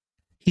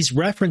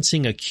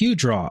referencing a Q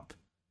drop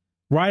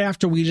right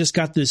after we just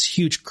got this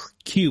huge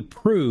Q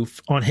proof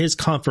on his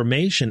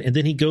confirmation. And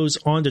then he goes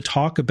on to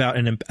talk about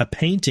a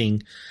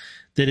painting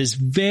that is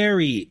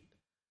very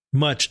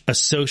much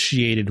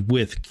associated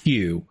with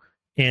Q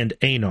and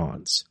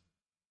Anons.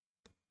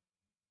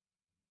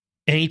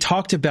 And he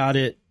talked about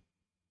it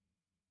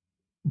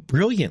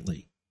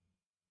brilliantly.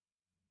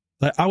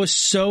 I was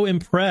so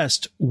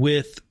impressed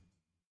with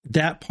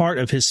that part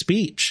of his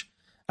speech.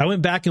 I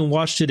went back and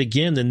watched it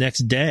again the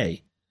next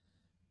day,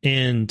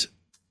 and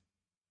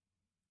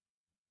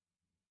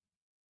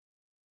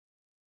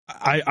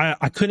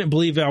I couldn't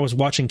believe I was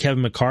watching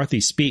Kevin McCarthy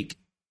speak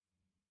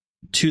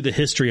to the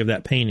history of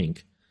that painting.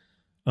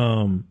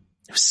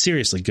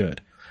 Seriously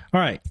good. All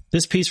right,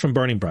 this piece from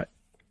Burning Bright.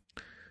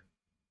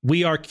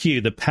 We are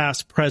Q, the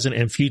past, present,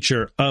 and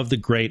future of the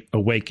Great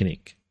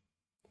Awakening.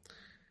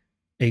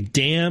 A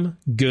damn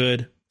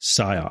good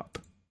psyop.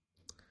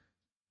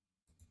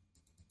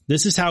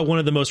 This is how one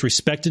of the most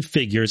respected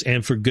figures,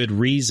 and for good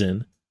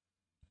reason,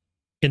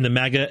 in the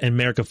MAGA and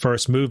America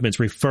First movements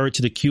referred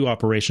to the Q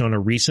operation on a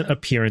recent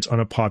appearance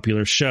on a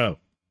popular show.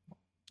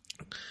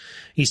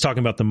 He's talking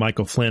about the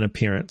Michael Flynn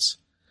appearance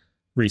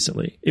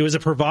recently. It was a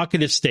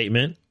provocative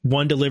statement,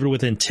 one delivered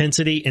with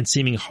intensity and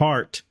seeming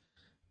heart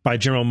by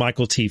General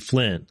Michael T.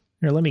 Flynn.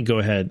 Here, let me go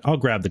ahead. I'll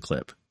grab the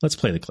clip. Let's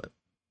play the clip.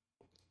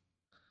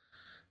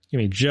 Give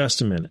me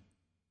just a minute.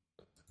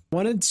 I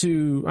wanted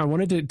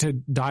to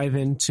dive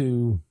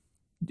into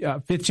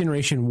fifth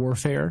generation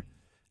warfare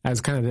as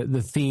kind of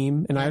the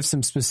theme. And I have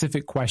some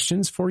specific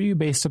questions for you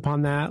based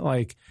upon that,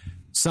 like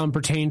some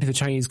pertain to the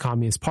Chinese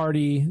Communist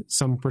Party,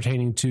 some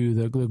pertaining to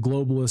the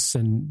globalists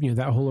and,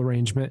 that whole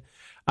arrangement.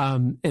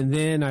 And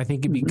then I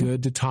think it'd be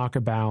good to talk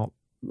about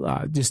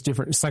just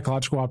different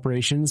psychological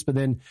operations, but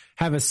then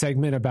have a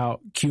segment about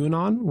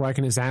QAnon where I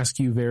can just ask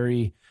you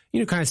very,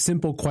 kind of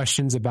simple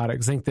questions about it.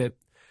 'Cause I think that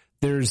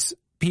there's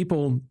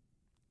people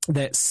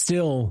that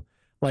still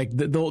like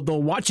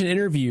they'll watch an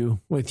interview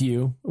with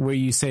you where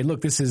you say, look,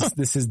 this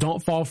is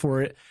don't fall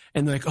for it.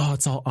 And they're like, oh,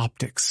 it's all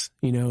optics,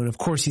 and of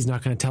course he's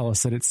not going to tell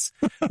us that it's,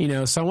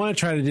 so I want to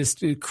try to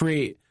just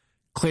create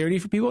clarity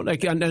for people.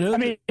 Like,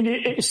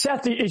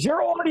 Seth, is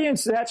your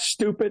audience that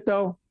stupid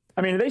though?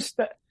 I mean,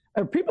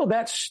 are people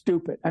that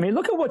stupid? I mean,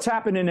 look at what's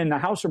happening in the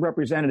House of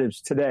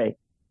Representatives today.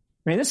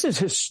 I mean, this is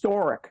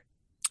historic.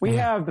 We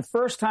have the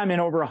first time in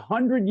over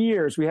 100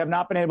 years, we have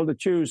not been able to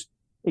choose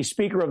a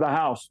Speaker of the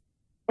House.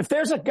 If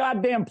there's a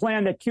goddamn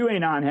plan that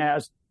QAnon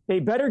has, they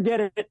better get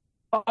it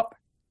up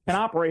and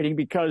operating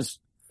because,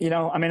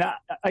 I'm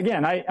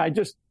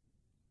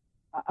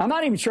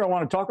not even sure I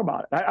want to talk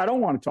about it. I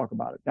don't want to talk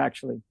about it,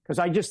 actually, because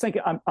I just think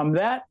I'm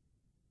that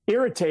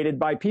irritated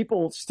by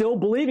people still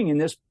believing in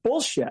this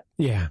bullshit.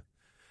 Yeah.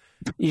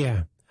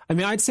 Yeah. I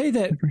mean, I'd say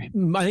that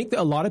I think that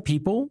a lot of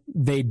people,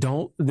 they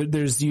don't,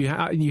 you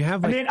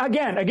have like, I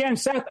mean, again,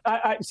 Seth,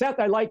 Seth,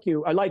 I like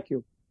you. But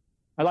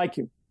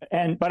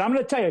I'm going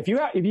to tell you, if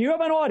you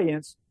have an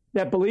audience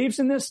that believes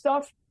in this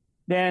stuff,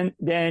 then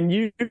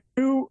you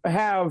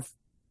have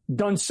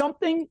done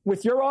something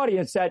with your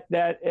audience that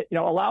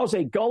allows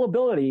a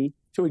gullibility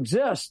to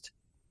exist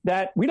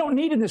that we don't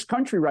need in this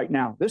country right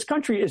now. This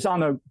country is on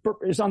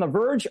the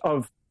verge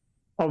of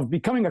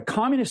becoming a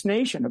communist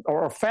nation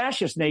or a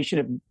fascist nation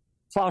if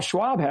Klaus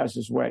Schwab has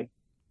his way.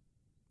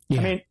 Yeah.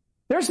 I mean,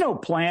 there's no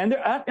plan.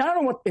 I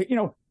don't know what,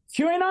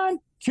 QAnon,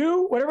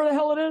 whatever the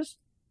hell it is.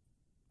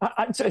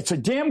 It's a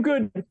damn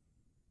good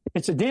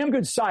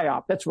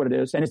psyop. That's what it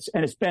is. And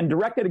it's been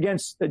directed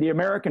against the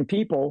American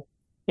people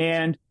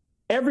and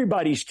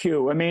everybody's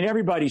Q. I mean,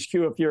 everybody's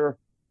Q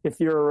if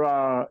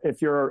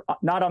you're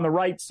not on the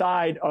right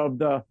side of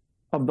the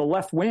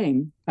left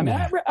wing. I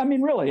mean, I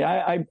mean, really,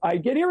 I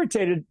get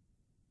irritated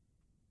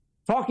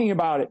talking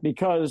about it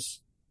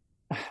because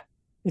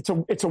it's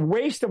a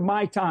waste of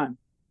my time.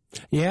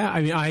 Yeah,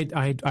 I mean,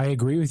 I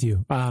agree with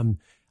you.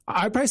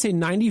 I'd probably say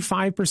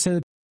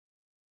 95%.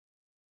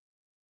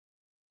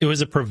 It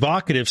was a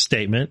provocative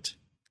statement,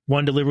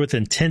 one delivered with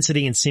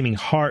intensity and seeming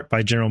heart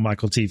by General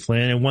Michael T.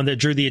 Flynn, and one that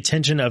drew the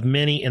attention of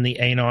many in the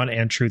Anon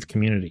and Truth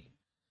community.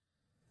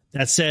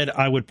 That said,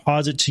 I would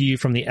posit to you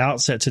from the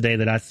outset today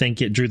that I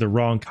think it drew the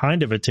wrong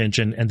kind of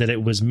attention and that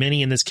it was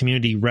many in this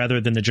community rather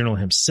than the general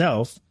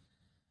himself,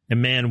 a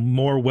man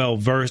more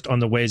well-versed on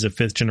the ways of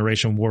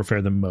fifth-generation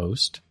warfare than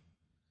most,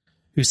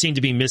 who seemed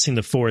to be missing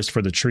the forest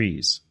for the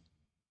trees.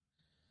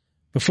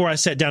 Before I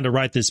sat down to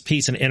write this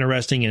piece, an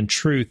interesting and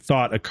true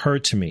thought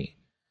occurred to me.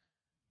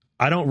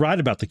 I don't write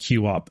about the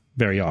Q-op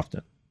very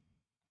often.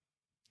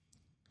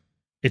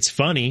 It's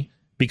funny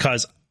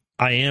because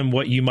I am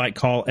what you might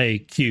call a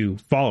Q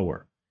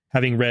follower,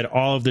 having read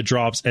all of the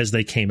drops as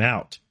they came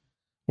out,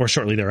 or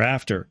shortly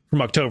thereafter,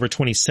 from October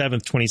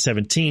 27th,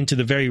 2017, to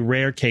the very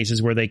rare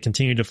cases where they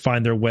continue to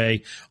find their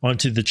way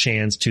onto the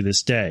chans to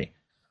this day.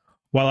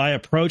 While I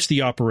approached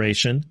the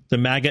operation, the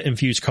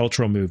MAGA-infused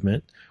cultural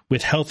movement,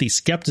 with healthy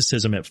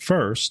skepticism at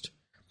first,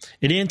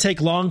 it didn't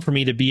take long for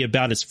me to be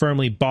about as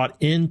firmly bought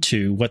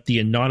into what the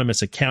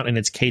anonymous account and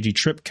its cagey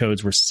trip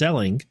codes were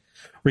selling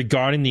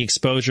regarding the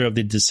exposure of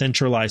the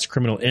decentralized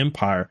criminal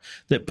empire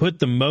that put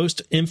the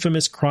most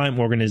infamous crime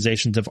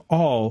organizations of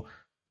all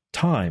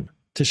time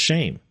to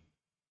shame,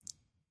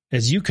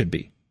 as you could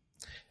be.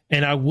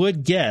 And I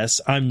would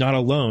guess I'm not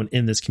alone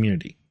in this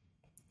community.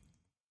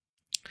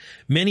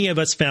 Many of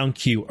us found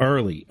Q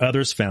early,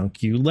 others found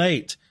Q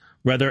late.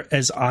 Rather,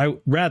 as I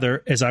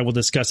will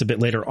discuss a bit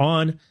later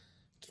on,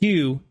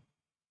 Q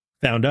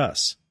found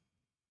us.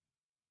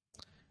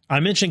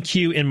 I mention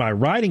Q in my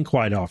writing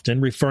quite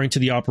often, referring to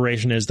the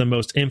operation as the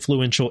most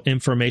influential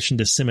information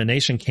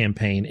dissemination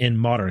campaign in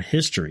modern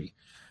history,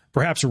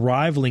 perhaps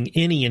rivaling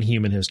any in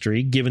human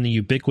history, given the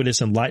ubiquitous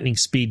and lightning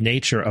speed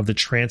nature of the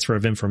transfer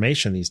of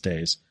information these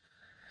days.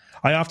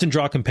 I often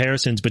draw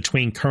comparisons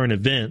between current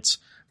events,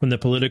 from the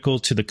political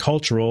to the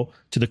cultural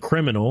to the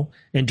criminal,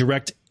 in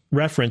direct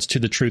reference to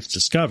the truths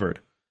discovered,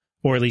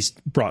 or at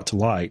least brought to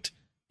light,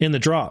 in the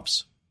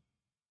drops.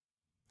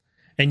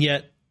 And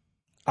yet,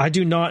 I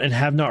do not and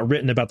have not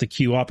written about the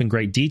Q-op in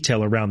great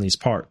detail around these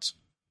parts.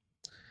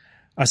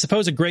 I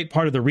suppose a great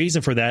part of the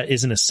reason for that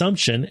is an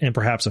assumption, and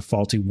perhaps a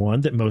faulty one,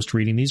 that most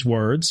reading these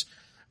words,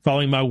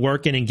 following my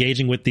work and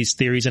engaging with these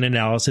theories and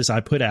analysis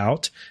I put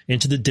out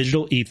into the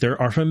digital ether,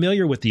 are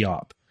familiar with the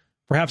op,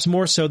 perhaps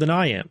more so than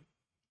I am.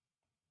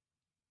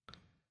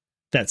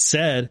 That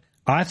said,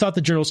 I thought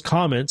the journal's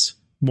comments,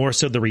 more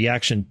so the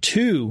reaction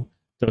to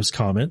those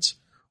comments,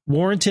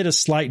 warranted a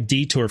slight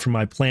detour from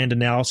my planned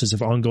analysis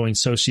of ongoing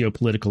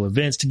socio-political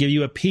events to give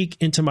you a peek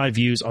into my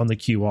views on the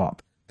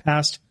Q-op,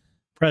 past,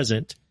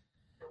 present,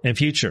 and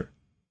future.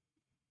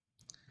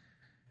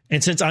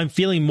 And since I'm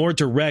feeling more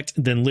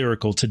direct than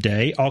lyrical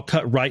today, I'll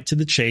cut right to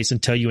the chase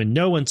and tell you in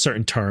no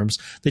uncertain terms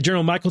that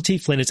General Michael T.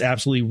 Flynn is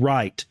absolutely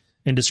right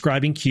in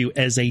describing Q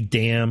as a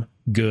damn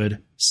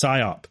good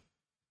psyop.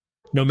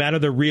 No matter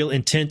the real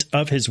intent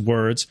of his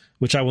words,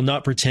 which I will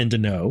not pretend to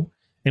know,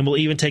 and will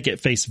even take at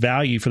face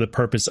value for the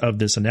purpose of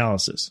this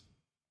analysis.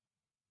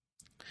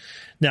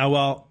 Now,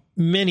 while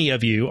many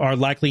of you are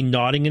likely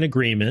nodding in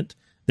agreement,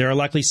 there are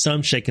likely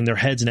some shaking their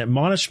heads in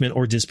admonishment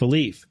or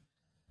disbelief.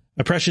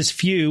 A precious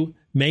few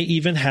may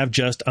even have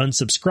just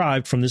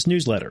unsubscribed from this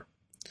newsletter.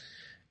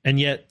 And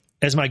yet,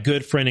 as my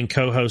good friend and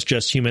co-host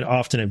Just Human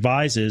often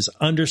advises,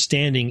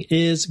 understanding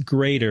is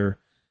greater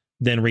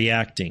than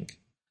reacting.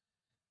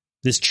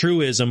 This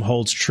truism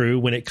holds true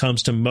when it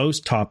comes to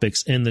most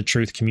topics in the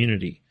truth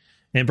community,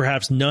 and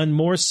perhaps none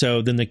more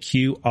so than the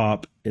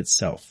Q-op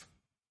itself.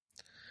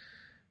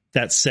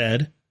 That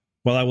said,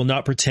 while I will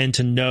not pretend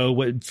to know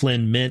what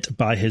Flynn meant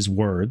by his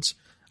words,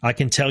 I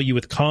can tell you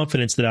with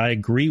confidence that I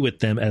agree with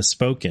them as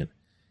spoken,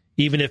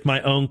 even if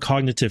my own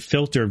cognitive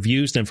filter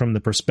views them from the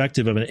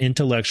perspective of an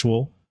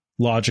intellectual,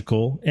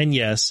 logical, and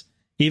yes,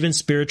 even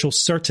spiritual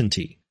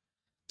certainty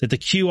that the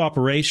Q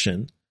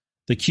operation,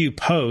 the Q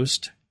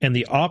post, and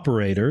the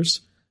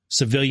operators,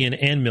 civilian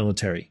and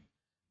military,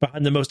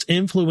 behind the most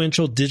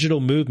influential digital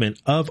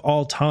movement of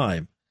all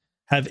time,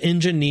 have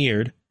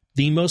engineered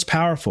the most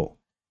powerful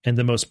and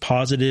the most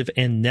positive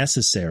and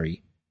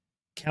necessary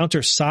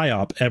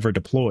counter-psyop ever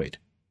deployed.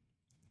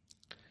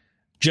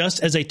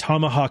 Just as a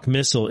Tomahawk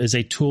missile is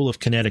a tool of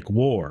kinetic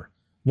war,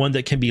 one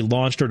that can be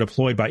launched or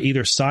deployed by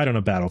either side on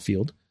a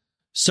battlefield,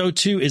 So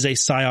too is a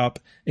psyop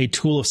a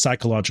tool of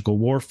psychological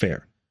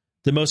warfare,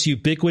 the most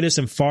ubiquitous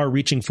and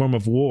far-reaching form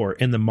of war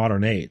in the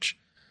modern age,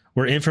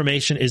 where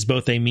information is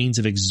both a means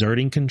of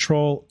exerting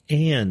control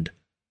and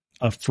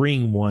of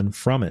freeing one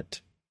from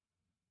it.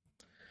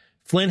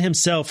 Flynn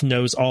himself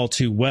knows all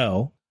too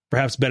well,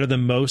 perhaps better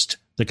than most,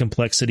 the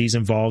complexities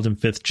involved in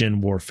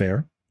fifth-gen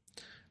warfare,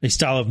 a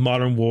style of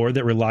modern war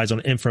that relies on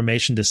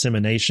information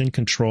dissemination,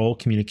 control,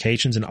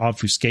 communications, and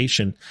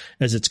obfuscation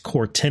as its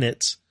core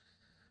tenets,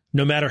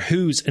 no matter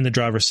who's in the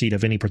driver's seat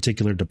of any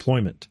particular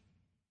deployment.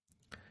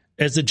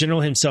 As the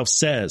general himself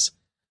says,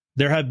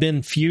 there have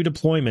been few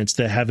deployments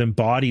that have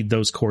embodied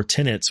those core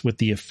tenets with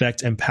the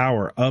effect and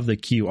power of the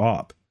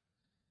Q-op.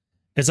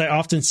 As I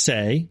often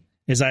say,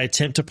 as I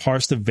attempt to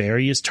parse the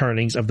various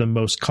turnings of the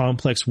most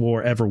complex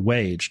war ever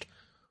waged,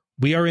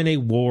 we are in a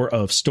war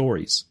of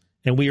stories,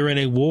 and we are in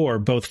a war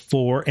both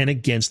for and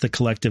against the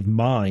collective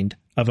mind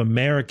of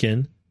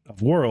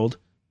world,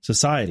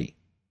 society.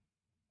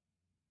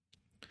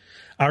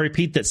 I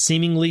repeat that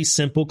seemingly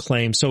simple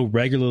claim so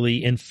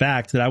regularly, in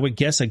fact, that I would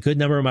guess a good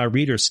number of my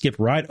readers skip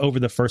right over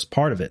the first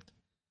part of it.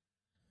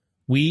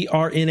 We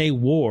are in a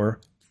war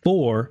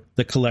for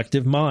the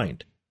collective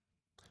mind.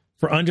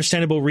 For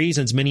understandable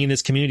reasons, many in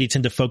this community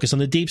tend to focus on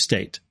the deep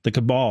state, the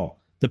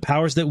cabal, the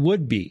powers that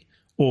would be,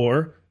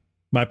 or,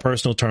 my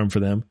personal term for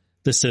them,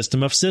 the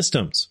system of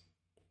systems.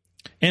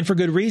 And for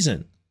good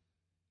reason.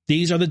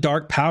 These are the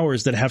dark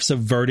powers that have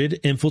subverted,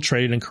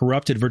 infiltrated, and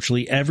corrupted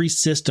virtually every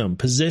system,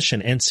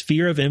 position, and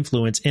sphere of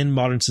influence in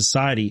modern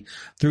society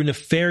through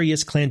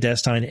nefarious,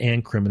 clandestine,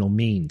 and criminal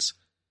means.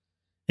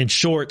 In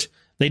short,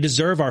 they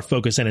deserve our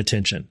focus and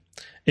attention,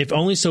 if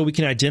only so we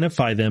can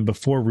identify them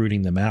before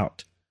rooting them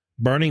out,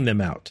 burning them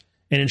out,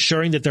 and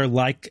ensuring that their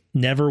like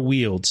never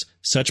wields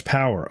such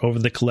power over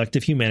the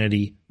collective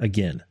humanity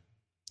again.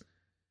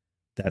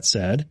 That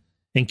said,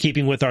 in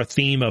keeping with our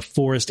theme of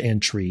forest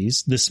and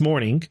trees, this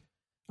morning,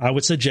 I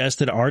would suggest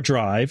that our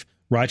drive,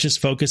 righteous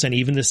focus, and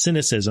even the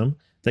cynicism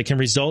that can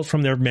result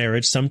from their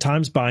marriage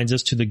sometimes binds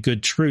us to the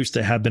good truths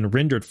that have been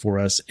rendered for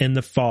us in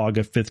the fog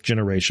of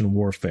fifth-generation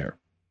warfare.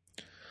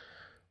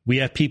 We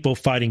have people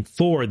fighting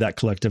for that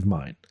collective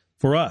mind,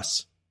 for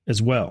us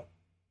as well.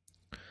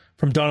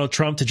 From Donald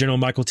Trump to General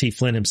Michael T.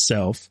 Flynn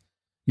himself,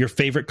 your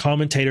favorite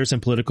commentators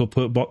and political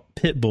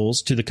pit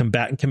bulls to the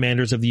combatant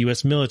commanders of the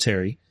U.S.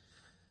 military,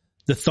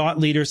 the thought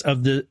leaders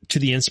to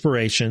the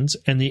inspirations,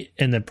 and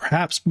the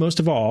perhaps most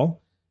of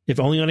all, if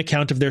only on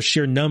account of their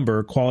sheer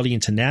number, quality,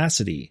 and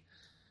tenacity,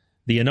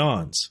 the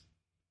Anons,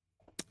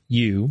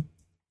 you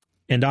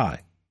and I.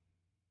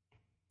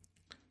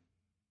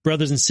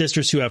 Brothers and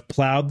sisters who have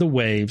plowed the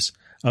waves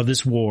of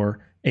this war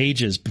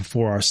ages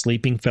before our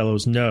sleeping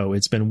fellows know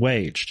it's been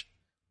waged.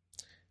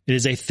 It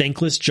is a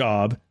thankless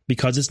job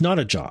because it's not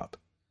a job.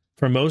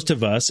 For most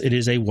of us, it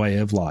is a way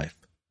of life.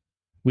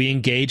 We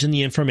engage in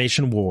the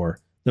information war,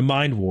 the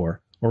mind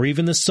war, or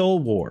even the soul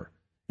war,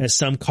 as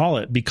some call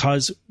it,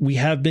 because we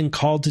have been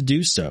called to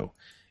do so.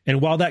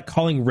 And while that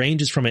calling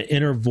ranges from an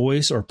inner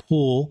voice or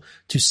pull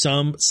to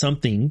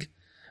something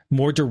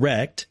more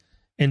direct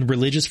and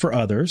religious for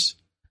others,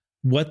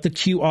 what the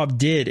Q-op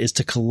did is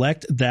to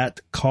collect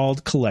that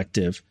called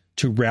collective,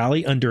 to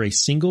rally under a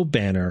single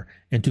banner,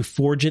 and to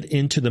forge it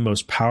into the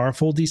most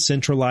powerful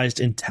decentralized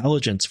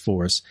intelligence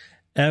force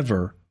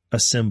ever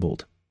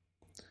assembled.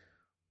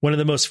 One of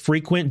the most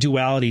frequent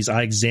dualities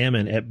I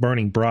examine at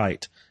Burning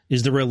Bright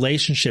is the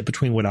relationship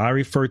between what I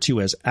refer to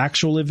as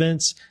actual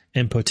events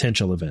and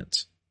potential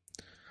events.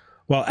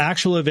 While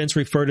actual events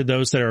refer to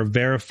those that are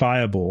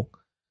verifiable,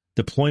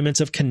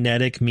 deployments of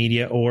kinetic,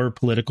 media, or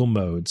political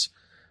modes,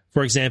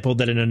 for example,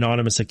 that an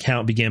anonymous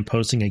account began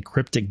posting a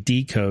cryptic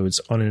decodes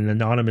on an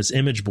anonymous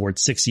image board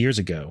 6 years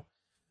ago,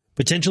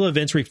 potential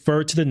events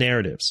refer to the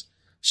narratives,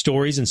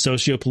 stories, and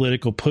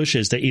socio-political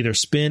pushes that either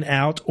spin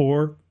out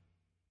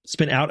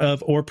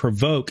of or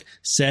provoke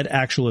said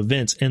actual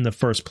events in the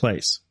first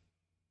place.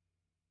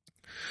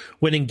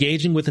 When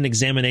engaging with an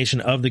examination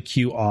of the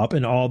Q-op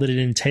and all that it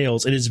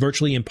entails, it is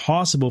virtually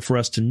impossible for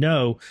us to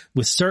know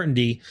with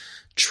certainty,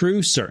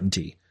 true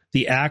certainty,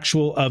 the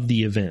actual of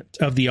the event,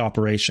 of the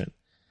operation.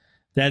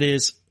 That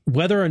is,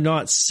 whether or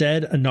not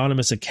said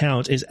anonymous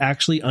account is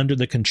actually under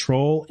the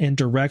control and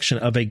direction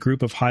of a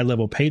group of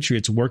high-level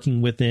patriots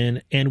working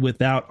within and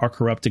without our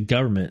corrupted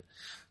government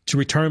to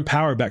return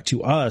power back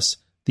to us,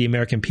 the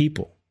American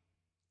people.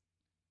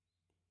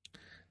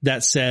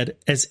 That said,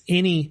 as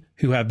any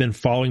who have been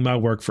following my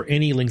work for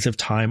any length of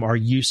time are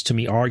used to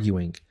me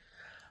arguing,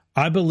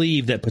 I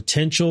believe that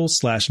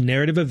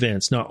potential/narrative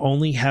events not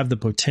only have the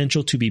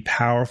potential to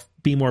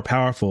be more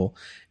powerful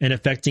and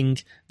affecting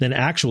than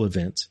actual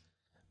events,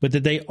 but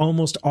that they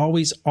almost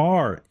always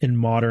are in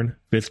modern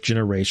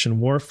fifth-generation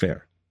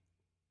warfare.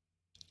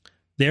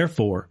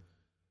 Therefore,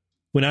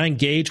 when I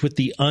engage with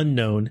the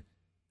unknown,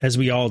 as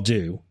we all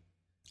do,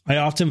 I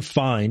often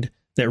find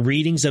that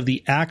readings of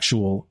the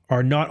actual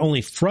are not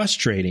only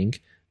frustrating,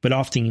 but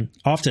often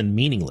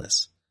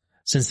meaningless,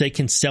 since they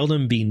can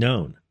seldom be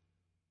known.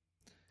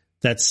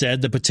 That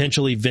said, the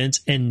potential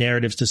events and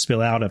narratives to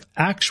spill out of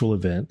actual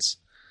events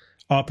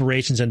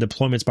operations and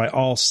deployments by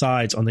all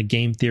sides on the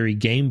game theory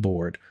game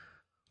board,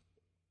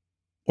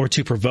 or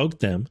to provoke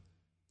them,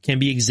 can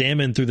be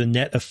examined through the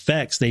net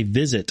effects they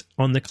visit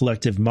on the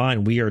collective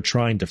mind we are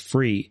trying to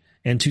free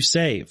and to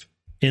save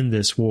in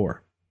this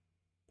war.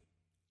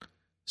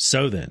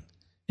 So then,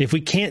 if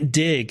we can't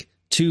dig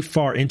too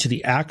far into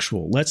the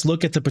actual, let's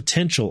look at the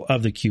potential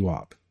of the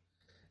QOP,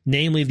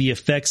 namely the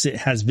effects it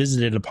has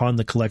visited upon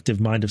the collective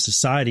mind of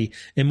society,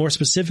 and more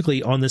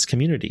specifically on this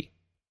community.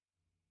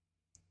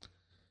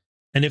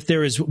 And if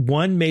there is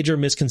one major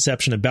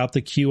misconception about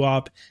the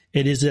QOP,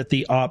 it is that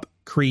the OP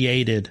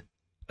created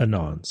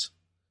Anons,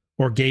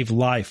 or gave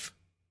life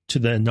to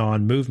the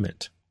Anon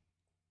movement.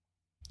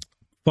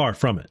 Far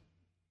from it.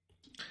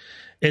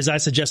 As I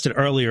suggested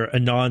earlier,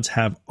 Anons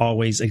have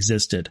always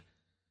existed.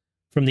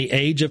 From the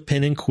age of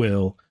pen and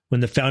quill,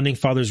 when the founding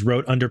fathers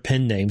wrote under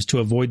pen names to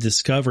avoid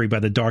discovery by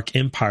the dark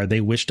empire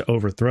they wished to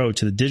overthrow,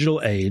 to the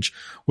digital age,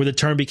 where the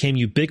term became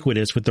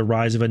ubiquitous with the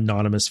rise of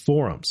anonymous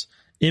forums.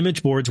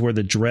 Image boards were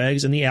the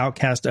dregs and the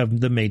outcast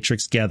of the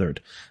matrix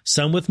gathered,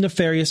 some with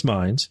nefarious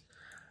minds,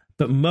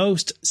 but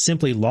most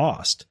simply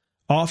lost,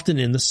 often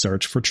in the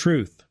search for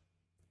truth.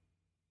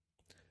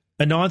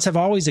 Anons have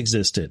always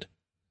existed.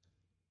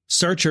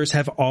 Searchers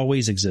have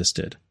always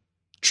existed.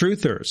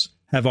 Truthers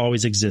have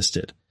always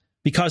existed.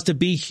 Because to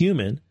be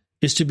human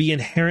is to be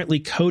inherently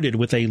coded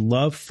with a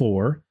love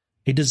for,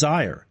 a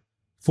desire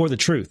for the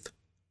truth.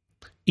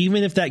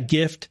 Even if that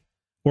gift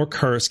or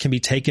curse can be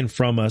taken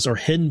from us or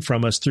hidden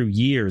from us through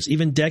years,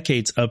 even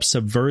decades of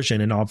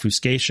subversion and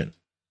obfuscation.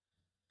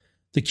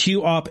 The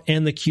Q-op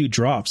and the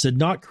Q-drops did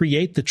not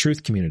create the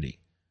truth community,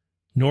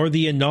 nor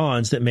the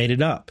Anons that made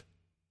it up.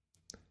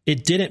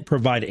 It didn't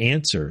provide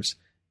answers.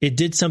 It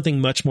did something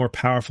much more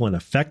powerful and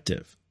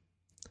effective.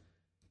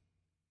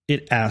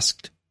 It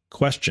asked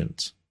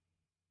questions.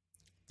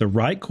 The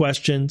right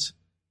questions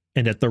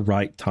and at the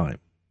right time.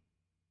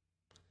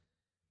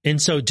 In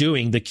so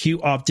doing, the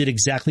Q-op did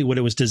exactly what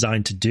it was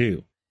designed to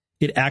do.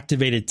 It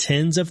activated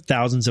tens of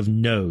thousands of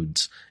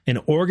nodes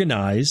and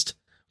organized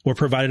or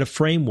provided a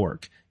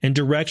framework and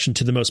direction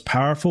to the most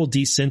powerful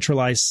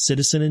decentralized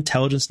citizen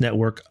intelligence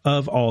network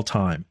of all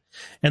time.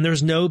 And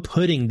there's no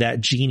putting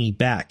that genie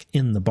back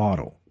in the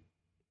bottle.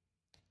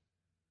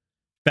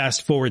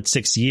 Fast forward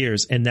 6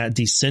 years, and that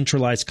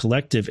decentralized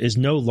collective is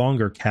no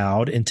longer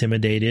cowed,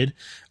 intimidated,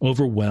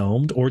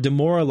 overwhelmed, or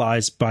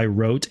demoralized by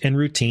rote and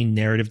routine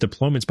narrative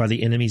deployments by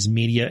the enemy's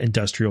media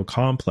industrial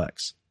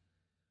complex.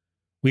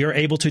 We are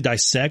able to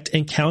dissect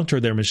and counter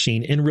their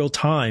machine in real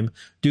time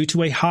due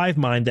to a hive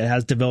mind that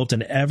has developed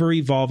an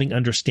ever-evolving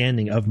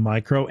understanding of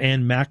micro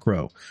and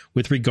macro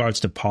with regards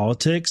to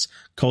politics,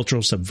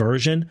 cultural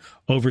subversion,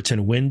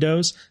 Overton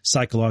windows,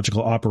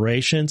 psychological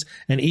operations,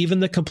 and even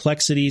the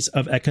complexities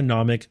of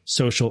economic,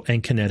 social,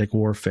 and kinetic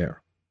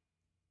warfare.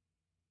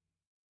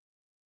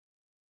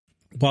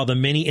 While the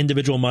many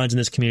individual minds in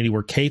this community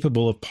were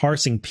capable of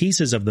parsing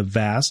pieces of the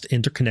vast,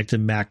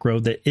 interconnected macro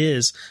that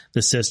is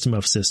the system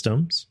of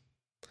systems,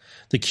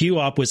 the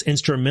Q-op was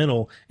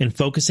instrumental in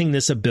focusing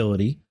this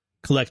ability,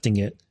 collecting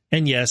it,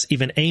 and yes,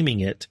 even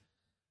aiming it,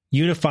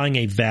 unifying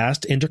a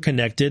vast,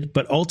 interconnected,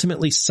 but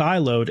ultimately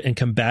siloed and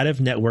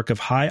combative network of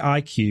high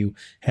IQ,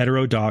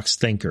 heterodox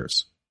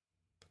thinkers.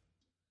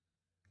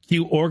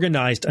 Q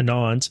organized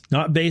Anons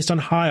not based on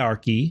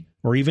hierarchy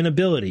or even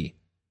ability,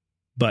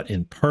 but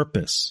in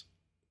purpose.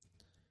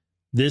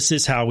 This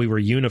is how we were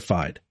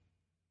unified.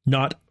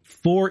 Not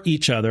for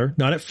each other,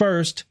 not at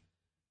first,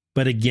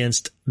 but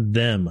against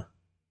them.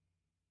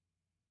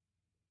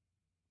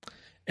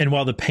 And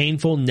while the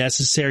painful,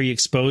 necessary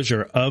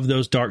exposure of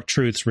those dark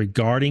truths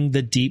regarding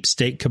the deep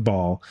state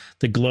cabal,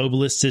 the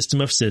globalist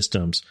system of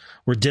systems,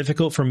 were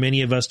difficult for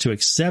many of us to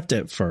accept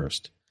at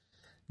first,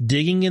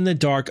 digging in the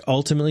dark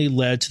ultimately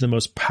led to the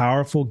most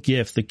powerful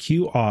gift the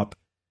Q-op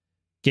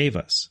gave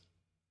us.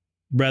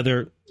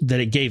 Rather,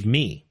 that it gave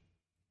me.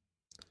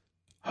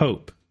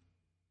 Hope.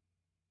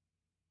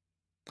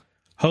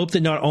 Hope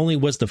that not only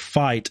was the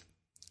fight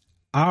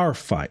our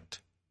fight,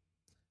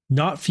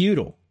 not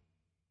futile,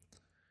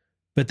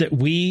 but that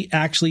we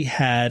actually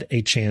had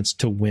a chance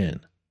to win.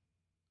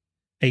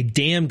 A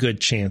damn good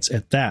chance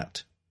at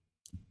that.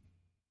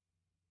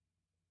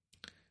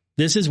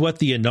 This is what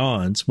the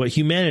Anons, what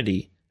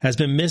humanity has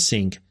been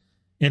missing,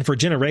 and for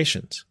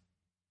generations.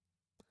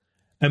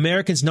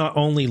 Americans not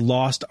only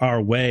lost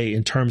our way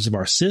in terms of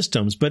our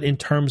systems, but in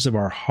terms of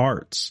our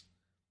hearts,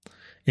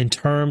 in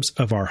terms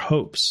of our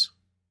hopes.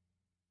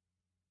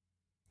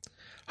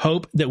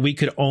 Hope that we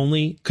could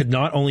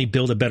not only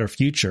build a better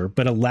future,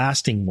 but a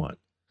lasting one.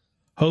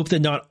 Hope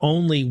that not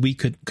only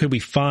could we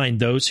find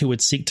those who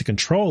would seek to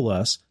control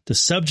us, to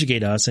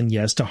subjugate us, and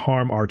yes, to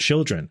harm our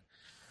children,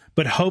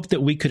 but hope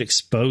that we could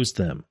expose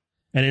them,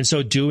 and in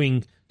so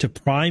doing, to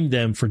prime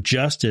them for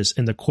justice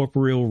in the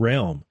corporeal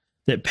realm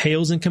that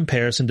pales in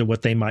comparison to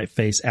what they might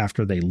face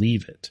after they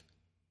leave it.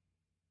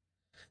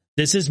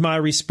 This is my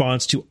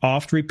response to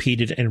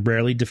oft-repeated and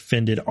rarely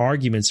defended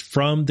arguments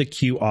from the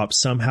Q-op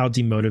somehow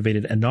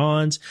demotivated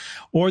Anons,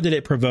 or that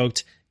it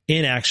provoked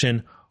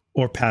inaction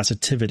or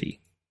passivity.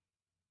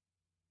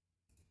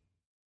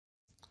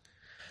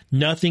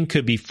 Nothing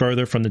could be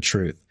further from the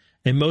truth,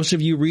 and most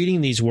of you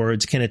reading these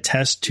words can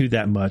attest to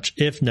that much,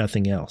 if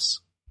nothing else.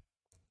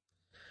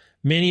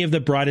 Many of the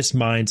brightest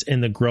minds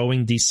in the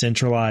growing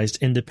decentralized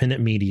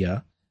independent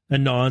media,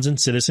 anons and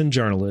citizen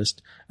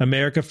journalists,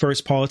 America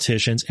First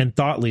politicians, and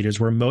thought leaders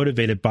were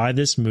motivated by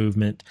this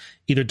movement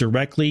either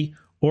directly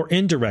or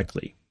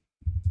indirectly.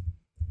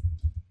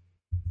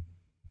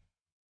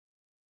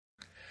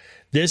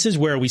 This is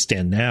where we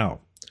stand now.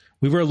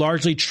 We were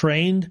largely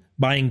trained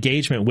by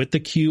engagement with the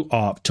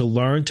Q-op to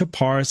learn to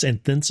parse and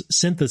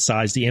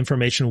synthesize the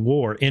information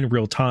war in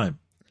real time,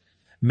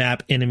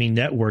 map enemy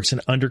networks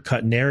and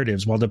undercut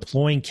narratives while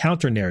deploying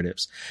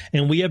counter-narratives,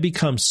 and we have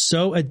become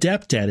so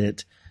adept at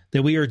it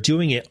that we are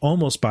doing it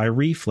almost by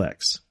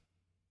reflex.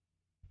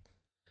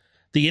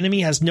 The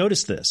enemy has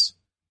noticed this,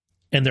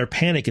 and their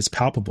panic is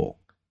palpable,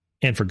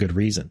 and for good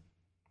reason.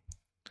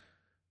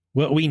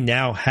 What we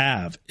now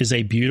have is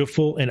a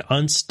beautiful and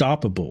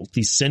unstoppable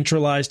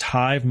decentralized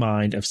hive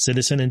mind of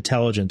citizen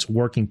intelligence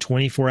working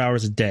 24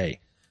 hours a day,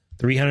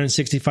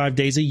 365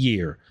 days a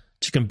year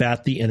to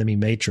combat the enemy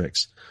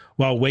matrix,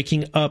 while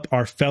waking up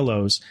our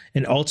fellows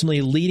and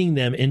ultimately leading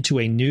them into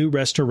a new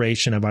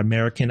restoration of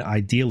American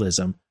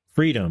idealism,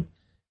 freedom,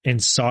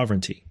 and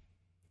sovereignty.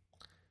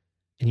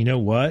 And you know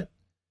what?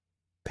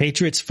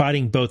 Patriots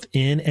fighting both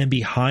in and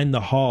behind the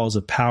halls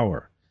of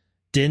power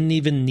didn't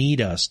even need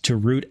us to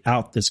root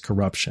out this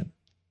corruption,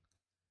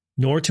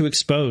 nor to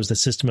expose the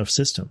system of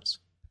systems.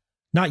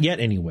 Not yet,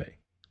 anyway.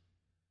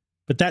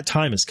 But that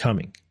time is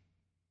coming.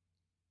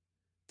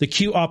 The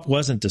Q-op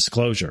wasn't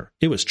disclosure.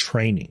 It was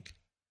training.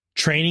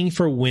 Training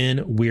for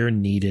when we're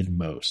needed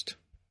most.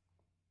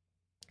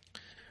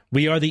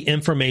 We are the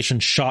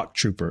information shock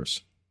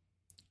troopers.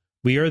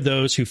 We are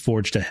those who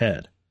forged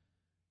ahead.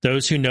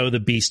 Those who know the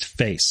beast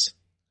face.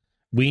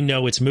 We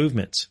know its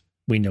movements.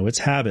 We know its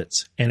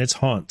habits and its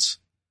haunts.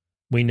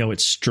 We know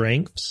its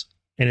strengths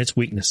and its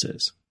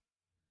weaknesses.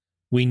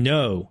 We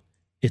know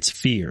its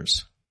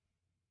fears.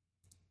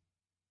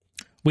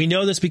 We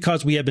know this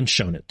because we have been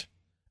shown it,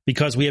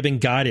 because we have been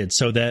guided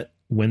so that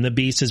when the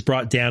beast is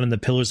brought down and the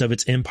pillars of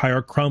its empire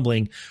are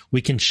crumbling,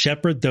 we can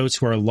shepherd those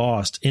who are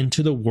lost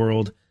into the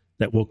world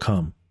that will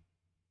come.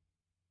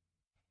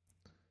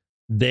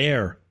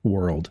 Their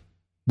world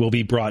will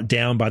be brought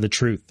down by the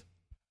truth.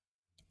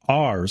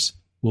 Ours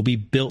will be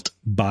built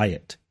by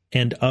it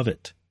and of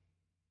it.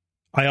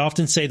 I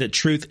often say that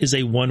truth is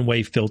a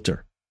one-way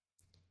filter.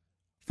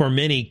 For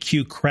many,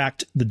 Q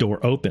cracked the door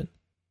open.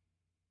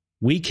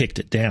 We kicked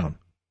it down.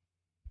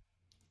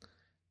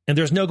 And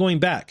there's no going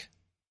back.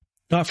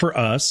 Not for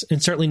us,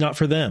 and certainly not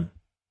for them.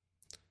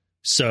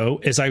 So,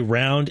 as I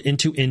round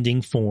into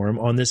ending form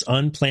on this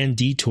unplanned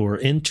detour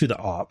into the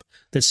op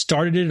that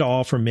started it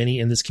all for many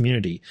in this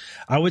community,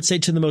 I would say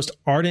to the most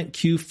ardent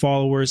Q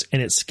followers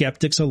and its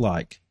skeptics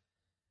alike,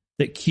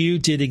 that Q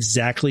did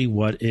exactly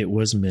what it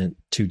was meant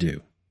to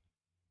do.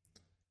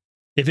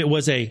 If it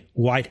was a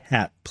white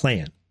hat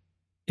plan,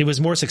 it was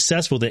more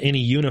successful than any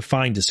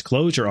unifying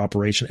disclosure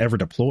operation ever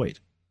deployed.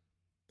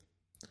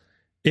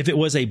 If it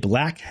was a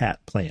black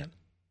hat plan,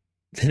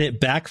 then it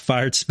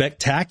backfired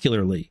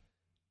spectacularly.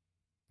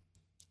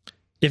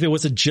 If it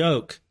was a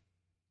joke,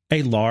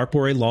 a LARP,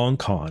 or a long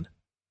con,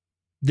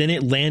 then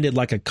it landed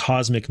like a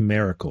cosmic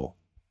miracle.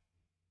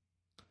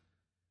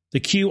 The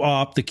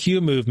Q-op, the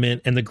Q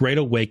movement, and the Great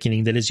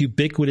Awakening that is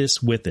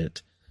ubiquitous with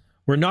it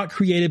were not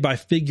created by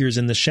figures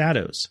in the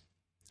shadows.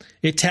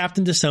 It tapped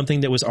into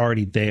something that was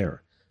already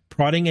there,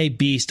 prodding a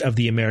beast of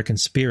the American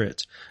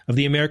spirit, of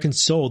the American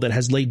soul that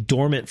has laid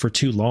dormant for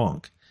too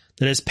long,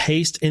 that has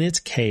paced in its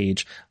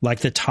cage like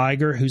the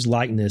tiger whose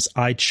likeness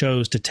I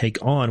chose to take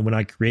on when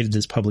I created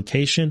this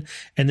publication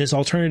and this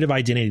alternative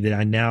identity that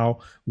I now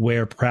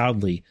wear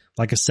proudly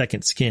like a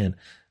second skin.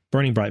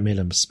 Burning Bright made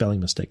a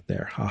spelling mistake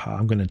there. Haha,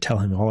 I'm going to tell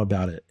him all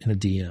about it in a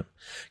DM.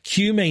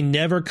 Q may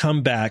never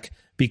come back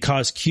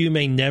because Q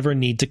may never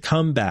need to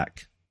come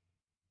back.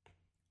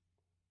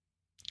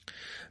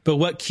 But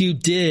what Q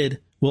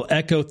did will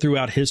echo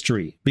throughout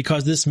history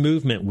because this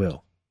movement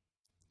will.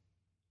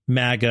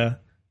 MAGA,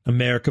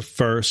 America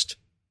First,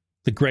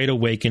 the Great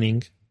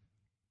Awakening.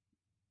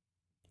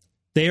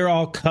 They are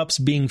all cups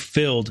being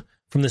filled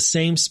from the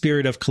same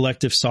spirit of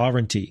collective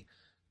sovereignty,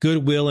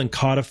 goodwill and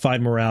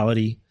codified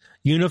morality,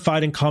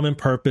 unified in common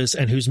purpose,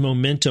 and whose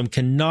momentum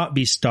cannot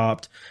be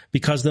stopped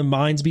because the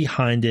minds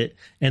behind it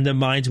and the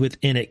minds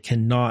within it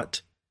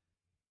cannot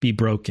be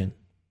broken.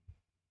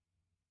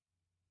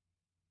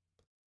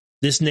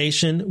 This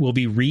nation will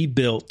be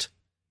rebuilt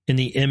in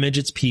the image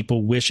its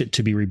people wish it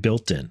to be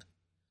rebuilt in,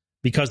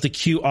 because the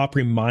Q-op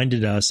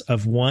reminded us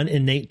of one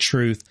innate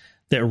truth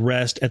that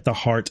rests at the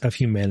heart of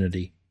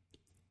humanity.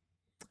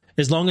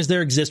 As long as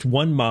there exists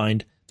one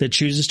mind that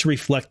chooses to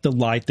reflect the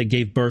light that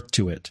gave birth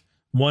to it,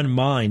 one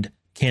mind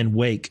can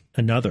wake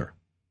another.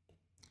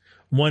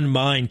 One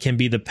mind can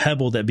be the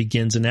pebble that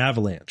begins an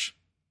avalanche.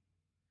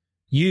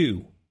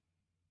 You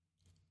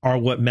are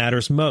what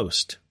matters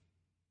most.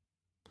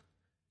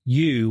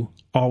 You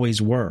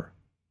always were.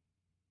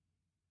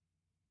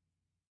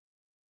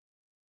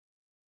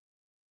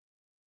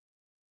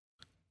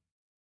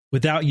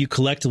 Without you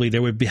collectively,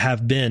 there would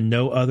have been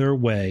no other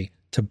way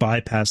to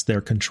bypass their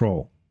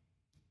control.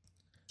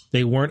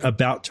 They weren't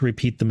about to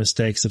repeat the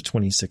mistakes of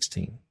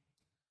 2016.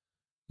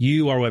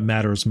 You are what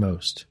matters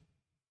most.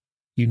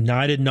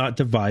 United, not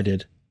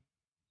divided.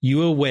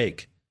 You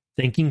awake,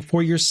 thinking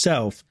for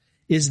yourself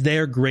is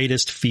their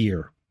greatest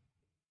fear.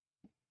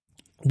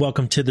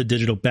 Welcome to the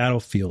digital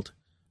battlefield,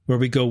 where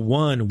we go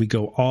one, we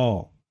go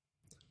all.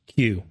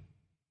 Q.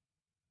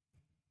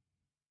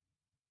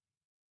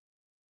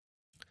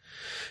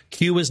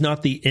 Q was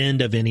not the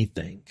end of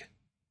anything,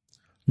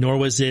 nor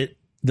was it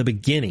the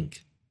beginning.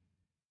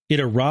 It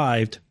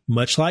arrived,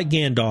 much like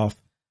Gandalf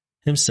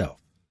himself,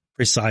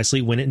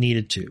 precisely when it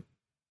needed to,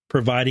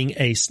 providing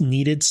a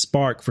needed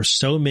spark for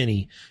so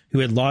many who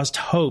had lost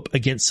hope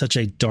against such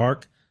a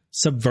dark,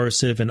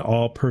 subversive, and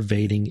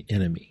all-pervading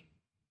enemy.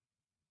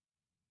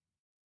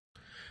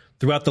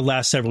 Throughout the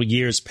last several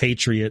years,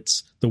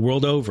 patriots the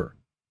world over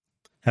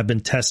have been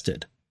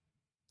tested.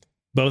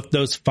 Both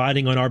those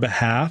fighting on our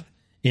behalf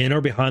in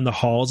or behind the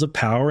halls of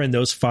power and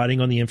those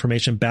fighting on the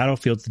information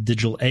battlefields the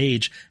digital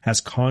age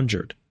has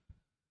conjured.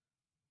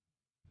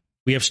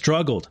 We have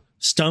struggled,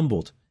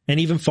 stumbled, and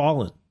even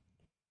fallen.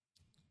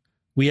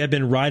 We have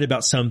been right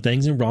about some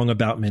things and wrong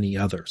about many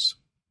others.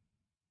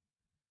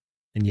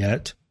 And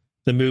yet,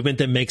 the movement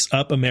that makes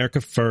up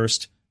America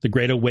First, the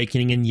Great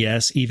Awakening, and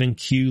yes, even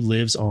Q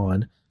lives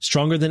on,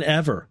 stronger than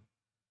ever,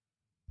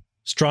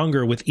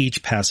 stronger with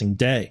each passing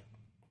day.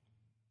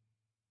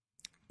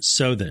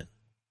 So then,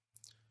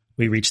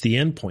 we reach the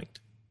end point,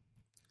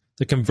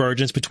 the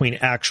convergence between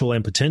actual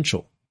and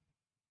potential,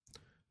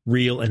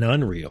 real and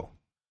unreal,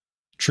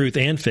 truth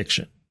and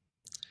fiction,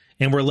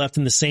 and we're left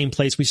in the same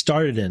place we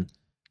started in,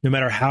 no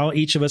matter how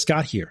each of us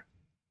got here.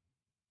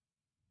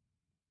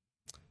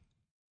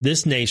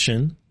 This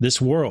nation,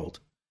 this world,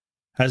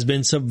 has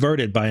been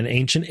subverted by an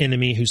ancient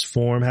enemy whose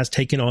form has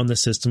taken on the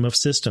system of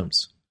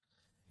systems.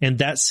 And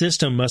that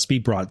system must be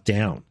brought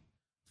down,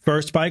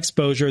 first by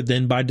exposure,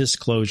 then by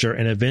disclosure,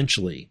 and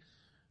eventually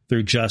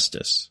through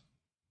justice.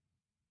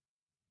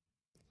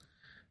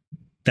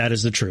 That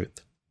is the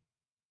truth.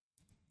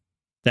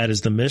 That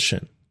is the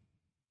mission.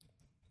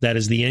 That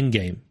is the end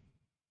game.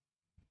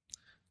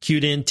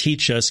 Q didn't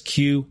teach us,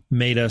 Q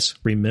made us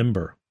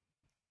remember.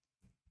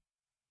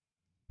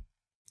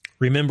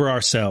 Remember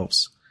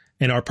ourselves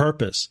and our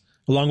purpose,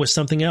 along with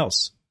something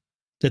else,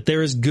 that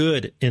there is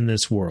good in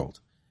this world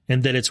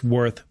and that it's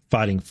worth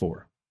fighting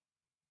for.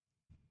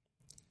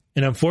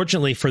 And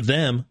unfortunately for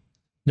them,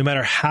 no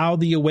matter how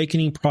the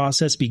awakening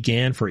process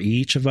began for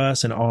each of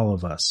us and all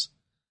of us,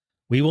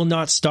 we will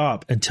not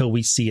stop until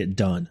we see it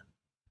done,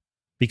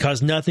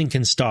 because nothing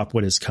can stop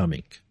what is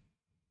coming.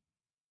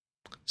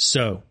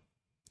 So,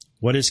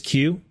 what is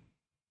Q?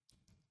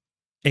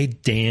 A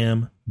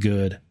damn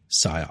good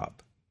psyop.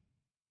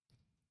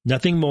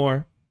 Nothing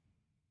more,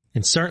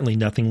 and certainly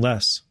nothing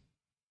less.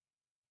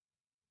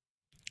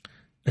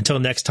 Until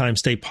next time,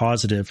 stay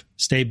positive,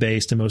 stay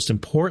based, and most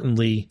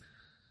importantly,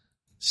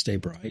 stay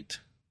bright.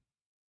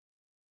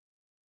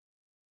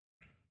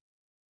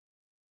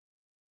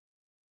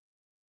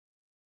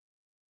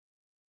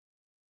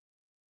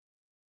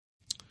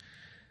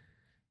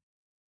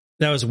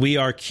 That was We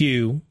Are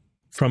Q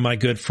from my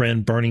good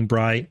friend Burning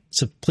Bright.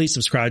 So please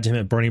subscribe to him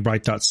at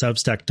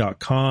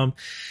burningbright.substack.com.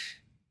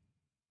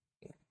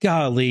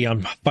 Golly,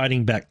 I'm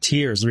fighting back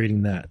tears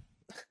reading that.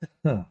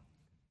 Huh.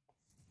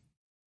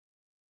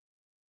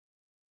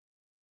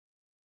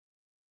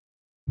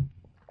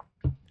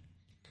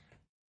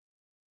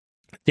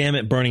 Damn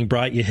it, Burning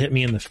Bright, you hit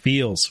me in the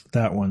feels with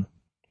that one.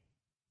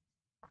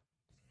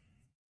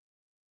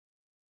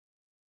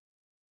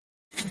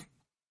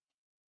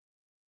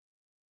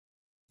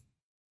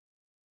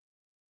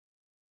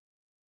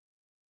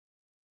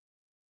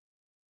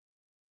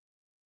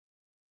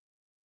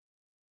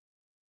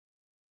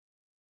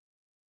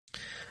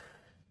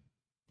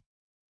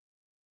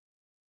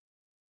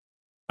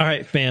 All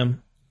right,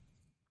 fam.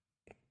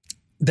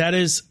 That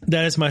is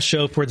my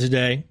show for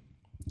today.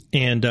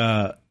 And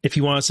if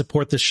you want to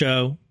support the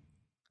show,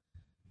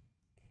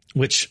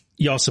 which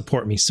y'all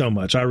support me so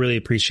much, I really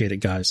appreciate it,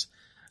 guys.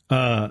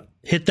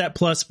 Hit that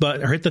plus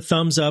button or hit the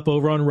thumbs up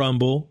over on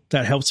Rumble.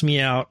 That helps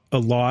me out a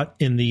lot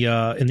in the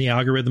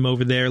algorithm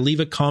over there. Leave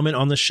a comment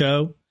on the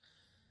show.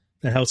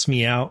 That helps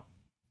me out.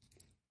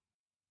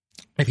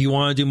 If you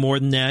want to do more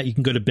than that, you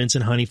can go to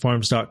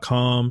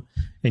bensonhoneyfarms.com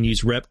and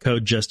use rep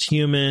code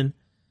JustHuman.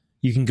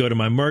 You can go to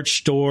my merch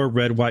store,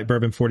 Red White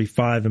Bourbon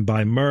 45, and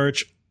buy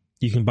merch.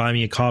 You can buy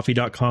me at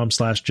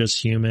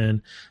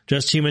coffee.com/justhuman,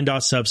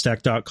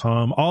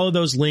 justhuman.substack.com. All of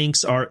those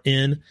links are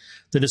in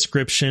the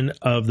description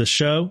of the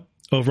show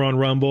over on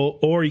Rumble,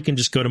 or you can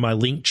just go to my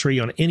link tree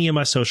on any of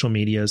my social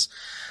medias.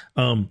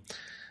 I'm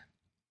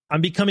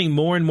becoming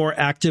more and more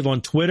active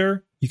on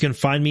Twitter. You can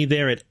find me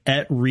there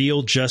at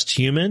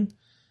RealJustHuman.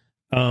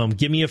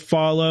 Give me a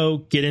follow,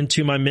 get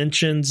into my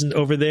mentions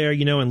over there,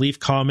 and leave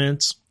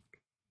comments.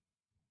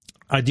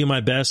 I do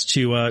my best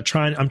to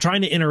I'm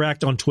trying to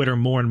interact on Twitter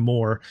more and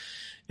more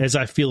as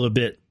I feel a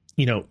bit,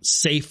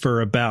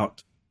 safer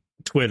about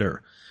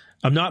Twitter.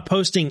 I'm not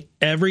posting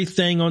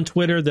everything on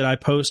Twitter that I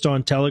post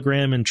on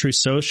Telegram and True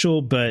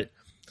Social, but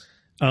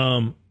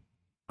I'm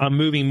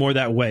moving more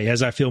that way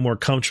as I feel more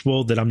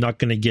comfortable that I'm not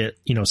going to get,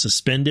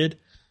 suspended.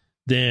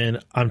 Then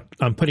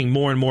I'm putting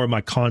more and more of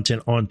my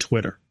content on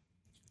Twitter.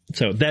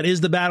 So that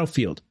is the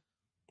battlefield.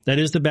 That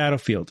is the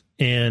battlefield.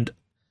 And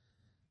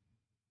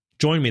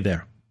join me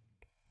there.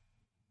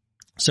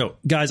 So,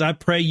 guys, I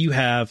pray you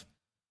have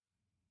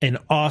an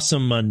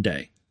awesome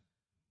Monday.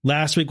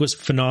 Last week was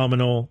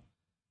phenomenal.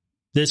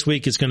 This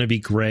week is going to be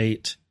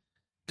great.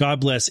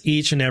 God bless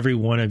each and every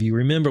one of you.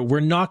 Remember, we're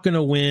not going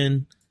to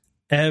win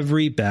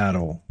every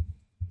battle,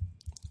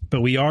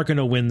 but we are going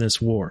to win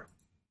this war.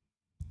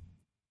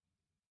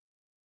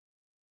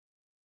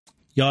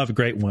 Y'all have a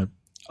great one.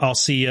 I'll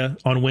see you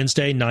on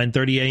Wednesday,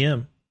 9:30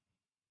 a.m.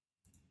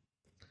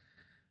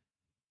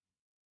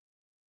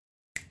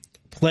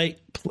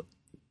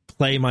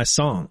 Play my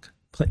song.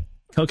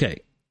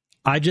 Okay.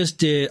 I just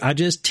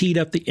teed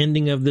up the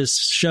ending of this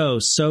show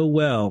so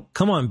well.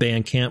 Come on,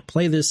 Bandcamp,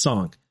 play this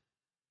song.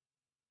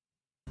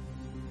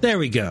 There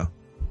we go.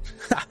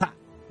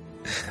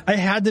 It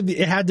had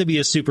to be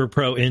a Super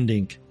Pro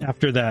ending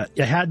after that.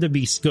 It had to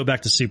go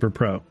back to Super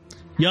Pro.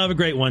 Y'all have a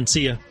great one.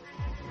 See ya.